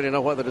doesn't really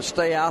know whether to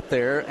stay out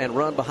there and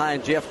run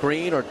behind Jeff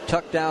Green or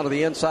tuck down to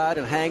the inside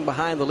and hang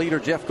behind the leader,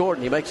 Jeff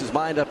Gordon. He makes his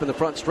mind up in the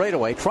front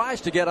straightaway,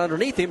 tries to get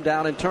underneath him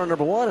down in turn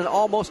number 1 and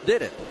almost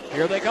did it.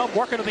 Here they come,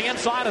 working to the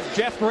inside of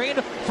Jeff Green.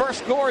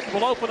 First Gordon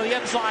will open to the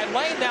inside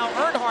lane. Now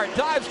Earnhardt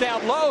dives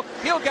down low.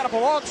 He'll get up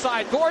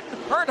alongside Gordon.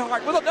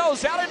 Earnhardt with a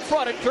nose out in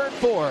front at turn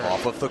 4.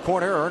 Off of the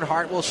corner,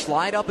 Earnhardt will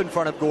slide up in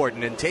front of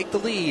Gordon and take the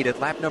lead at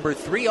lap number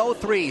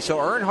 303. So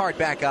Earnhardt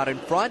back out in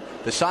front.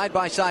 The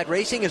side-by-side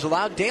racing has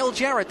allowed Dale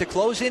Jarrett to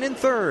close in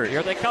third.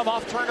 Here they come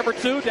off turn number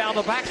 2, down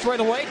the back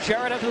straightaway.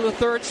 Jarrett into the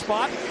 3rd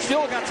spot.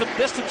 Still got some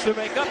distance to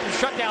make up to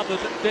shut down the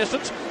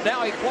distance.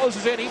 Now he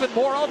closes in even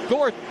more on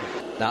Gordon.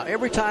 Now,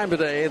 every time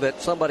today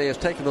that somebody has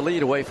taken the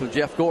lead away from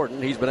Jeff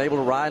Gordon, he's been able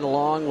to ride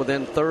along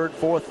within 3rd,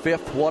 4th,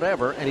 5th,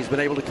 whatever, and he's been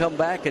able to come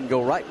back and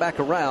go right back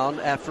around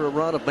after a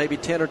run of maybe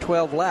 10 or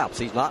 12 laps.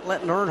 He's not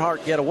letting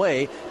Earnhardt get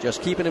away,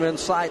 just keeping him in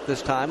sight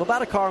this time,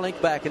 about a car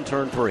length back in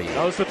turn 3.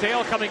 Nose to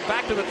tail coming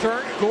back to the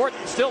turn. Gordon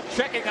still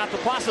checking out the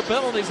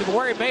possibilities of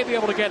where he may be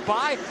able to get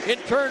by. In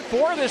turn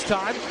 4 this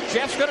time,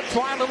 Jeff's going to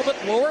try a little bit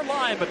lower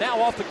line, but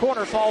now off the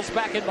corner falls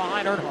back in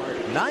behind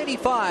Earnhardt.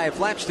 95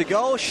 laps to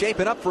go,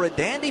 shaping up for a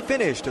dandy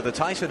finish to the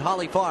Tyson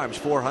Holly Farms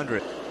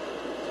 400.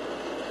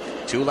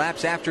 2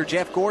 laps after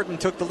Jeff Gordon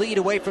took the lead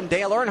away from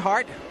Dale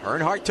Earnhardt.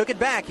 Earnhardt took it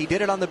back. He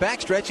did it on the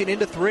backstretch and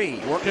into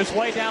 3. Worked his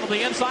way down to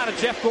the inside of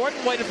Jeff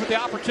Gordon, waited for the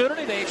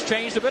opportunity. They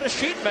exchanged a bit of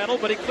sheet metal,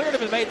 but he cleared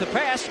him and made the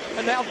pass.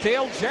 And now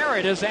Dale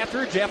Jarrett is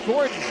after Jeff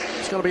Gordon.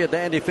 It's going to be a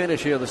dandy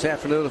finish here this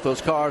afternoon if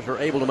those cars are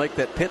able to make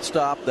that pit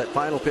stop, that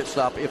final pit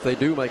stop, if they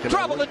do make it.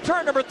 Trouble in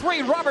turn number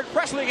 3. Robert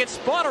Presley gets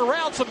spun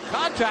around, some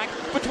contact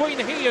between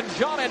he and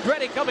John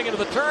Andretti coming into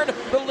the turn.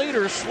 The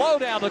leaders slow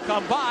down to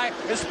come by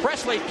as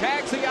Presley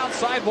tags the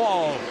outside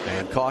wall.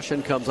 And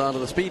caution comes onto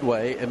the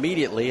speedway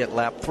immediately at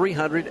lap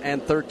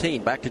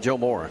 313. Back to Joe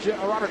Moore.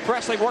 Robert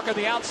Presley working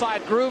the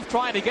outside groove,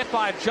 trying to get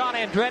by John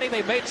Andretti.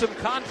 They made some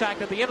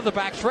contact at the end of the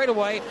back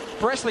straightaway.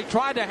 Presley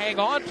tried to hang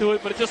on to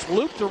it, but it just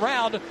looped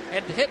around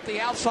and hit the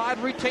outside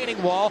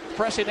retaining wall.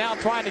 Presley now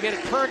trying to get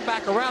it turned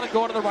back around and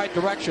go in the right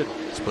direction.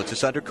 This puts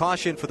us under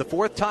caution for the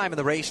 4th time in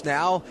the race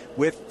now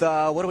with,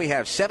 what do we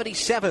have,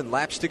 77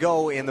 laps to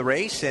go in the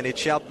race, and it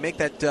shall make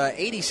that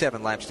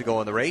 87 laps to go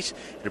in the race.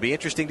 It'll be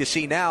interesting to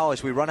see now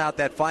as we run out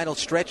that final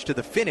stretch to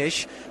the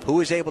finish who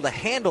is able to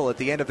handle at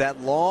the end of that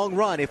long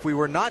run if we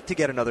were not to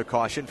get another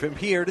caution from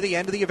here to the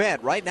end of the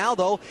event. Right now,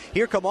 though,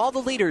 here come all the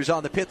leaders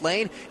on the pit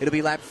lane. It'll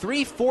be lap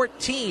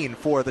 314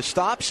 for the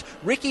stops.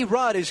 Ricky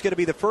Rudd is going to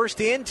be the first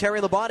in.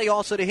 Terry Labonte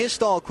also to his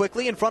stall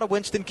quickly in front of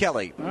Winston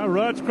Kelly.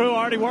 Rudd's crew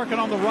already working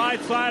on the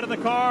right side of the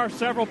car.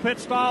 Several pit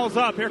stalls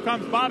up. Here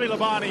comes Bobby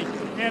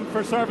Labonte in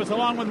for service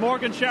along with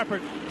Morgan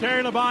Shepherd,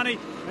 Terry Labonte,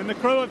 and the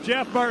crew of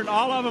Jeff Burton.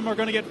 All of them are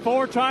going to get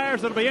 4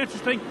 tires. It'll be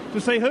interesting to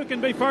see who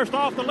can be first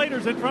off the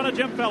leaders in front of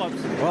Jim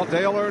Phillips. Well,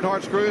 Dale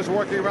Earnhardt's crew is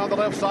working around the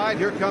left side.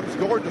 Here comes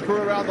Gordon's crew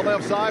around the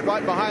left side.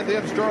 Right behind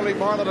them, Sterling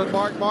Marlin and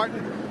Mark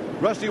Martin.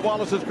 Rusty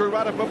Wallace's crew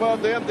right up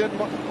above them. Then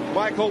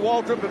Michael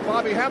Waltrip and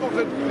Bobby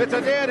Hamilton. It's a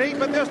dead heat,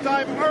 but this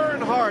time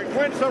Earnhardt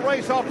wins the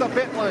race off the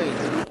pit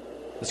lane.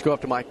 Let's go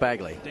up to Mike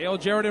Bagley. Dale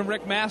Jarrett and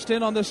Rick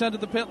Mastin on this end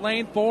of the pit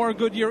lane for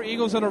Goodyear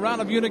Eagles and a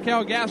round of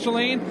Unocal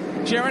gasoline.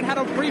 Jarrett had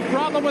a brief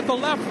problem with the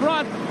left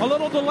front. A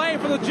little delay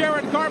for the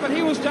Jarrett car, but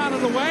he was down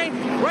in the way.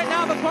 Right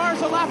now the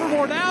cars are lap or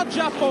more down.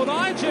 Jeff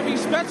Bodine, Jimmy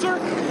Spencer.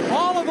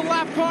 All of the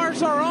lap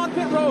cars are on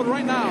pit road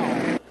right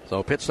now.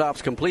 So pit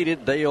stops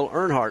completed. Dale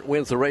Earnhardt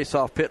wins the race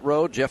off pit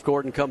road. Jeff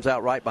Gordon comes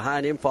out right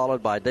behind him,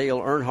 followed by Dale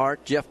Earnhardt,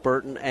 Jeff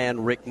Burton,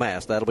 and Rick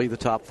Mast. That'll be the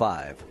top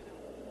 5.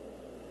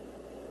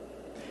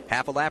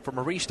 Half a lap from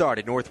a restart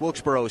at North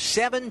Wilkesboro.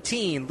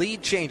 17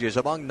 lead changes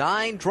among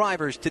 9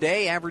 drivers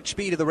today. Average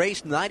speed of the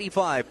race,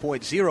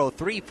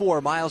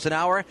 95.034 miles an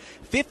hour.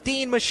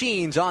 15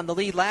 machines on the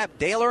lead lap.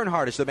 Dale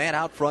Earnhardt is the man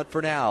out front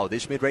for now.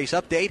 This mid-race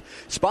update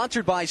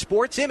sponsored by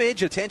Sports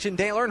Image. Attention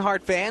Dale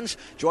Earnhardt fans.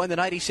 Join the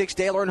 96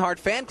 Dale Earnhardt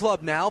Fan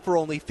Club now for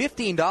only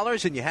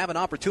 $15, and you have an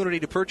opportunity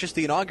to purchase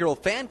the inaugural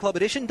Fan Club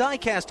Edition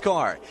diecast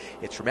car.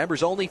 It's for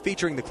members only,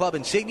 featuring the club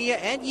insignia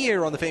and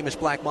year on the famous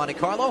black Monte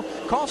Carlo.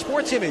 Call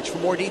Sports Image for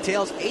more details.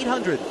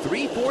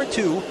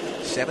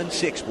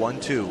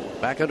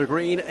 800-342-7612. Back under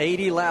green,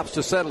 80 laps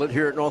to settle it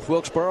here at North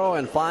Wilkesboro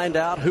and find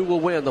out who will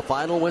win the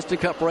final Winston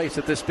Cup race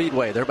at this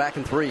speedway. They're back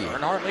in 3.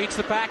 Earnhardt leads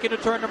the pack into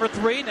turn number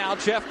 3. Now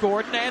Jeff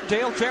Gordon and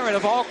Dale Jarrett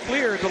have all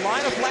cleared the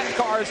line of lap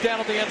cars down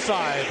on the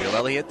inside. Bill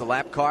Elliott, the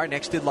lap car,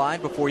 next in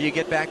line before you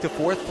get back to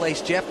 4th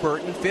place Jeff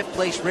Burton. 5th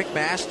place Rick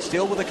Mast,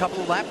 still with a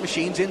couple of lap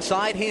machines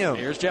inside him.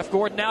 Here's Jeff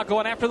Gordon now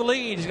going after the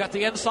lead. He's got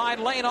the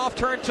inside lane off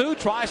turn 2.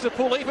 Tries to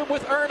pull even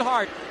with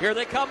Earnhardt. Here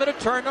they come into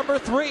turn number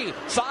 3.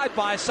 Side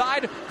by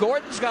side.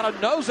 Gordon's got a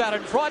nose out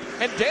in front,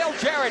 and Dale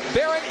Jarrett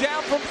bearing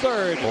down from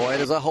 3rd. Boy,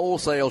 it is a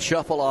wholesale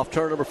shuffle off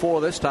turn number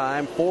 4 this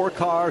time. 4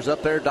 cars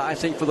up there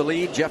dicing for the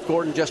lead. Jeff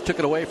Gordon just took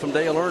it away from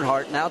Dale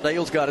Earnhardt. Now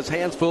Dale's got his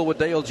hands full with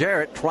Dale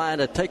Jarrett trying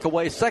to take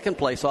away 2nd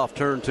place off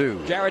turn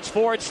 2. Jarrett's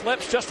Ford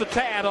slips just a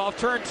tad off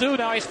turn 2.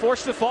 Now he's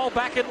forced to fall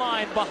back in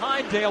line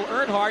behind Dale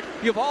Earnhardt.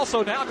 You've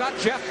also now got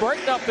Jeff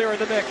Burton up there in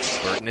the mix.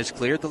 Burton has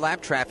cleared the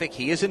lap traffic.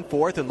 He is in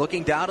 4th and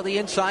looking down to the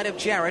inside of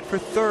Jarrett for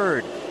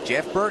 3rd.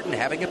 Jeff Burton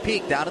having a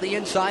peek down to the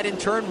inside in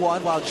turn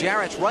 1, while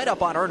Jarrett's right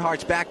up on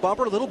Earnhardt's back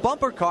bumper. Little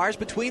bumper cars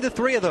between the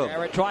 3 of them.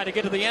 Jarrett trying to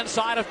get to the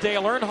inside of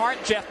Dale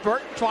Earnhardt. Jeff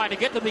Burton trying to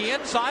get to the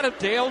inside of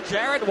Dale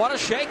Jarrett. What a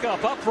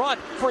shakeup up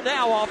front for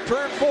now off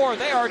turn 4.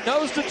 They are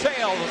nose to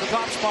tail in the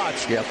top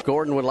spots. Jeff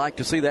Gordon would like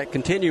to see that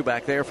continue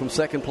back there from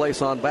 2nd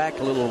place on back.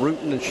 A little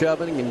rooting and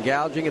shoving and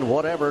gouging and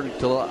whatever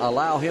to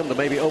allow him to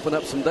maybe open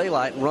up some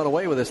daylight and run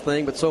away with this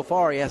thing. But so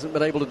far he hasn't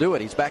been able to do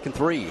it. He's back in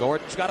 3.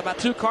 Gordon's got about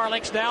 2 car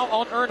lengths now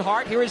on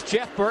Earnhardt. Here is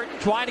Jeff Burton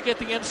trying to get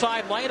the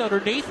inside lane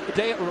underneath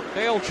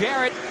Dale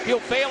Jarrett.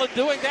 He'll fail in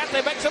doing that.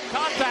 They make some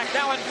contact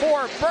now in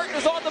 4. Burton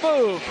is on the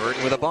move.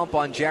 Burton with a bump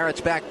on Jarrett's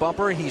back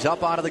bumper. He's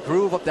up out of the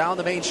groove, up down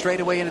the main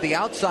straightaway into the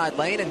outside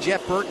lane, and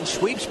Jeff Burton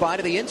sweeps by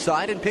to the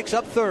inside and picks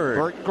up 3rd.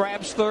 Burton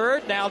grabs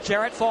 3rd. Now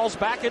Jarrett falls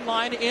back in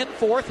line in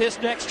 4th. His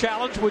next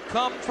challenge would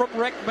come from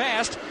Rick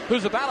Mast,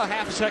 who's about a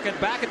half a second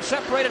back and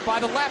separated by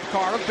the lap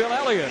car of Bill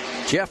Elliott.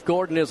 Jeff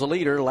Gordon is a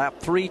leader. Lap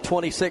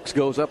 326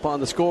 goes up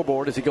on the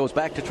scoreboard as he goes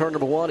back to turn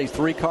number 1. He's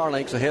 3 car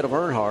lengths ahead of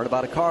Earnhardt.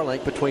 About a car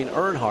length between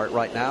Earnhardt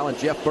right now and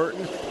Jeff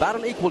Burton. About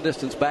an equal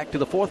distance back to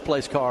the 4th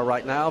place car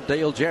right now,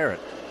 Dale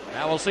Jarrett.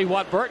 Now we'll see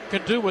what Burton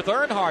can do with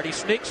Earnhardt. He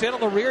sneaks in on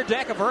the rear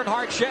deck of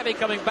Earnhardt's Chevy,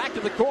 coming back to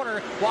the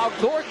corner, while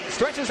Gordon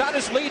stretches out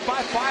his lead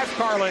by 5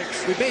 car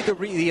lengths. We've made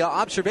the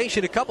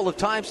observation a couple of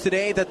times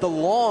today that the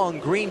long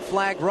green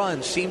flag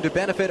runs seem to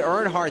benefit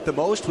Earnhardt the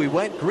most. We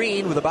went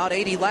green with about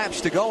 80 laps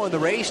to go in the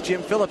race.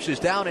 Jim Phillips is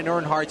down in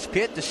Earnhardt's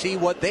pit to see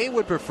what they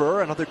would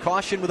prefer. Another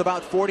caution with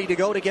about 40 to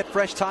go to get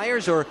fresh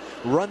tires, or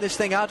run this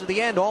thing out to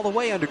the end all the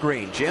way under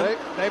green. Jim?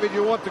 David,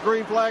 you want the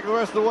green flag the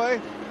rest of the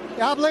way?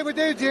 Yeah, I believe we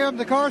do, Jim.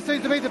 The car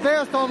seems to be the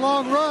best on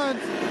long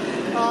runs.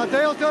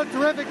 Dale's done a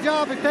terrific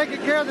job in taking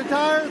care of the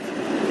tires.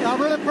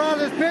 I'm really proud of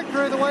this pit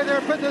crew, the way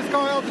they're putting this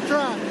car on the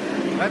track.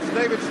 That's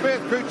David Smith,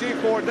 crew chief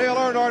for Dale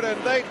Earnhardt,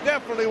 and they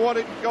definitely want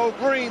it to go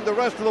green the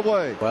rest of the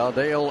way. Well,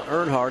 Dale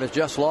Earnhardt has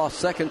just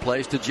lost 2nd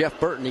place to Jeff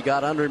Burton. He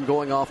got under him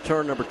going off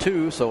turn number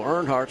 2, so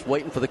Earnhardt's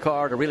waiting for the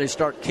car to really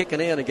start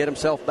kicking in and get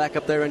himself back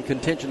up there in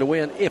contention to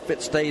win if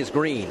it stays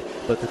green.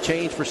 But the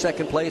change for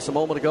 2nd place a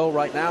moment ago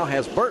right now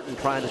has Burton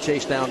trying to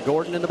chase down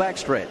Gordon in the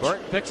backstretch.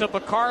 Burton picks up a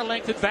car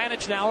length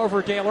advantage now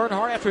over Dale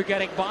Earnhardt after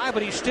getting by,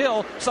 but he's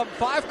still some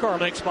 5 car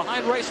lengths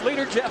behind race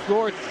leader Jeff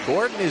Gordon.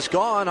 Gordon is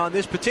gone on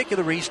this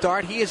particular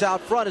restart. He is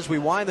out front as we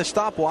wind the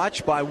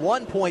stopwatch by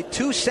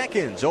 1.2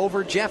 seconds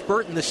over Jeff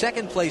Burton, the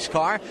 2nd place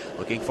car.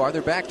 Looking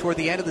farther back toward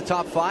the end of the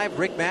top 5,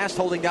 Rick Mast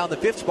holding down the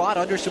 5th spot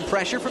under some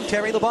pressure from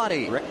Terry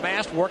Labonte. Rick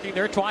Mast working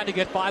there, trying to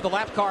get by the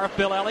lap car of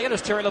Bill Elliott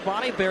as Terry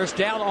Labonte bears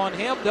down on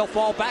him. They'll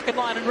fall back in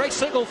line and race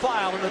single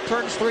file in the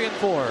turns 3 and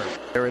 4.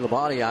 Terry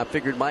Labonte, I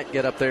figured, might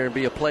get up there and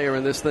be a player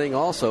in this thing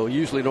also.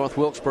 Usually North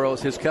Wilkesboro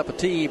is his cup of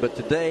tea, but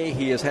today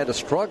he has had to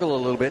struggle a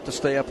little bit to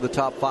stay up in the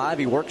top 5.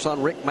 He works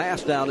on Rick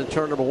Mast down in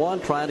turn number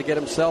 1, trying to get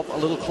himself a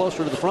little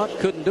closer to the front.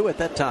 Couldn't do it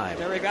that time.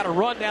 Terry got a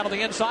run down to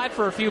the inside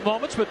for a few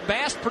moments, but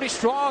Mast pretty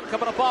strong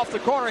coming up off the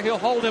corner. He'll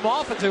hold him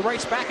off as they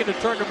race back into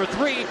turn number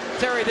 3.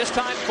 Terry this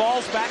time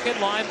falls back in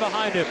line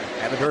behind him.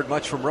 Haven't heard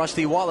much from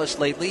Rusty Wallace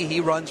lately. He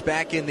runs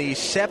back in the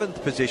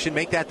 7th position,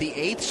 make that the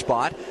 8th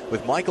spot,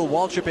 with Michael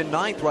Waltrip in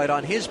 9th right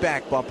on his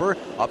back bumper.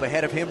 Up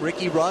ahead of him,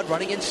 Ricky Rudd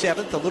running in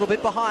 7th, a little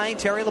bit behind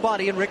Terry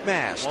Labonte and Rick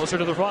Mast. Closer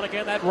to the front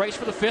again, that race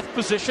for the 5th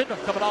position.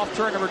 Coming off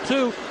turn number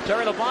 2,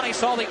 Terry Labonte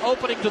saw the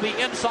opening to the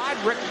inside.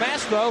 Rick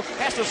Mast, though,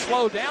 has to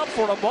slow down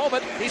for a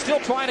moment. He's still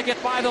trying to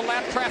get by the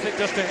lap traffic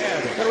just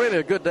ahead. And really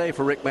a good day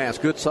for Rick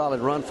Mast. Good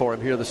solid run for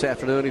him here this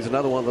afternoon. He's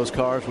another one of those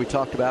cars we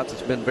talked about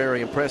that's been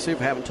very impressive.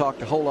 Haven't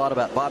talked a whole lot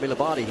about Bobby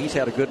Labonte. He's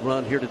had a good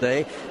run here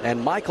today.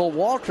 And Michael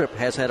Waltrip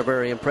has had a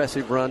very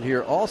impressive run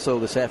here also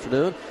this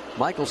afternoon.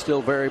 Michael's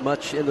still very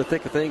much in the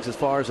thick of things as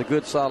far as a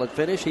good solid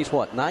finish. He's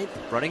what, 9th?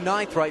 Running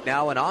 9th right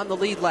now and on the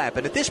lead lap.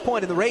 And at this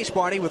point in the race,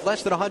 Barney, with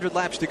less than 100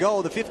 laps to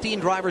go, the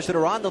 15 drivers that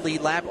are on the lead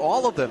lap,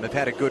 all of them have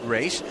had a good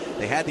race.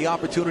 They had the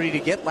opportunity to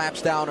get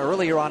laps down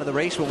earlier on in the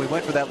race when we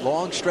went for that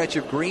long stretch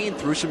of green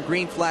through some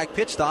green flag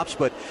pit stops.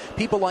 But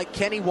people like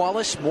Kenny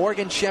Wallace,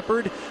 Morgan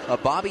Shepherd,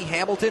 Bobby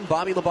Hamilton,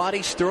 Bobby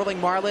Labonte,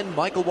 Sterling Marlin,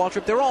 Michael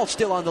Waltrip, they're all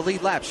still on the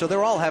lead lap. So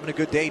they're all having a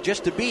good day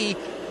just to be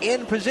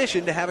in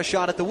position to have a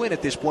shot at the win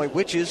at this point,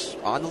 which is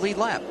on the lead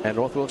lap. And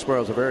North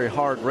Wilkesboro is a very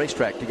hard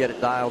racetrack to get it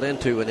dialed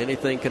into, and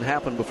anything can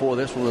happen before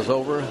this one is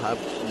over.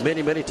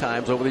 Many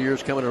times over the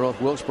years coming to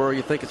North Wilkesboro,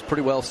 you think it's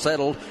pretty well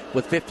settled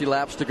with 50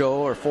 laps to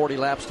go or 40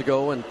 laps to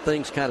go, and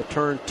things kind of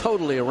turn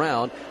totally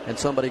around, and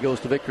somebody goes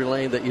to victory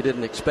lane that you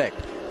didn't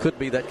expect. Could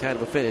be that kind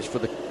of a finish for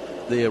the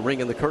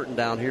ring and the curtain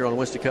down here on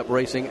Winston Cup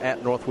Racing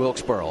at North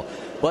Wilkesboro.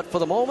 But for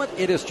the moment,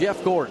 it is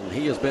Jeff Gordon.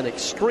 He has been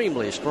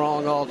extremely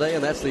strong all day,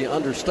 and that's the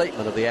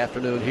understatement of the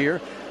afternoon here.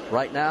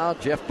 Right now,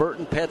 Jeff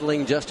Burton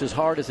pedaling just as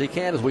hard as he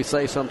can, as we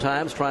say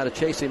sometimes, trying to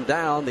chase him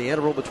down. The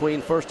interval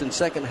between first and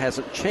second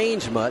hasn't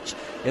changed much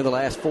in the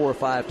last 4 or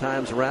 5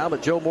 times around.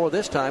 But Joe Moore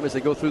this time, as they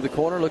go through the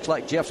corner, looks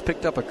like Jeff's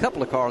picked up a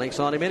couple of car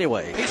lengths on him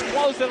anyway. He's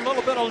closed in a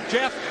little bit on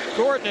Jeff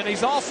Gordon, and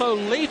he's also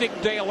leaving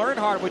Dale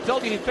Earnhardt. We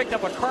told you he picked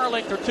up a car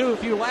length or 2 a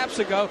few laps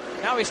ago.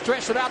 Now he's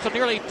stretched it out to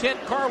nearly 10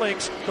 car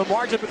lengths, the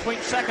margin between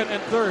second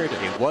and third.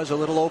 It was a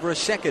little over a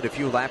second a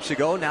few laps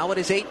ago. Now it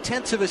is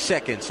 0.8 of a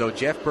second. So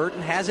Jeff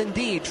Burton has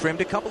indeed trimmed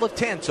a couple of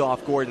tenths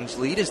off Gordon's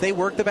lead as they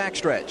work the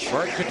backstretch.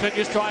 Burton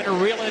continues trying to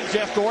reel in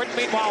Jeff Gordon.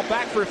 Meanwhile,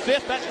 back for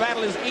 5th. That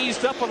battle has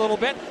eased up a little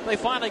bit. They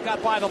finally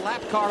got by the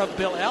lap car of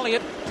Bill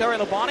Elliott. Terry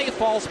Labonte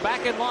falls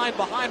back in line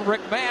behind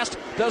Rick Mast.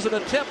 Does an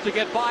attempt to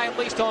get by, at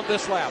least on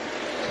this lap.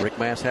 Rick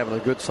Mast having a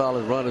good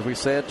solid run, as we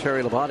said.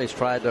 Terry Labonte's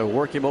tried to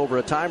work him over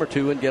a time or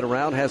two and get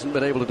around, hasn't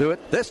been able to do it.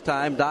 This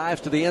time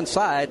dives to the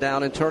inside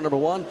down in turn number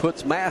 1,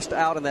 puts Mast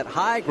out in that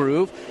high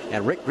groove,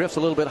 and Rick drifts a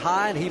little bit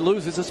high and he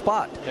loses a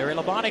spot. Terry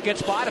Labonte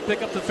gets by to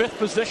pick up the 5th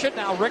position.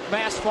 Now Rick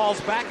Mast falls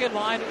back in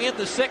line in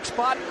the 6th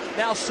spot.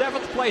 Now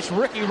 7th place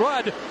Ricky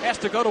Rudd has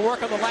to go to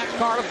work on the lap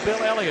car of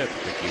Bill Elliott.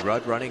 Ricky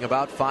Rudd running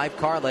about 5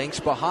 car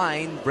lengths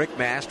behind Rick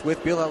Mast,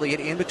 with Bill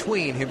Elliott in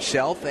between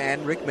himself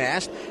and Rick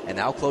Mast. And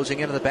now closing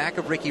into the back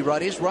of Ricky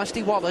Rudd is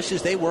Rusty Wallace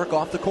as they work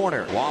off the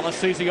corner. Wallace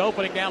sees the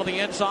opening down to the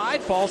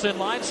inside, falls in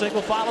line,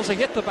 single file as they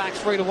hit the back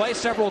straightaway,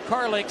 several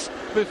car lengths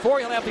before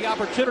he'll have the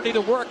opportunity to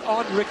work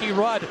on Ricky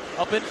Rudd.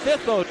 Up in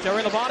 5th, though,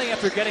 Terry Labonte,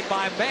 after getting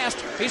by Mast,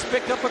 he's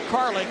picked up a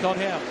car length on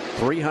him.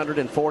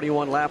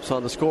 341 laps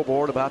on the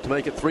scoreboard, about to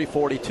make it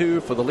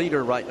 342 for the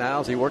leader right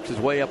now as he works his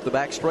way up the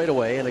back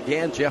straightaway. And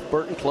again, Jeff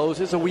Burton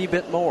closes a wee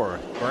bit more.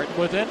 Burton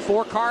within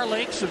 4 car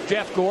lengths of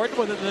Jeff Gordon.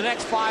 Within the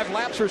next 5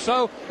 laps or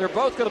so, they're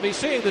both going to be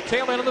seeing the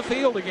tail end of the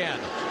field again.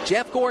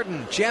 Jeff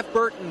Gordon, Jeff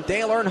Burton,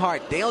 Dale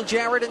Earnhardt, Dale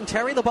Jarrett, and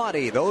Terry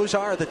Labonte. Those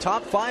are the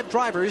top 5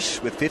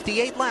 drivers with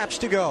 58 laps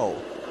to go.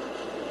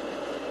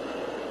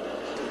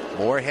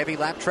 More heavy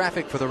lap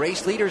traffic for the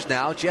race leaders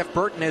now. Jeff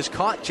Burton has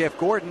caught Jeff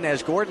Gordon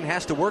as Gordon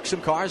has to work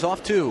some cars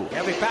off too.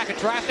 Heavy pack of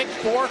traffic,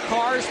 4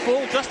 cars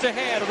full just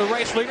ahead of the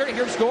race leader.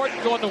 Here's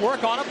Gordon going to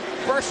work on him.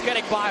 First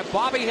getting by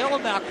Bobby Hill,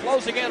 and now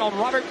closing in on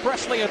Robert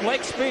Presley and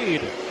Lake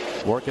Speed.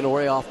 Working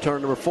away off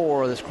turn number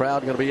 4. This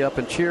crowd going to be up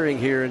and cheering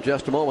here in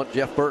just a moment.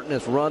 Jeff Burton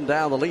has run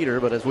down the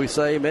leader, but as we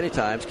say many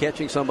times,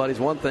 catching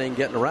somebody's one thing,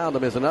 getting around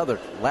them is another.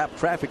 Lap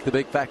traffic, the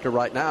big factor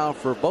right now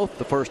for both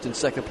the 1st and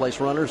 2nd place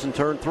runners in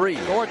turn 3.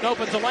 Gordon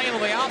opens a lane on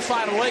the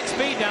outside of Lake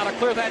Speed now to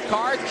clear that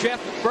car. Jeff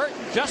Burton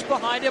just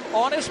behind him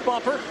on his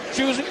bumper,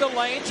 choosing the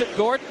lanes, and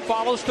Gordon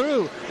follows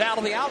through. Now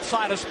to the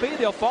outside of Speed,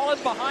 they'll fall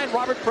in behind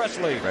Robert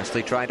Presley.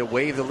 Presley trying to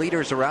wave the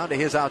leaders around to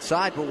his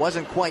outside, but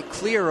wasn't quite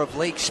clear of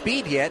Lake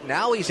Speed yet.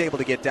 Now he's able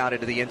to get down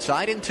into the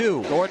inside in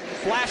 2. Gordon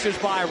flashes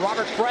by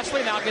Robert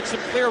Presley, now gets some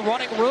clear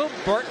running room.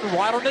 Burton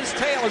right on his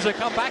tail as they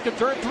come back to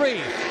turn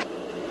 3.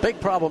 Big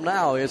problem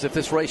now is if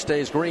this race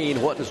stays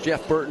green, what does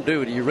Jeff Burton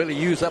do? Do you really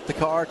use up the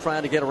car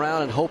trying to get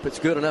around and hope it's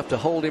good enough to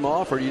hold him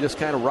off, or do you just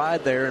kind of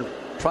ride there and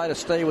try to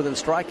stay within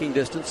striking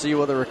distance, see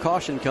whether a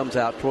caution comes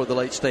out toward the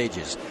late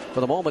stages.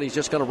 For the moment, he's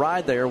just going to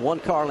ride there, 1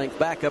 car length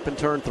back up in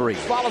turn 3.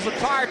 Follows the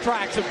tire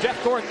tracks of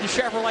Jeff Gordon's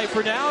Chevrolet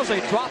for now as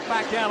they drop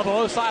back down to the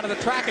low side of the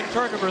track in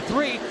turn number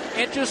 3.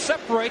 Inches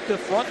separate the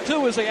front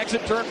 2 as they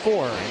exit turn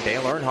 4. And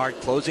Dale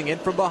Earnhardt closing in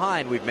from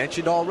behind. We've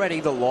mentioned already,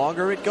 the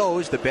longer it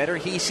goes, the better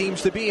he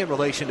seems to be in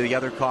relation to the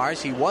other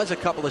cars. He was a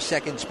couple of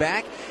seconds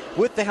back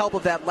with the help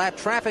of that lap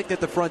traffic that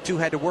the front 2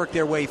 had to work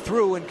their way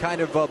through and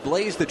kind of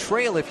blaze the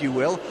trail, if you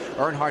will.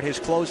 Earnhardt has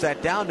closed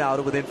that down now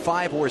to within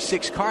 5 or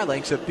 6 car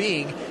lengths of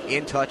being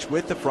in touch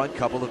with the front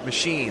couple of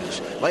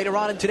machines. Later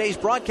on in today's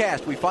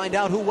broadcast, we find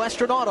out who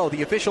Western Auto,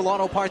 the official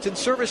auto parts and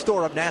service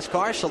store of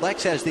NASCAR,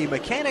 selects as the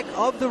mechanic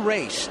of the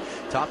race.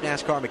 Top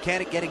NASCAR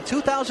mechanic getting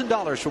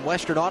 $2,000 from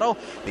Western Auto.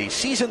 The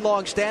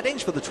season-long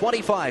standings for the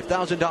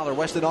 $25,000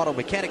 Western Auto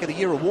Mechanic of the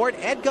Year award.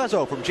 Ed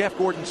Guzzo from Jeff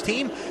Gordon's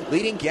team,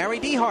 leading Gary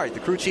Dehart, the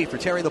crew chief for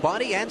Terry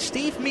Labonte, and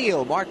Steve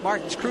Meal, Mark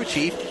Martin's crew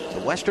chief. The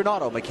Western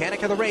Auto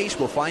Mechanic of the race.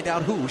 We'll find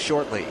out who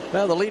shortly.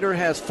 Well, the leader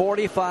has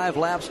 45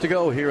 laps to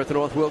go here at the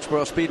North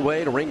Wilkesboro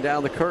Speedway to ring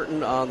down the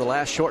curtain on the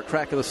last short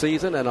track of the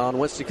season and on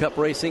Winston Cup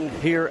racing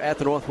here at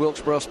the North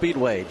Wilkesboro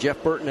Speedway.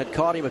 Jeff Burton had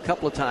caught him a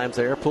couple of times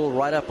there, pulled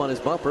right up on his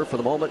bumper. For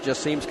the moment,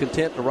 just seems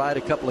content to ride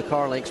a couple of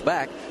car lengths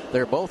back.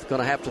 They're both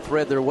going to have to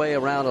thread their way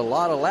around a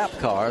lot of lap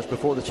cars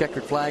before the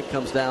checkered flag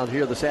comes down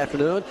here this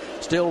afternoon.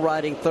 Still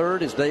riding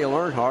third is Dale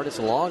Earnhardt. It's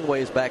a long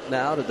ways back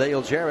now to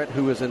Dale Jarrett,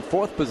 who is in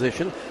 4th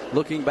position,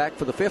 looking back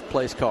for the 5th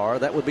place car.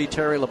 That would be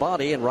Terry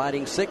Labonte, and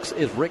riding 6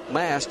 is Rick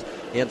Mast.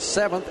 In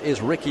 7th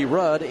is Ricky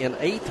Rudd in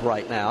 8th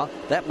right now.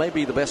 That may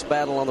be the best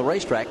battle on the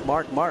racetrack.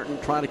 Mark Martin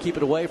trying to keep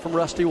it away from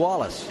Rusty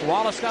Wallace.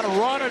 Wallace got a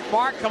run at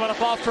Mark coming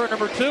up off turn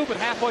number 2, but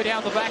halfway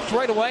down the back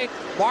straightaway,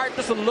 Martin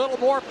just a little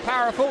more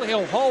powerful.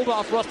 He'll hold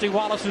off Rusty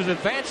Wallace's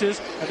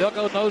advances, and they'll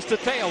go nose to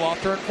tail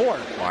off turn 4.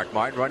 Mark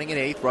Martin running in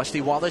 8th,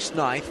 Rusty Wallace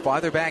 9th,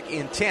 farther back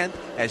in 10th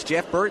as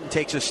Jeff Burton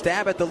takes a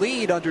stab at the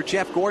lead under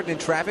Jeff Gordon in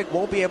traffic.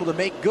 Won't be able to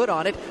make good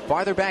on it.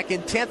 Farther back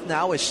in 10th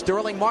now is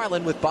Sterling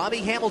Marlin with Bobby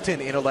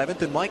Hamilton in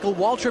 11th and Michael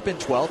Waltrip in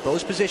 12th.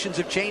 Those positions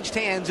have changed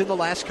hands in the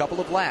last couple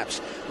of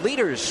laps.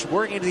 Leaders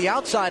working to the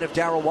outside of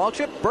Darrell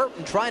Waltrip.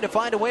 Burton trying to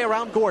find a way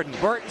around Gordon.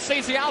 Burton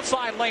sees the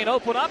outside lane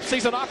open up,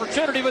 sees an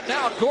opportunity, but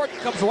now Gordon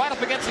comes right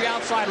up against the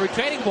outside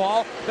retaining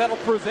wall. That'll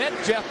prevent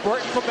Jeff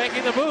Burton from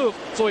making the move.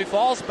 So he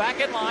falls back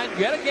in line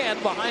yet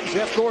again behind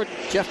Jeff Gordon.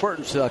 Jeff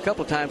Burton's a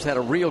couple of times had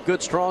a real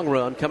good strong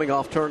run coming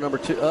off turn number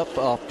 2, up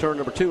off turn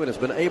number 2, and has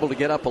been able to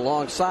get up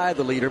alongside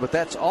the leader. But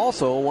that's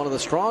also one of the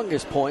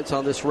strongest points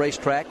on this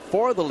racetrack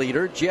for the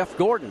leader, Jeff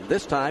Gordon.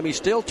 This time he's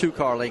still 2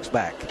 car lengths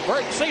back.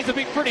 Burton seems to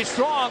be pretty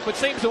strong, but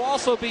seems to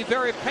also be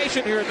very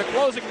patient here in the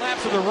closing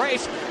laps of the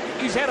race.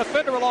 He's had a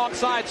fender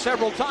alongside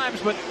several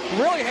times, but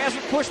really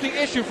hasn't pushed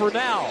the issue for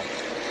now.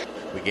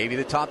 We gave you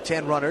the top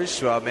 10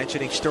 runners,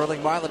 mentioning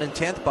Sterling Marlin in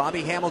 10th,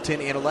 Bobby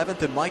Hamilton in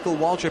 11th, and Michael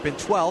Waltrip in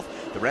 12th.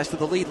 The rest of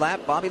the lead lap,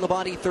 Bobby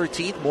Labonte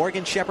 13th,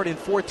 Morgan Shepherd in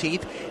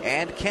 14th,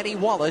 and Kenny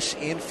Wallace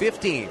in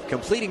 15th.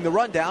 Completing the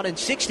rundown in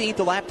 16th,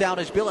 the lap down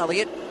is Bill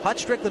Elliott. Hut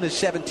Strickland is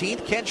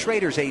 17th, Ken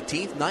Schrader's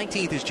 18th,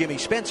 19th is Jimmy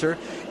Spencer,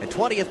 and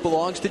 20th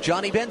belongs to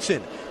Johnny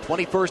Benson.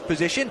 21st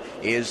position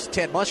is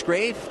Ted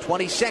Musgrave.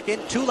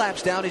 22nd, 2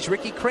 laps down, is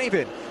Ricky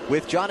Craven,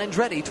 with John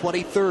Andretti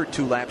 23rd,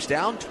 2 laps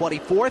down.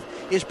 24th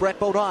is Brett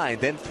Bodine.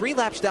 Then 3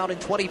 laps down in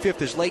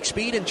 25th is Lake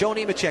Speed and Joe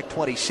Nemechek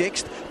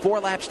 26th. 4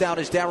 laps down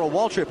is Darrell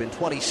Waltrip in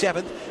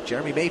 27th.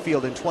 Jeremy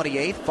Mayfield in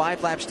 28th.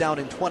 5 laps down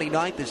in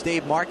 29th is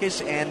Dave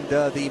Marcus and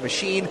the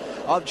machine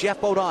of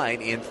Jeff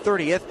Bodine in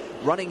 30th.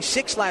 Running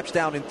 6 laps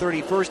down in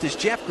 31st is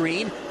Jeff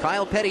Green,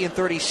 Kyle Petty in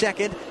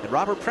 32nd, and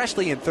Robert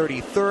Presley in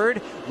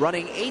 33rd.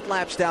 Running 8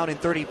 laps down in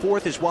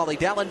 34th is Wally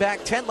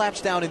Dallenbach. 10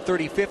 laps down in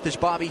 35th is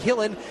Bobby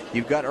Hillen.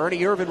 You've got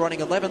Ernie Irvin running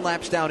 11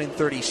 laps down in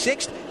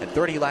 36th, and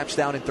 30 laps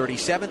down in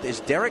 37th is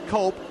Derek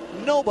Cope.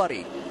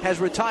 Nobody has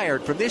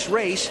retired from this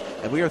race,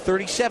 and we are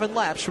 37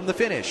 laps from the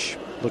finish.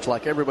 Looks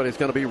like everybody's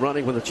going to be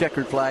running when the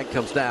checkered flag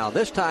comes down.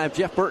 This time,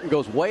 Jeff Burton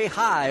goes way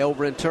high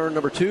over in turn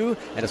number 2,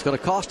 and it's going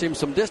to cost him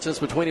some distance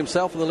between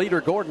himself and the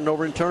leader, Gordon,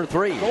 over in turn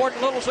 3. Gordon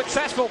a little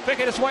successful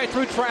picking his way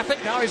through traffic.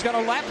 Now he's got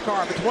a lap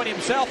car between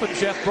himself and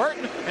Jeff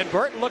Burton, and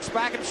Burton looks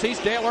back and sees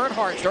Dale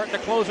Earnhardt starting to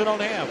close in on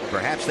him.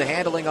 Perhaps the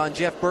handling on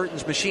Jeff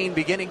Burton's machine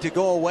beginning to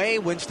go away.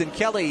 Winston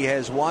Kelly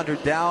has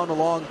wandered down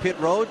along pit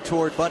road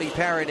toward Buddy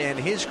Parrott and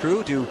his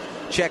crew to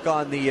check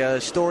on the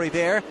story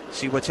there,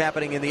 see what's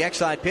happening in the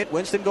Exide pit.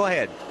 Winston, go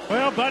ahead.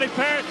 Well, Buddy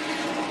Parrott,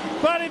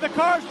 Buddy, the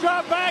car's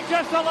dropped back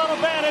just a little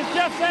bit. Has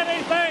Jeff said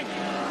anything?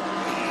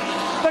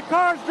 The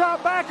car's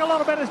dropped back a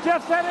little bit. Has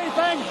Jeff said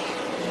anything?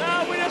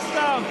 No, we're just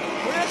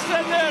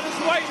sitting there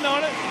just waiting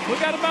on it. We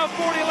got about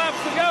 40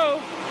 laps to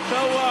go, so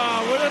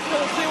we're just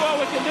going to see what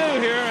we can do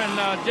here. And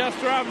Jeff's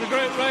driving a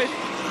great race.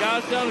 The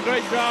guys done a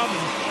great job.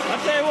 And I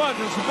tell you what,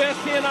 it's the best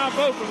he and I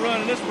both been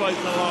running this place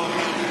in a long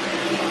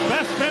time.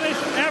 Best finish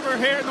ever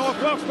here at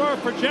North Wilkesboro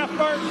for Jeff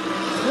Burton,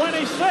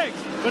 26.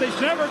 But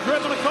he's never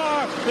driven a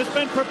car that's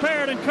been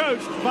prepared and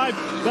coached by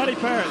Buddy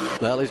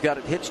Parrott. Well, he's got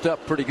it hitched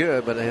up pretty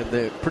good, but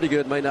the pretty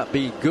good may not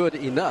be good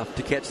enough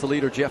to catch the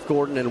leader, Jeff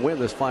Gordon, and win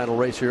this final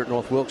race here at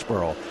North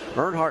Wilkesboro.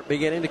 Earnhardt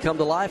beginning to come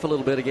to life a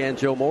little bit again,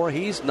 Joe Moore.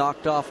 He's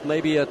knocked off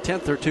maybe a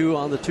tenth or two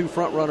on the two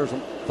front runners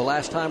the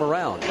last time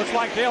around. Looks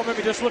like Dale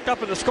maybe just looked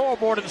up at the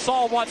scoreboard and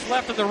saw what's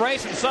left of the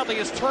race and suddenly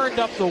has turned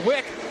up the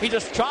wick. He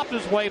just chopped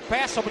his way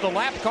past some of the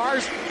lap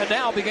cars and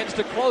now begins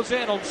to close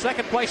in on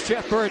second place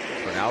Jeff Burton.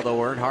 For now, though,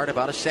 Earnhardt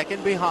about a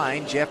second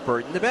behind Jeff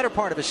Burton. The better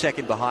part of a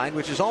second behind,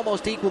 which is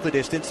almost equal the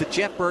distance that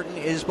Jeff Burton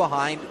is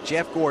behind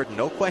Jeff Gordon.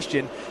 No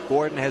question,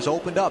 Gordon has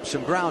opened up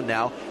some ground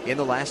now in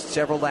the last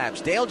several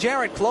laps. Dale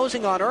Jarrett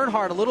closing on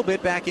Earnhardt a little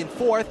bit back in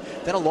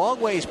fourth, then a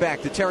long ways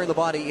back to Terry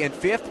Labonte in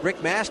fifth.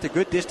 Rick Mast a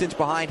good distance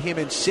behind him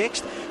in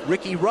sixth.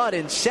 Ricky Rudd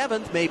in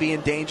seventh, maybe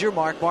in danger.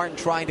 Mark Martin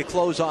trying to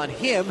close on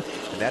him.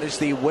 And that is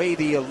the way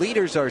the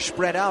leaders are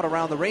spread out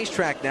around the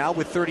racetrack now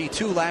with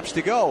 32 laps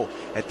to go.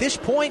 At this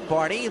point,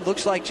 Barney, it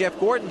looks like Jeff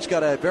Gordon's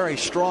got a very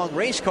strong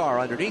race car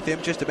underneath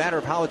him. Just a matter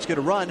of how it's going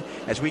to run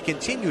as we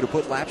continue to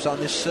put laps on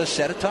this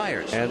set of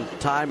tires. And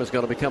time is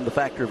going to become the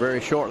factor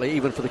very shortly,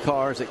 even for the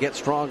cars that get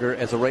stronger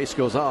as the race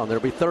goes on.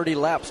 There'll be 30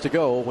 laps to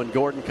go when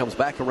Gordon comes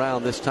back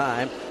around this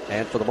time.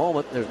 And for the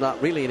moment, there's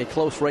not really any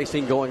close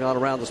racing going on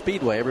around the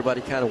speedway.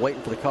 Everybody kind of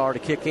waiting for the car to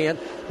kick in.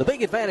 The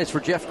big advantage for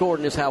Jeff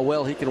Gordon is how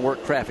well he can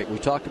work traffic. We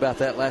talked about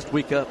that last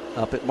week up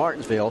at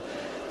Martinsville.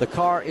 The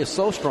car is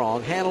so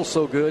strong, handles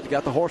so good,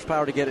 got the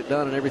horsepower to get it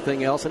done and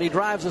everything else, and he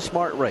drives a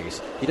smart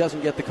race. He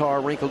doesn't get the car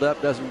wrinkled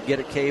up, doesn't get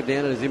it caved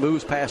in, and as he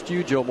moves past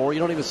you, Joe Moore, you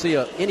don't even see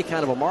any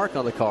kind of a mark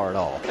on the car at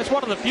all. It's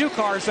one of the few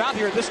cars out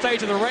here at this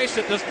stage of the race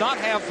that does not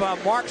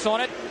have marks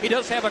on it. He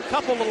does have a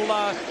couple little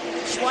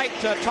slight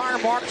tire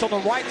marks on the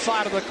right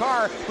side of the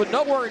car, but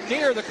nowhere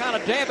near the kind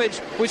of damage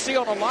we see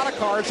on a lot of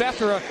cars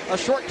after a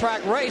short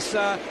track race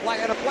like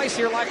at a place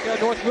here like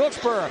North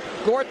Wilkesboro.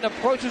 Gordon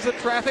approaches the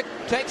traffic,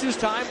 takes his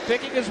time,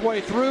 picking his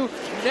way through,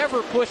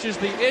 never pushes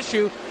the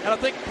issue, and I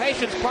think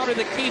patience probably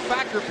the key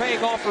factor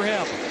paying off for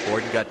him.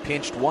 Gordon got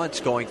pinched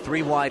once going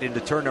three wide into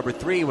turn number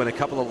 3 when a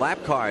couple of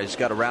lap cars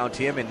got around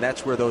him, and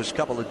that's where those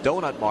couple of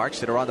donut marks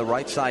that are on the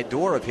right side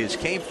door of his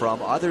came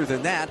from. Other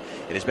than that,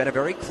 it has been a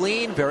very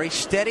clean, very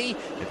steady,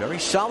 and very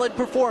solid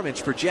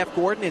performance for Jeff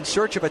Gordon in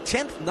search of a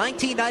 10th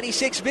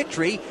 1996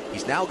 victory.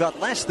 He's now got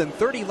less than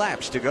 30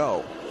 laps to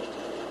go.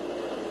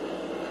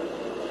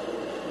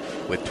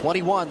 With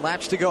 21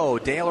 laps to go,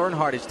 Dale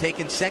Earnhardt has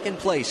taken second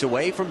place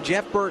away from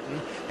Jeff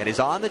Burton and is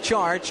on the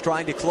charge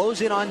trying to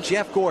close in on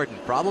Jeff Gordon.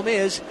 Problem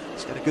is,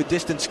 he's got a good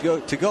distance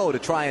to go to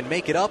try and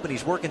make it up, and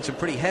he's working some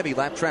pretty heavy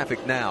lap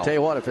traffic now. Tell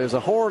you what, if there's a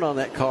horn on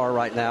that car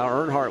right now,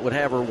 Earnhardt would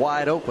have her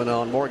wide open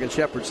on Morgan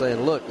Shepherd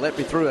saying, look, let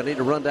me through. I need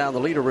to run down the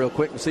leader real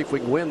quick and see if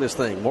we can win this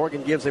thing.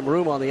 Morgan gives him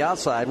room on the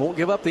outside, won't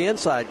give up the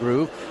inside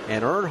groove,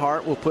 and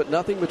Earnhardt will put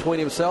nothing between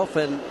himself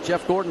and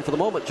Jeff Gordon for the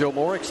moment, Joe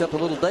Moore, except a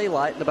little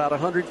daylight and about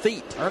 100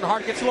 feet.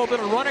 Earnhardt gets a little bit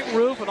of running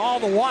roof, and all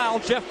the while,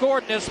 Jeff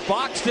Gordon is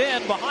boxed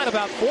in behind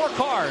about 4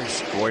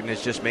 cars. Gordon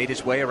has just made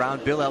his way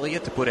around Bill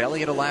Elliott to put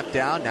Elliott a lap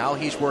down. Now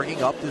he's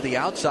working up to the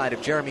outside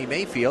of Jeremy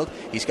Mayfield.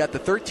 He's got the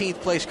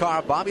 13th place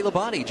car, Bobby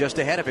Labonte, just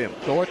ahead of him.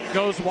 Gordon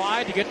goes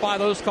wide to get by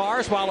those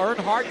cars while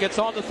Earnhardt gets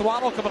on the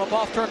throttle coming up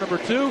off turn number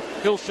 2.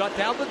 He'll shut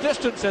down the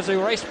distance as they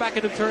race back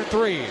into turn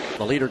 3.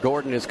 The leader,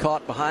 Gordon, is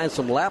caught behind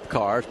some lap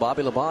cars.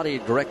 Bobby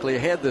Labonte directly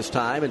ahead this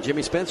time, and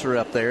Jimmy Spencer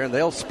up there, and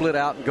they'll split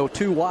out and go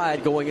 2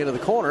 wide going into the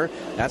corner.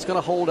 That's going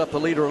to hold up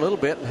the leader a little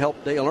bit and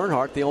help Dale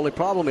Earnhardt. The only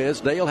problem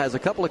is Dale has a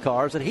couple of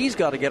cars that he's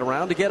got to get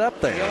around to get up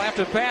there. He'll have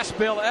to pass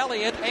Bill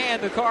Elliott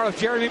and the car of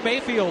Jeremy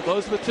Mayfield.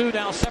 Those are the two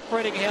now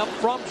separating him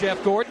from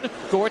Jeff Gordon.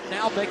 Gordon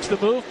now makes the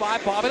move by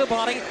Bobby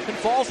Labonte and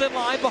falls in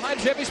line behind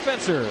Jimmy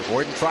Spencer.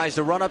 Gordon tries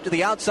to run up to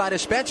the outside of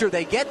Spencer.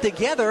 They get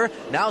together.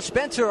 Now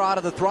Spencer out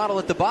of the throttle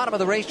at the bottom of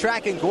the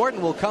racetrack, and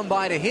Gordon will come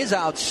by to his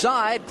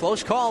outside.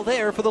 Close call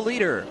there for the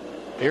leader.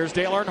 Here's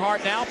Dale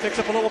Earnhardt now, picks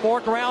up a little more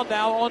ground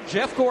now on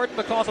Jeff Gordon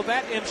because of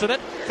that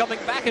incident. Coming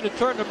back into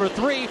turn number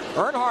 3,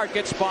 Earnhardt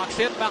gets boxed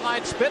in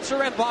behind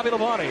Spencer and Bobby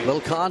Labonte. Little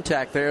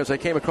contact there as they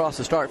came across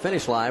the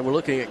start-finish line. We're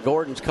looking at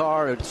Gordon's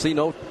car and see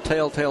no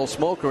telltale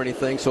smoke or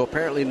anything, so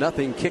apparently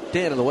nothing kicked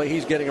in the way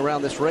he's getting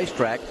around this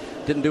racetrack.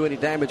 Didn't do any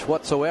damage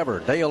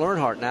whatsoever. Dale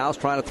Earnhardt now is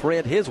trying to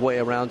thread his way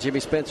around Jimmy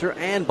Spencer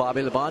and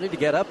Bobby Labonte to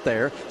get up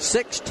there.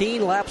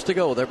 16 laps to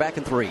go. They're back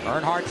in 3.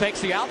 Earnhardt takes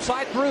the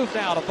outside groove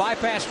now to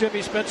bypass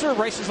Jimmy Spencer.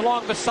 Races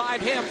along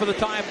beside him for the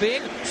time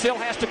being. Still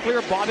has to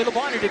clear Bobby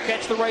Labonte to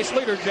catch the race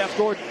leader, Jeff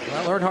Gordon.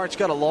 Well, Earnhardt's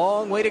got a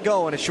long way to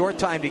go in a short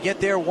time to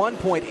get there.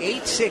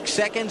 1.86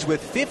 seconds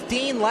with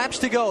 15 laps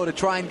to go to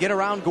try and get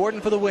around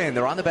Gordon for the win.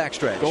 They're on the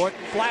backstretch. Gordon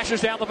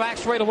flashes down the back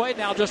straightaway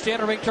now, just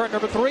entering turn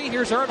number 3.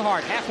 Here's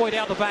Earnhardt halfway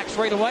down the back straightaway.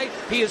 straightaway.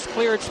 He has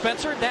cleared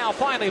Spencer. Now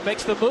finally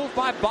makes the move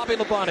by Bobby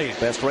Labonte.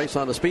 Best race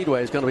on the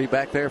speedway is going to be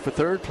back there for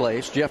third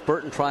place. Jeff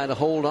Burton trying to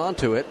hold on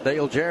to it.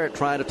 Dale Jarrett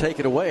trying to take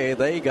it away.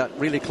 They got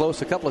really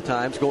close a couple of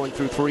times going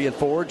through 3 and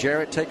 4.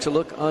 Jarrett takes a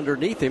look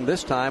underneath him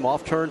this time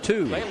off turn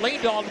 2. They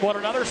leaned on one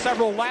another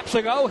several laps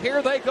ago.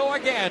 Here they go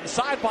again,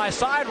 side by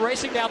side,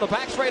 racing down the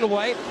back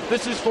straightaway.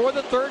 This is for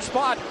the third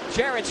spot.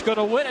 Jarrett's going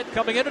to win it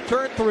coming into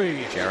turn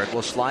 3. Jarrett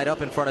will slide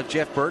up in front of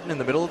Jeff Burton in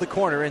the middle of the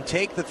corner and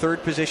take the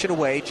third position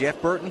away.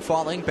 Jeff Burton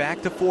falling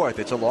back to fourth.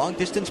 It's a long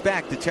distance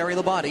back to Terry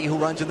Labonte, who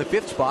runs in the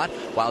 5th spot,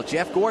 while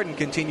Jeff Gordon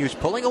continues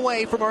pulling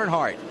away from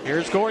Earnhardt.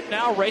 Here's Gordon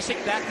now racing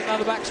back down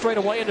the back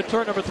straightaway into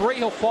turn number 3.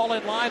 He'll fall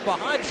in line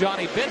behind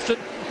Johnny Benson,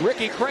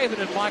 Ricky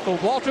Craven, and Michael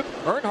Waltrip.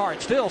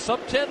 Earnhardt still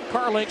some 10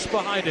 car lengths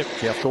behind him.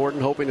 Jeff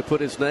Gordon hoping to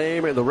put his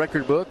name in the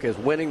record book as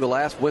winning the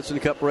last Winston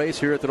Cup race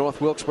here at the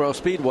North Wilkesboro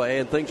Speedway,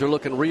 and things are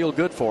looking real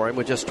good for him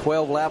with just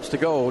 12 laps to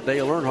go.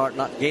 Dale Earnhardt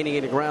not gaining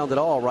any ground at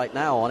all right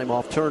now on him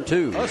off turn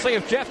 2. Let's see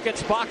if Jeff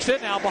gets boxed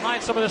in now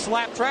behind some of this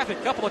lap traffic.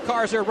 A couple of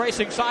cars there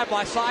racing side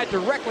by side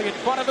directly in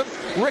front of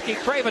him. Ricky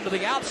Craven to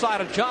the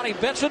outside of Johnny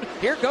Benson.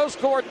 Here goes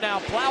Gordon now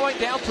plowing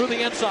down through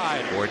the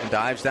inside. Gordon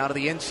dives down to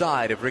the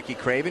inside of Ricky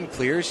Craven,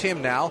 clears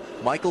him now.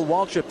 Michael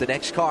Waltrip, the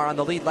next car on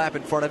the lead lap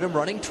in front of him,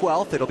 running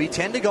 12th. It'll be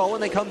 10 to go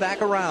and they come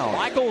back around.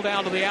 Michael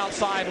down to the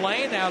outside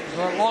lane, now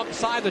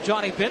alongside the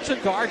Johnny Benson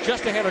car,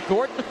 just ahead of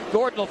Gordon.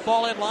 Gordon will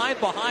fall in line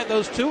behind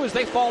those two as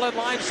they fall in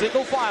line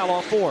single file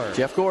off 4.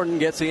 Jeff Gordon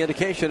gets the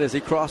indication as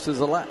he crosses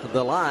the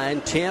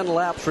line. 10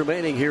 laps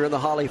remaining here in the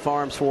Holly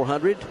Farms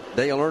 400.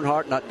 Dale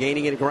Earnhardt not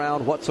gaining any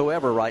ground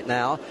whatsoever right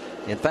now.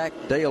 In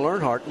fact, Dale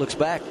Earnhardt looks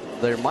back.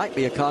 There might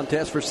be a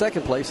contest for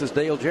second place as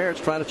Dale Jarrett's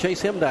trying to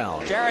chase him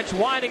down. Jarrett's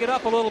winding it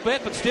up a little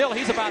bit, but still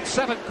he's about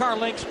 7 car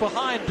lengths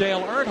behind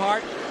Dale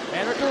Earnhardt.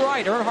 And you're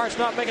right, Earnhardt's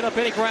not making up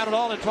any ground at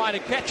all and trying to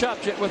catch up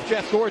with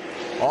Jeff Gordon.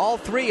 All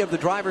 3 of the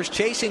drivers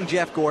chasing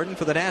Jeff Gordon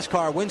for the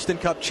NASCAR Winston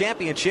Cup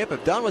Championship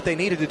have done what they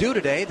needed to do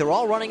today. They're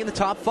all running in the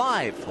top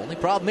 5. Only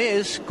problem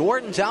is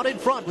Gordon's out in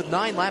front with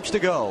 9 laps to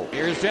go.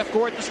 Here's Jeff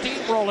Gordon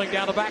steamrolling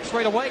down the back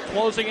straightaway,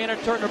 closing in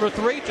at turn number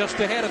 3. Just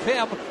ahead of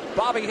him,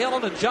 Bobby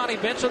Hillin and Johnny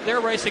Benson.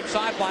 They're racing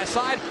side by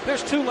side.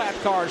 There's 2 lap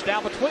cars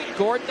now between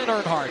Gordon and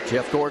Earnhardt.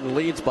 Jeff Gordon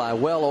leads by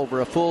well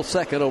over a full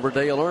second over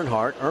Dale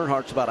Earnhardt.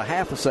 Earnhardt's about a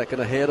half a second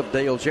ahead of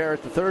Dale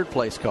Jarrett, the third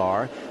place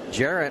car.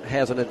 Jarrett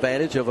has an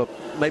advantage of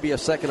maybe a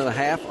second and a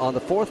half on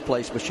the 4th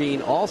place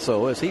machine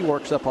also as he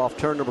works up off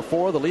turn number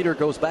 4. The leader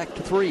goes back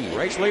to 3.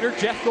 Race leader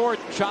Jeff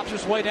Gordon chops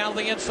his way down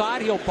the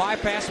inside. He'll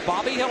bypass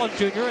Bobby Hillin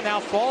Jr. and now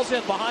falls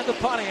in behind the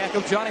Pontiac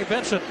of Johnny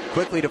Benson.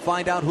 Quickly to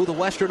find out who the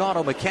Western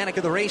Auto mechanic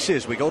of the race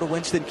is, we go to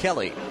Winston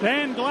Kelly.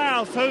 Dan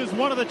Glaus, who's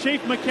one of the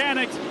chief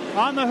mechanics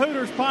on the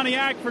Hooters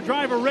Pontiac for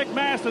driver Rick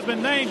Mast, has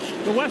been named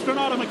the Western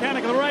Auto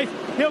mechanic of the race.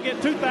 He'll get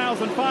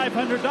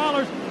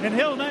 $2,500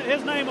 and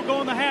his name will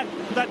go in the hat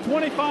for that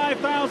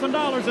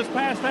 $25,000 that's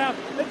passed out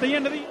at the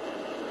end of the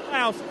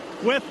house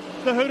with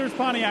the Hooters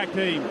Pontiac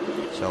team.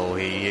 So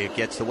he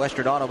gets the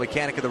Western Auto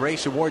Mechanic of the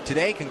Race award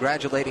today.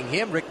 Congratulating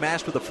him. Rick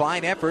Mast with a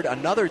fine effort.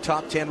 Another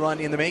top 10 run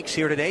in the makes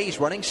here today. He's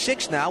running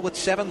 6 now with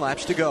 7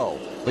 laps to go.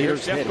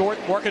 Here's Jeff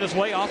Gordon working his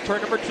way off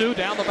turn number 2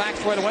 down the back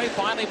straightaway.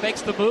 Finally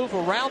makes the move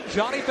around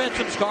Johnny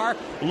Benson's car.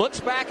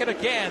 Looks back and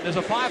again there's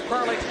a 5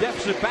 car length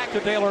deficit back to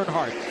Dale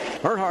Earnhardt.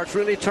 Earnhardt's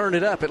really turned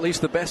it up, at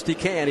least the best he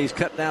can. He's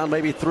cut down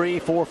maybe 3,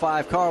 4,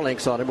 5 car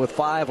lengths on him with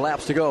 5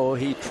 laps to go.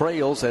 He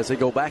trails as they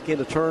go back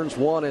into turns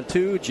 1 and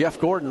 2. Jeff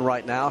Gordon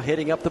right now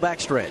heading up the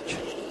backstretch.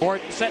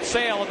 Gordon set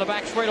sail in the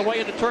back straightaway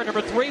into turn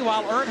number 3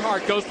 while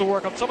Earnhardt goes to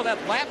work on some of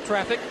that lap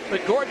traffic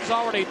that Gordon's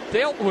already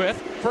dealt with.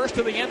 First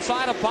to the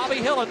inside of Bobby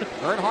Hillin.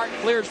 Earnhardt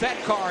clears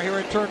that car here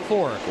in turn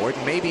 4.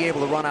 Gordon may be able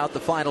to run out the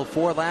final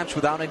 4 laps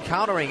without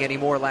encountering any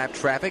more lap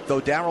traffic,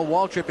 though Darrell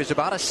Waltrip is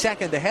about a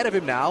second ahead of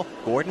him now.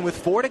 Gordon with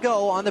 4 to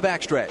go on the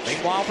backstretch.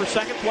 Meanwhile, for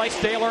second place,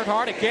 Dale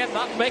Earnhardt again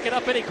not making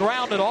up any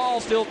ground at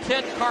all. Still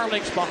 10 car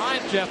lengths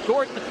behind Jeff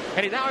Gordon.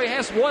 And he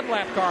has 1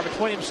 lap car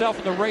between himself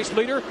and the race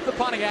leader, the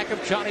Pontiac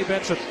of Johnny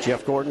Benson.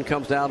 Jeff Gordon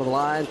comes down to the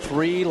line.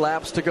 3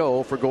 laps to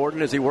go for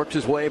Gordon as he works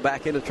his way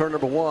back into turn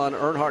number 1.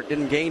 Earnhardt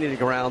didn't gain any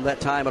ground that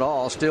time at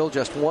all. Still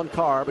just 1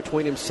 car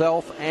between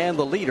himself and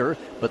the leader,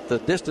 but the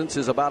distance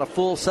is about a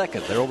full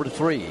second. They're over to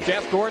 3.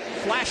 Jeff Gordon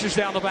flashes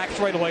down the back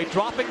straightaway,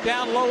 dropping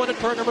down low into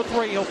turn number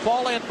 3. He'll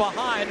fall in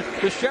behind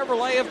the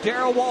Chevrolet of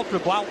Darrell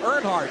Waltrip, while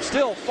Earnhardt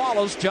still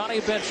follows Johnny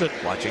Benson.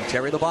 Watching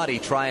Terry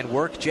Labonte try and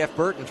work Jeff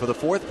Burton for the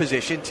 4th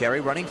position. Terry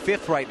running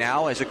 5th right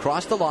now as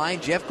across the line,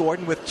 Jeff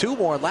Gordon with 2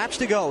 more laps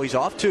to go. He's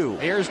off 2.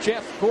 Here's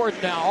Jeff Gordon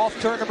now off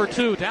turn number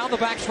 2, down the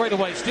back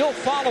straightaway, still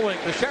following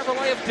the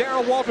Chevrolet of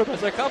Darrell Waltrip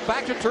as they come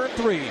back to turn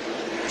 3.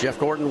 Jeff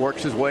Gordon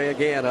works his way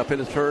again up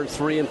into turns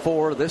 3 and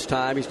 4. This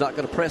time he's not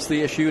going to press the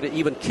issue to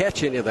even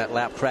catch any of that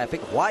lap traffic.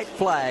 White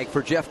flag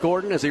for Jeff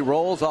Gordon as he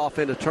rolls off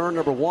into turn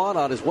number 1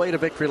 on his way to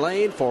victory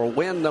lane for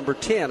win number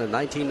 10 in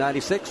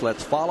 1996.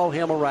 Let's follow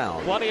him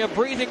around. Plenty of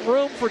breathing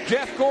room for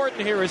Jeff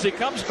Gordon here as he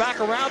comes back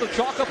around to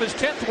chalk up his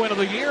 10th win of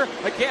the year.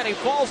 Again, he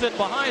falls in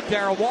behind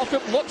Darrell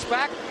Waltrip, looks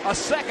back, a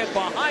second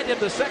behind him,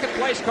 the second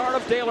place car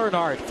of Dale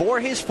Earnhardt. For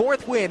his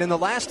 4th win in the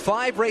last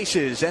 5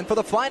 races, and for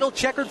the final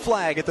checkered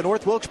flag at the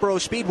North Wilkesboro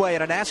Speedway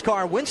in a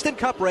NASCAR Winston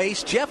Cup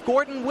race, Jeff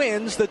Gordon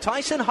wins the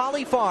Tyson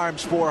Holly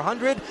Farms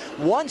 400,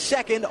 1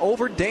 second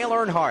over Dale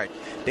Earnhardt.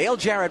 Dale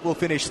Jarrett will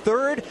finish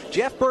 3rd,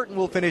 Jeff Burton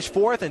will finish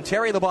 4th, and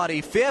Terry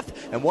Labonte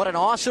 5th. And what an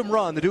awesome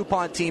run the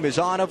DuPont team is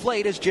on of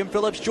late as Jim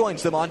Phillips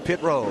joins them on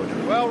pit road.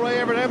 Well, Ray,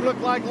 everything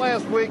looked like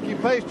last week. You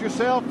paced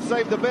yourself,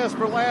 saved the best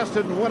for last,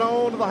 and went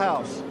on to the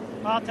house.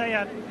 I'll tell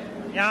you,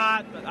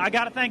 I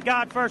got to thank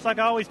God first, like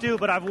I always do,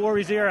 but I've wore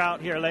his ear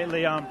out here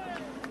lately.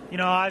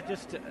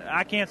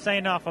 I can't say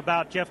enough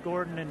about Jeff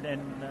Gordon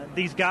and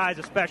these guys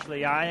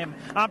especially. I'm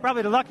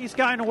probably the luckiest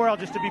guy in the world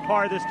just to be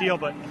part of this deal,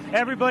 but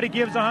everybody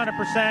gives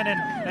 100%,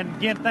 and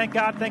again, thank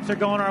God things are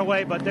going our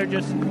way, but they're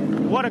just,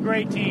 what a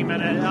great team,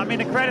 and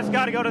the credit's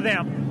got to go to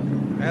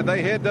them. And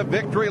they head to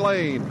victory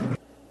lane.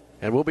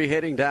 And we'll be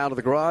heading down to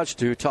the garage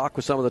to talk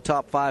with some of the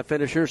top 5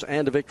 finishers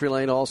and to victory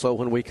lane also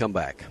when we come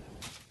back.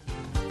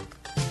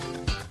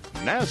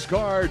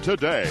 NASCAR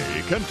Today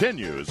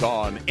continues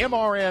on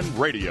MRN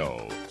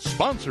Radio.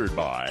 Sponsored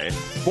by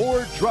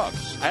Ford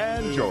Trucks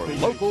and your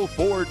local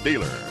Ford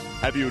dealer.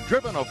 Have you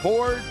driven a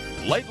Ford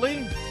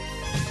lately?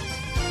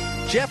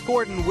 Jeff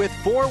Gordon with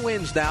 4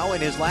 wins now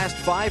in his last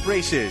 5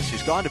 races.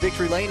 He's gone to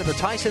victory lane in the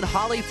Tyson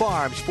Holly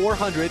Farms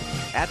 400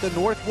 at the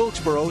North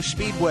Wilkesboro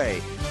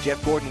Speedway.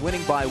 Jeff Gordon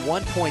winning by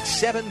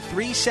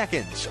 1.73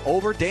 seconds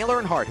over Dale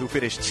Earnhardt, who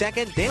finished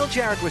 2nd. Dale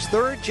Jarrett was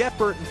 3rd, Jeff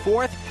Burton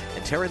 4th,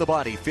 and Terry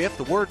Labonte 5th.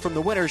 The word from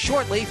the winner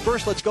shortly.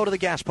 First, let's go to the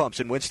gas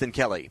pumps in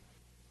Winston-Kelly.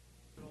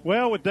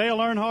 Well, with Dale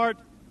Earnhardt,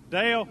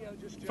 Dale,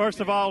 first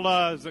of all,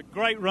 it's a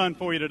great run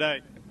for you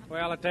today.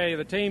 Well, I tell you,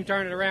 the team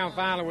turned it around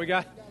finally. We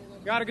got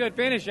a good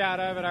finish out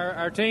of it.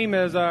 Our team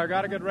has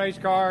got a good race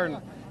car, and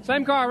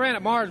same car I ran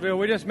at Marsville.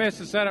 We just missed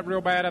the setup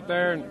real bad up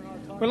there,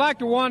 and we like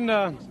to won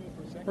the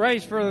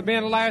race for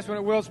being the last one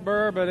at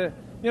Wilkesboro, but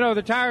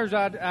the tires,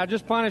 I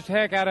just punished the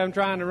heck out of them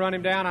trying to run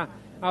him down.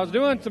 I was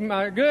doing some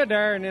good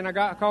there, and then I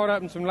got caught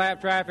up in some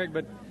lap traffic,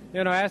 but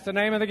that's the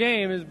name of the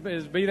game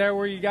is be there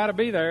where you got to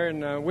be there,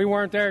 and we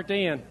weren't there at the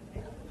end.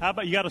 How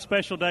about you got a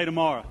special day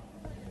tomorrow?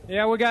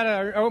 Yeah, we got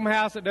an open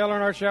house at Dale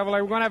Earnhardt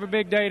Chevrolet. We're going to have a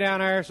big day down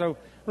there, so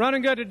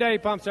running good today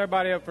pumps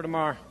everybody up for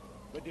tomorrow.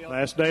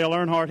 That's Dale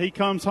Earnhardt. He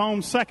comes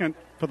home 2nd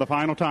for the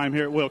final time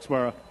here at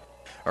Wilkesboro.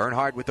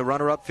 Earnhardt with the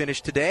runner-up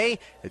finish today.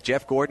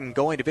 Jeff Gordon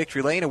going to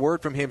victory lane. A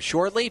word from him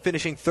shortly.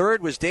 Finishing 3rd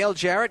was Dale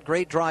Jarrett.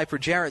 Great drive for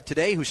Jarrett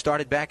today, who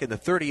started back in the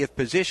 30th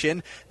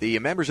position. The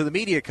members of the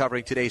media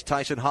covering today's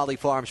Tyson Holly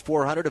Farms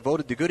 400 have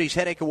voted the Goodies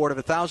Headache Award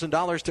of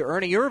 $1,000 to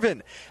Ernie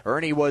Irvin.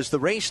 Ernie was the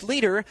race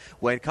leader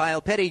when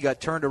Kyle Petty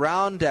got turned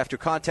around after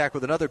contact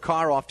with another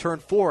car off turn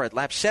 4 at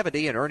lap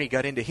 70, and Ernie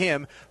got into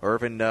him.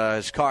 Irvin,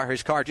 his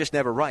car just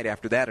never right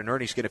after that, and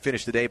Ernie's going to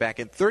finish the day back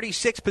in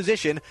 36th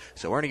position.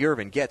 So Ernie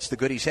Irvin gets the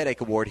Goodies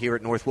Headache Award here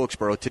at North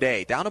Wilkesboro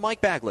today. Down to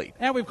Mike Bagley.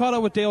 And we've caught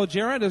up with Dale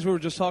Jarrett, as we were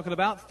just talking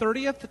about,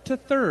 30th to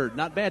 3rd.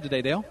 Not bad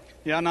today, Dale.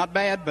 Yeah, not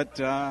bad, but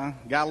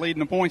guy leading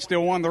the points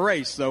still won the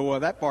race, so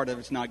that part of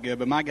it's not good.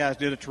 But my guys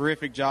did a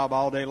terrific job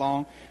all day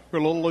long. We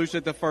were a little loose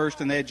at the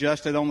first, and they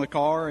adjusted on the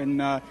car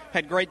and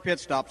had great pit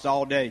stops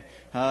all day.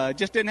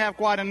 Just didn't have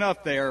quite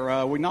enough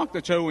there. We knocked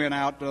the toe in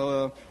out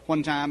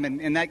one time,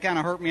 and that kind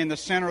of hurt me in the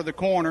center of the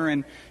corner,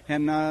 and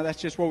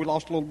that's just where we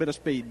lost a little bit of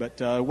speed,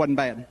 but it wasn't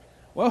bad.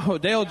 Whoa,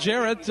 Dale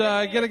Jarrett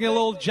getting a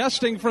little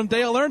jesting from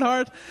Dale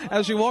Earnhardt.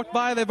 As you walk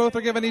by, they both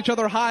are giving each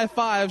other high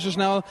fives as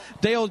now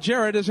Dale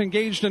Jarrett is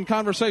engaged in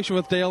conversation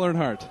with Dale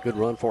Earnhardt. Good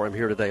run for him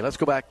here today. Let's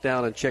go back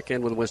down and check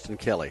in with Winston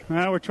Kelly.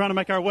 We're trying to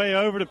make our way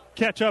over to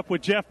catch up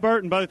with Jeff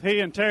Burton. Both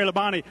he and Terry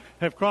Labonte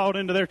have crawled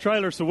into their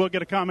trailers, so we'll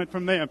get a comment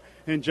from them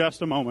in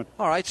just a moment.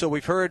 All right, so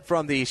we've heard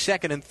from the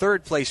 2nd and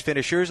 3rd place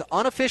finishers.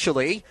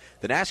 Unofficially,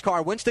 the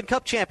NASCAR Winston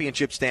Cup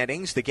Championship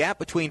standings, the gap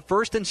between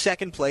 1st and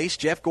 2nd place,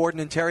 Jeff Gordon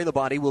and Terry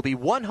Labonte, will be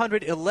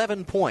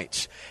 111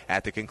 points.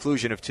 At the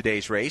conclusion of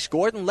today's race,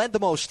 Gordon led the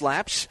most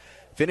laps,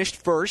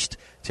 finished 1st.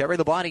 Terry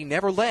Labonte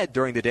never led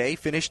during the day,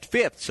 finished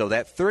 5th. So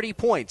that 30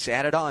 points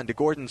added on to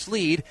Gordon's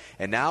lead.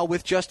 And now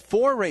with just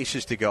 4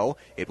 races to go,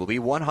 it will be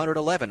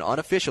 111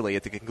 unofficially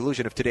at the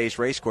conclusion of today's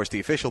race. Of course,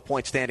 the official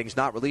point standings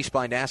not released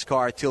by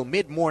NASCAR till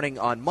mid-morning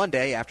on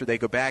Monday after they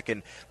go back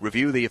and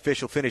review the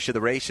official finish of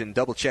the race and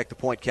double-check the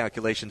point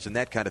calculations and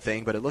that kind of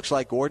thing. But it looks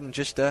like Gordon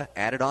just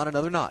added on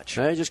another notch.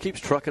 He just keeps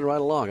trucking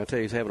right along. I tell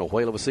you, he's having a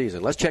whale of a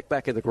season. Let's check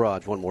back in the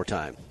garage one more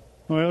time.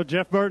 Well,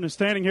 Jeff Burton is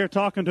standing here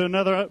talking to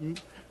a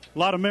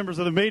lot of members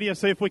of the media.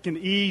 See if we can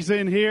ease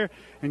in here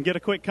and get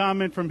a quick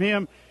comment from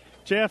him.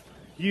 Jeff,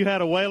 you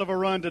had a whale of a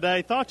run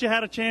today. Thought you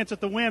had a chance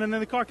at the win, and then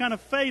the car kind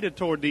of faded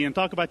toward the end.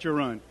 Talk about your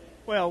run.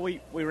 Well,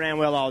 we ran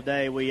well all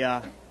day. We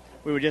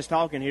were just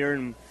talking here,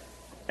 and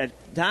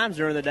at times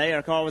during the day,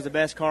 our car was the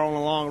best car on the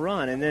long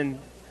run. And then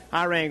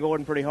I ran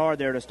Gordon pretty hard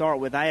there to start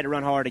with. I had to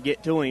run hard to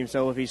get to him,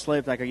 so if he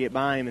slipped, I could get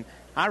by him. And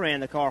I ran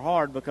the car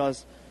hard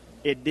because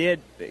it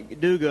did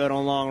do good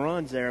on long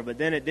runs there, but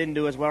then it didn't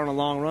do as well on a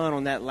long run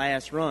on that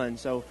last run.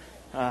 So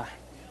I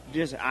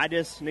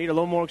just need a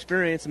little more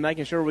experience in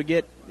making sure we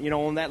get,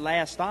 on that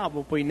last stop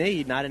what we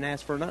need, and I didn't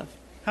ask for enough.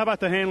 How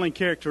about the handling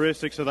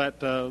characteristics of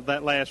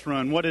that last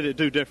run? What did it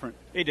do different?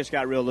 It just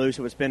got real loose.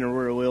 It was spinning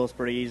rear wheels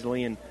pretty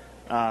easily, and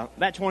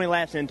that 20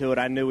 laps into it,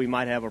 I knew we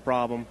might have a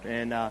problem,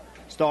 and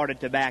started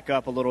to back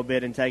up a little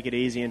bit and take it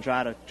easy and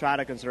try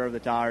to conserve the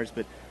tires.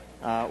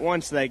 But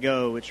once they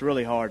go, it's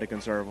really hard to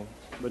conserve them.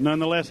 But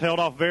nonetheless, held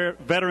off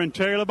veteran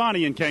Terry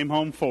Labonte and came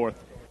home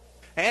fourth.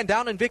 And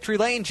down in victory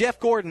lane, Jeff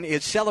Gordon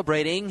is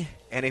celebrating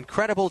an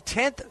incredible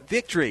 10th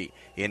victory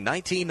in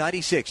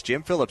 1996.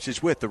 Jim Phillips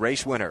is with the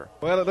race winner.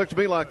 Well, it looked to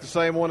me like the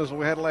same one as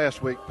we had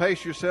last week.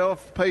 Pace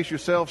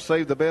yourself,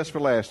 save the best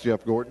for last,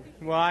 Jeff Gordon.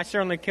 Well, I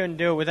certainly couldn't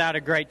do it without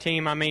a great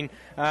team. I mean,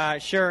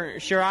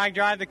 sure, I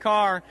drive the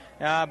car,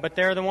 but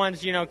they're the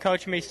ones,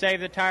 coach me,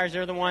 save the tires.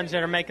 They're the ones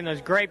that are making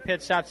those great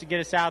pit stops to get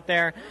us out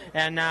there.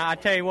 And I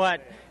tell you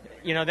what,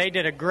 they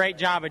did a great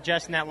job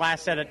adjusting that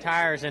last set of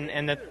tires,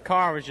 and the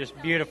car was just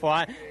beautiful.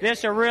 This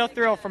is a real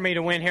thrill for me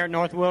to win here at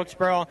North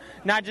Wilkesboro,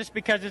 not just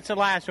because it's the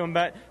last one,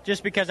 but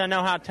just because I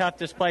know how tough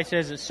this place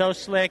is. It's so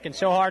slick and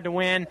so hard to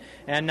win,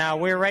 and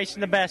we're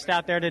racing the best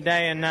out there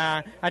today. And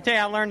I tell you,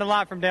 I learned a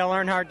lot from Dale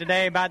Earnhardt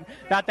today about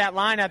that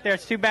line out there.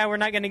 It's too bad we're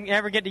not going to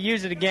ever get to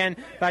use it again,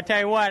 but I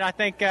tell you what, I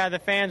think the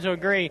fans will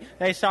agree.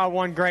 They saw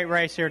one great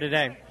race here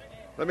today.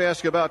 Let me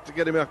ask you about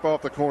getting up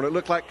off the corner. It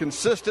looked like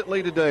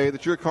consistently today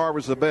that your car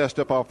was the best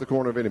up off the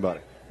corner of anybody.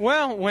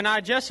 Well, when I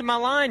adjusted my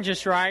line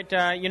just right,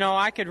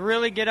 I could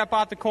really get up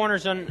off the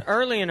corners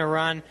early in a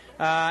run.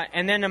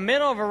 And then in the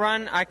middle of a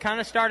run, I kind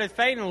of started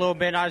fading a little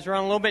bit. I was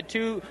running a little bit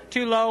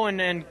too low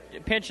and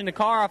pinching the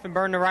car off and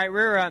burning the right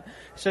rear up.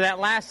 So that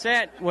last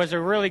set was a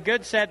really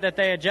good set that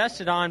they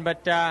adjusted on,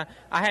 but I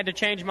had to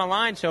change my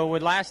line so it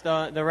would last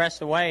the rest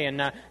of the way. And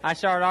I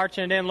started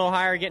arching it in a little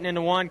higher, getting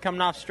into one,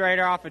 coming off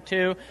straighter off of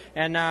two.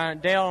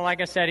 And Dale,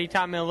 like I said, he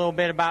taught me a little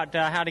bit about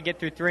how to get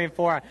through 3 and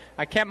 4.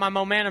 I kept my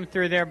momentum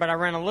through there, but I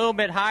ran a little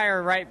bit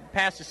higher right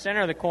past the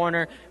center of the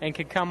corner and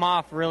could come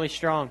off really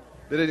strong.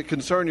 Did it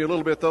concern you a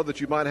little bit, though, that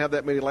you might have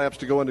that many laps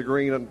to go into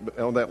green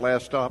on that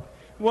last stop?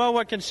 Well,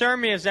 what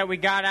concerned me is that we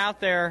got out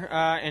there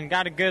and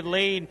got a good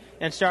lead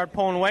and started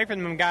pulling away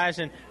from them guys,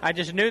 and I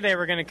just knew they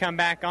were going to come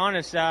back on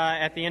us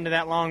at the end of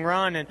that long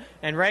run.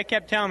 And Ray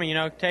kept telling me,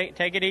 take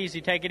it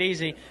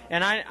easy.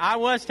 And I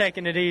was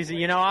taking it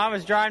easy. I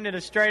was driving it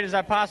as straight as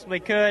I possibly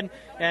could.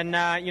 And,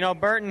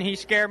 Burton, he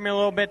scared me a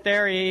little bit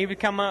there. He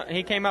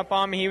came up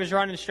on me. He was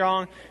running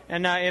strong.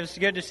 And it was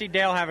good to see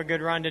Dale have a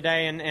good run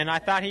today. And I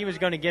thought he was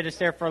going to get us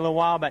there for a little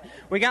while. But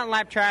we got in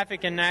lap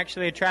traffic, and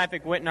actually the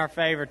traffic went in our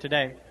favor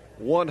today.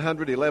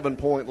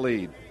 111-point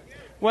lead.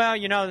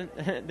 Well,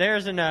 there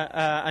isn't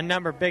a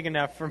number big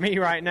enough for me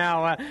right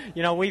now.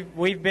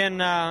 We've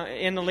been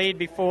in the lead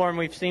before, and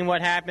we've seen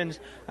what happens.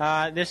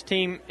 This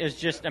team is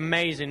just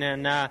amazing,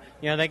 and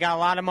they got a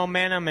lot of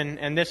momentum,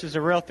 and this is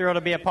a real thrill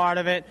to be a part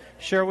of it.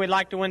 Sure, we'd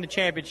like to win the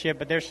championship,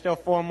 but there's still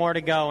 4 more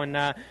to go, and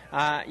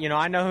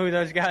I know who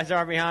those guys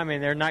are behind me.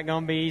 They're not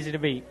going to be easy to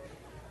beat.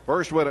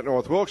 First win at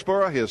North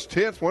Wilkesboro, his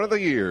 10th win of the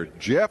year.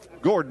 Jeff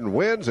Gordon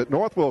wins at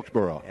North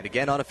Wilkesboro. And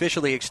again,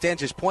 unofficially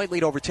extends his point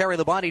lead over Terry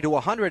Labonte to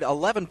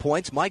 111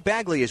 points. Mike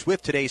Bagley is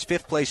with today's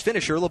 5th place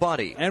finisher,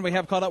 Labonte. And we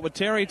have caught up with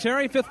Terry.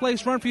 Terry, 5th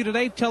place run for you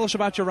today. Tell us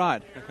about your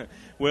ride.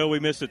 Well, we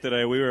missed it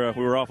today. We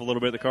were off a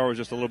little bit. The car was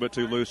just a little bit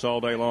too loose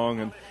all day long,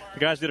 and the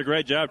guys did a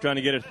great job trying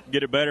to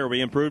get it better. We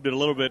improved it a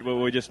little bit, but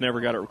we just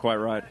never got it quite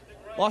right.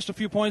 Lost a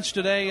few points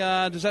today.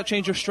 Does that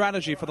change your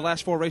strategy for the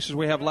last 4 races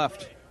we have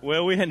left?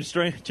 Well, we hadn't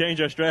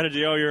changed our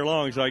strategy all year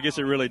long, so I guess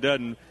it really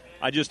doesn't.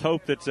 I just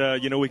hope that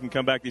we can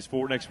come back these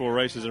next 4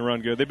 races and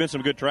run good. They've been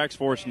some good tracks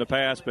for us in the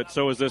past, but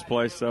so is this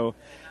place. So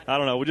I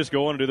don't know. We'll just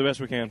go on and do the best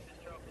we can.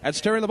 That's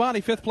Terry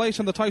Labonte, 5th place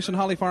in the Tyson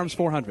Holly Farms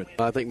 400.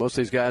 I think most of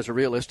these guys are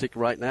realistic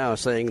right now,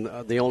 saying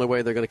the only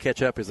way they're going to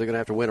catch up is they're going to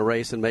have to win a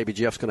race, and maybe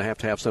Jeff's going to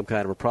have some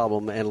kind of a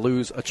problem and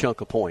lose a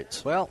chunk of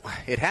points. Well,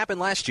 it happened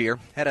last year.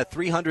 Had a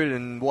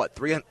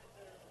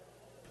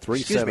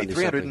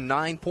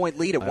 309-point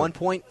lead at one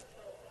point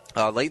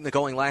late in the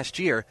going last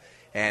year,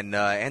 and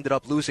ended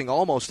up losing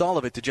almost all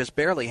of it to just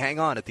barely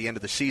hang on at the end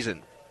of the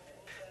season.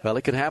 Well,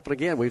 it could happen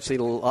again. We've seen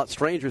a lot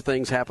stranger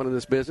things happen in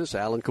this business.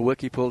 Alan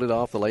Kowicki pulled it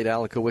off, the late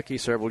Alan Kowicki,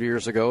 several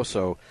years ago.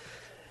 So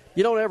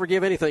you don't ever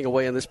give anything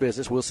away in this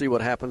business. We'll see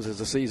what happens as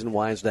the season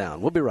winds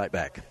down. We'll be right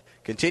back.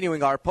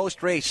 Continuing our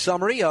post-race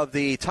summary of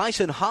the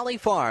Tyson Holly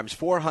Farms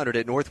 400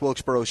 at North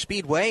Wilkesboro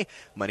Speedway.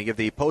 Many of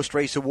the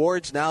post-race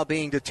awards now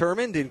being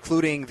determined,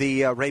 including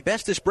the Ray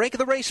Bestis Break of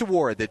the Race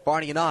Award that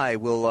Barney and I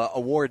will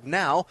award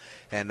now.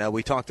 And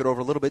we talked it over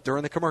a little bit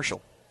during the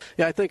commercial.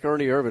 Yeah, I think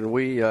Ernie Irvin,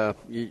 we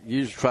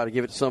usually try to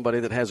give it to somebody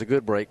that has a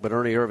good break, but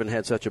Ernie Irvin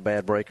had such a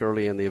bad break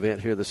early in the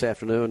event here this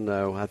afternoon.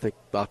 I think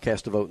I'll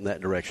cast a vote in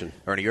that direction.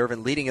 Ernie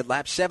Irvin leading at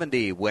lap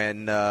 70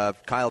 when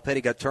Kyle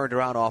Petty got turned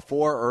around off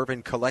 4.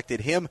 Irvin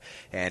collected him,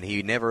 and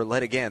he never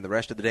led again the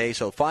rest of the day.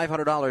 So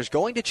 $500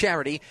 going to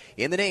charity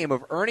in the name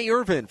of Ernie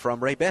Irvin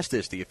from Ray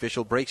Bestis, the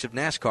official brakes of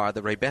NASCAR,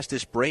 the Ray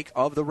Bestis Break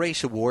of the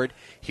Race Award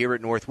here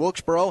at North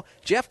Wilkesboro.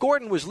 Jeff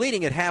Gordon was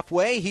leading at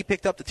halfway. He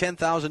picked up the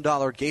 $10,000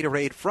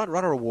 Gatorade Front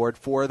Runner Award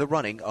for the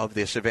running of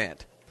this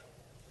event.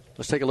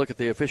 Let's take a look at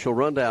the official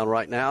rundown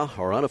right now,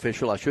 or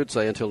unofficial, I should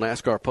say, until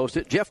NASCAR posts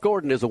it. Jeff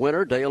Gordon is the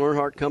winner. Dale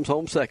Earnhardt comes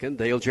home second.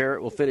 Dale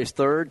Jarrett will finish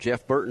third.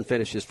 Jeff Burton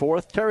finishes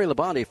fourth. Terry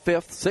Labonte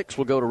fifth. Sixth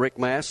will go to Rick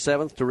Mast.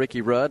 Seventh to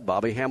Ricky Rudd.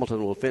 Bobby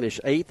Hamilton will finish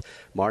eighth.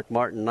 Mark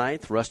Martin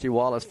ninth. Rusty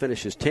Wallace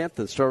finishes 10th.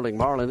 And Sterling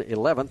Marlin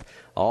 11th.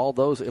 All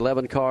those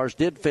 11 cars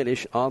did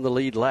finish on the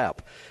lead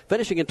lap.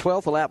 Finishing in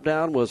 12th, a lap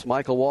down, was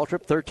Michael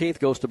Waltrip. 13th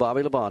goes to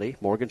Bobby Labonte.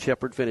 Morgan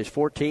Shepherd finished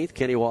 14th.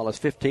 Kenny Wallace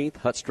 15th.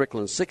 Hut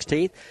Strickland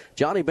 16th.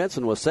 Johnny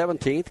Benson was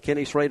 17th.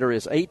 Kenny Schrader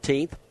is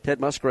 18th.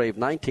 Ted Musgrave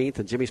 19th.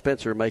 And Jimmy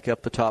Spencer make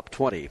up the top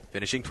 20.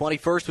 Finishing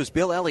 21st was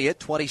Bill Elliott.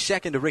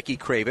 22nd to Ricky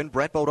Craven.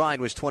 Brett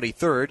Bodine was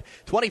 23rd.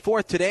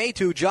 24th today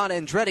to John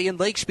Andretti, and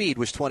Lake Speed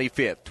was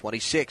 25th.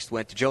 26th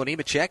went to Joe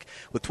Nemechek,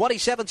 with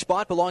 27th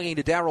spot belonging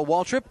to Darrell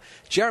Waltrip.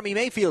 Jeremy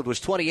Mayfield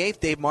was 28th.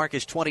 Dave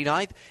Marcus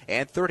 29th.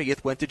 And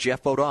 30th went to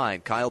Jeff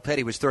Bodine. Kyle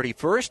Petty was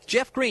 31st.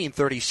 Jeff Green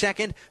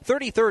 32nd.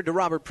 33rd to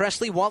Robert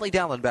Presley. Wally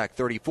Dallenbach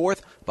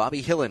 34th.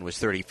 Bobby Hillen was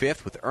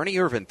 35th, with Ernie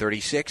Irvin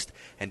 36th.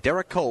 And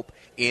Derek Cope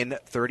in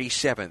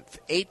 37th.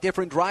 8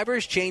 different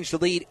drivers changed the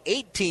lead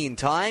 18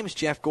 times.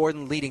 Jeff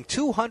Gordon leading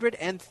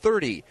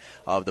 230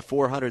 of the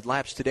 400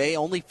 laps today.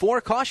 Only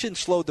 4 cautions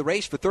slowed the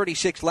race for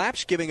 36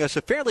 laps, giving us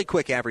a fairly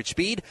quick average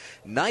speed,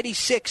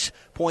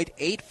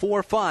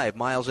 96.845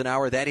 miles an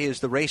hour. That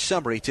is the race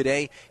summary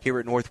today here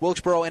at North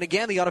Wilkesboro. And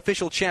again, the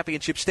unofficial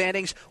championship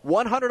standings,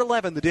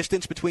 111 the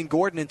distance between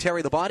Gordon and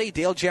Terry Labonte.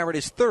 Dale Jarrett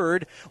is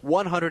third,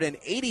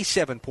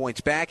 187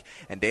 points back.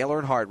 And Dale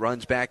Earnhardt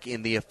runs back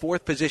in the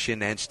 4th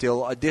position and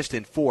still a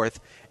distant 4th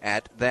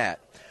at that.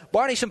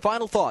 Barney, some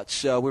final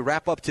thoughts. We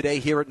wrap up today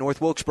here at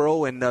North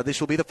Wilkesboro, and this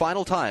will be the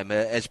final time,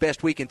 as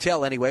best we can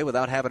tell anyway,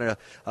 without having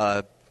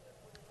a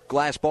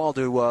glass ball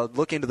to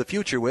look into the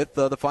future with,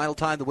 the final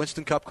time the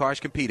Winston Cup cars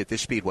compete at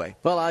this speedway.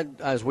 Well,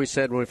 as we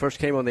said when we first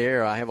came on the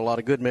air, I have a lot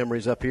of good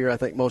memories up here. I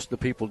think most of the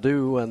people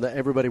do, and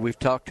everybody we've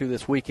talked to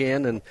this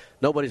weekend, and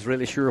nobody's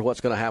really sure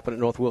what's going to happen at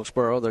North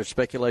Wilkesboro. There's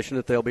speculation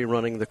that they'll be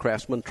running the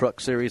Craftsman Truck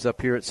Series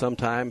up here at some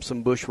time,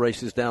 some Busch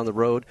races down the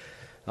road.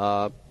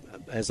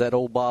 As that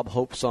old Bob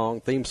Hope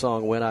theme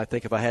song went, I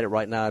think if I had it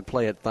right now, I'd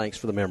play it. Thanks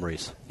for the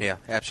memories. Yeah,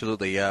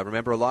 absolutely.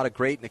 Remember a lot of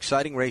great and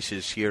exciting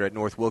races here at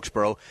North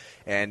Wilkesboro,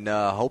 and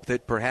hope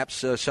that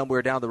perhaps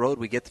somewhere down the road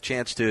we get the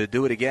chance to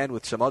do it again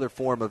with some other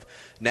form of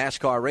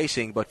NASCAR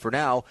racing. But for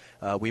now,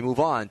 we move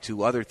on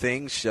to other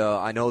things.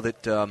 I know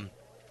that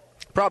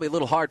probably a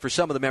little hard for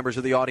some of the members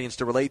of the audience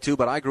to relate to,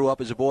 but I grew up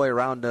as a boy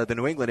around the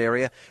New England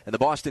area, and the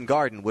Boston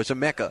Garden was a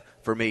mecca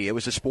for me. It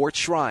was a sports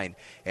shrine,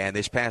 and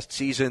this past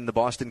season the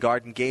Boston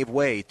Garden gave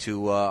way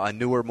to a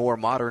newer, more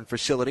modern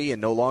facility,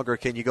 and no longer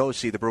can you go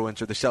see the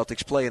Bruins or the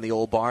Celtics play in the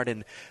old barn,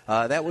 and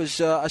that was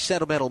a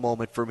sentimental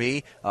moment for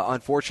me.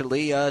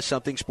 Unfortunately,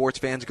 something sports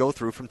fans go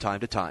through from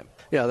time to time.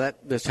 Yeah,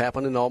 this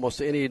happened in almost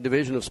any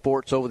division of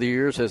sports over the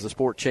years. As the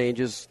sport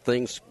changes,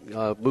 things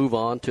move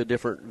on to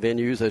different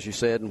venues, as you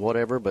said, and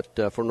whatever. But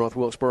for North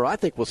Wilkesboro, I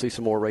think we'll see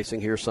some more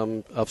racing here,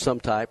 some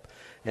type.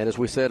 And as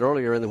we said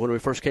earlier, and when we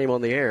first came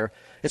on the air,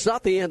 it's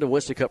not the end of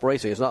Winston Cup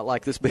racing. It's not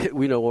like this.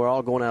 We're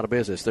all going out of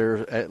business. There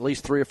are at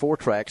least 3 or 4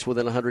 tracks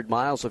within 100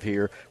 miles of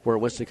here where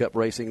Winston Cup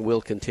racing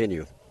will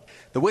continue.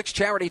 The Wicks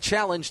Charity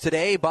Challenge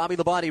today, Bobby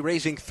Labonte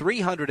raising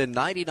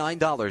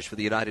 $399 for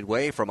the United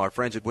Way from our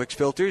friends at Wicks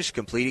Filters,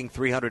 completing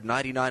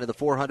 399 of the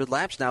 400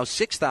 laps. Now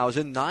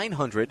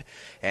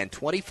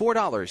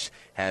 $6,924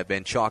 have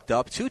been chalked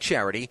up to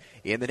charity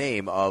in the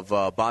name of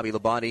Bobby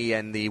Labonte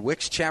and the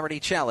Wicks Charity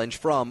Challenge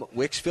from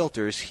Wicks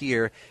Filters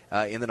here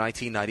in the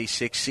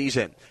 1996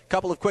 season. A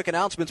couple of quick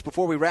announcements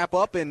before we wrap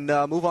up and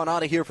move on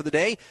out of here for the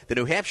day. The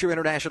New Hampshire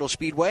International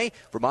Speedway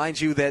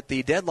reminds you that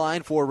the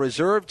deadline for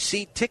reserved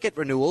seat ticket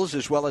renewals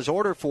as well as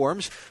order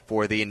forms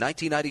for the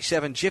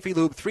 1997 Jiffy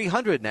Lube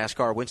 300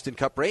 NASCAR Winston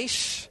Cup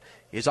race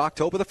is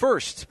October the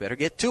 1st. Better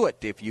get to it.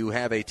 If you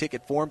have a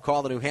ticket form,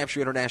 call the New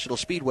Hampshire International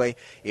Speedway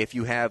if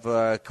you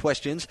have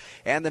questions.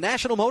 And the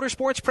National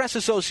Motorsports Press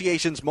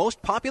Association's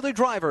most popular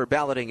driver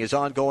balloting is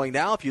ongoing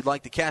now. If you'd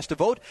like to cast a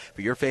vote for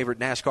your favorite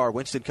NASCAR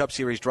Winston Cup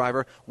Series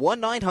driver,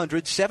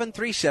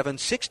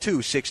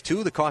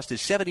 1-900-737-6262. The cost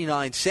is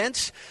 79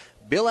 cents.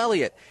 Bill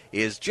Elliott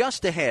is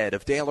just ahead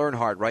of Dale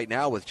Earnhardt right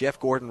now with Jeff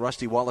Gordon,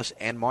 Rusty Wallace,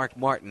 and Mark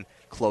Martin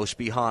close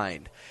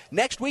behind.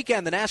 Next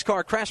weekend, the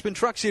NASCAR Craftsman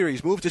Truck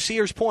Series move to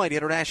Sears Point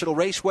International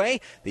Raceway.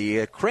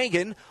 The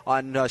Cragen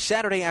on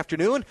Saturday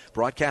afternoon,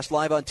 broadcast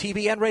live on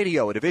TV and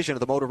radio, a division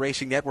of the Motor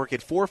Racing Network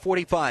at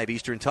 4:45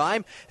 Eastern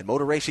Time. And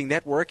Motor Racing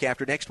Network,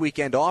 after next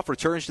weekend off,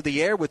 returns to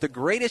the air with the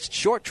greatest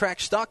short-track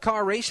stock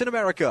car race in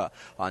America.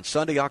 On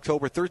Sunday,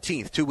 October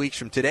 13th, 2 weeks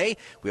from today,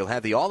 we'll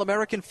have the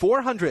All-American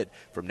 400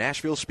 from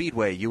Nashville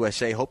Speedway,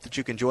 USA. Hope that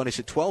you can join us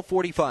at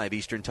 12:45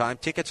 Eastern Time.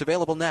 Tickets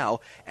available now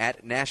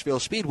at Nashville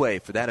Speedway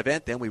for that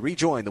event. Then we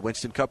rejoin the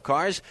Winston Cup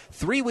cars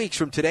 3 weeks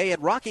from today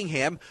at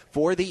Rockingham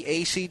for the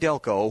AC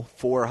Delco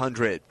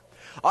 400.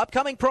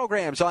 Upcoming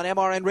programs on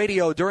MRN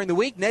Radio during the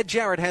week. Ned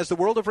Jarrett has the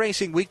World of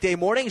Racing weekday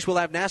mornings. We'll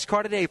have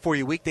NASCAR Today for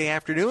you weekday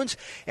afternoons.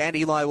 And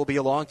Eli will be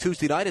along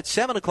Tuesday night at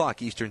 7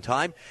 o'clock Eastern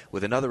Time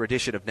with another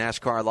edition of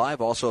NASCAR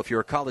Live. Also, if you're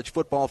a college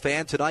football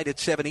fan, tonight at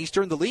 7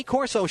 Eastern, the Lee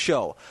Corso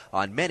Show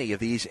on many of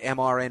these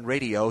MRN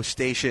Radio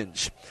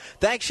stations.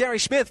 Thanks, Sherry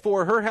Smith,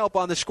 for her help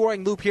on the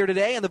scoring loop here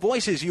today, and the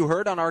voices you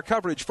heard on our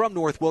coverage from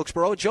North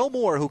Wilkesboro. Joe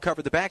Moore, who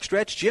covered the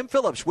backstretch, Jim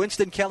Phillips,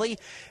 Winston Kelly,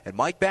 and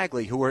Mike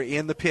Bagley, who were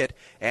in the pit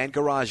and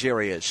garage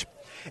area.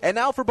 And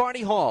now for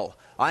Barney Hall.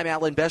 I'm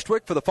Alan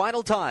Bestwick for the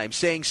final time,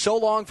 saying so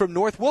long from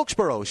North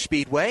Wilkesboro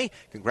Speedway,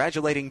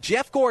 congratulating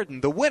Jeff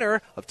Gordon, the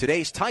winner of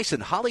today's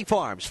Tyson Holly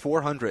Farms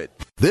 400.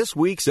 This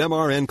week's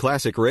MRN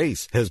Classic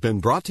Race has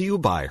been brought to you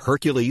by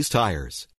Hercules Tires.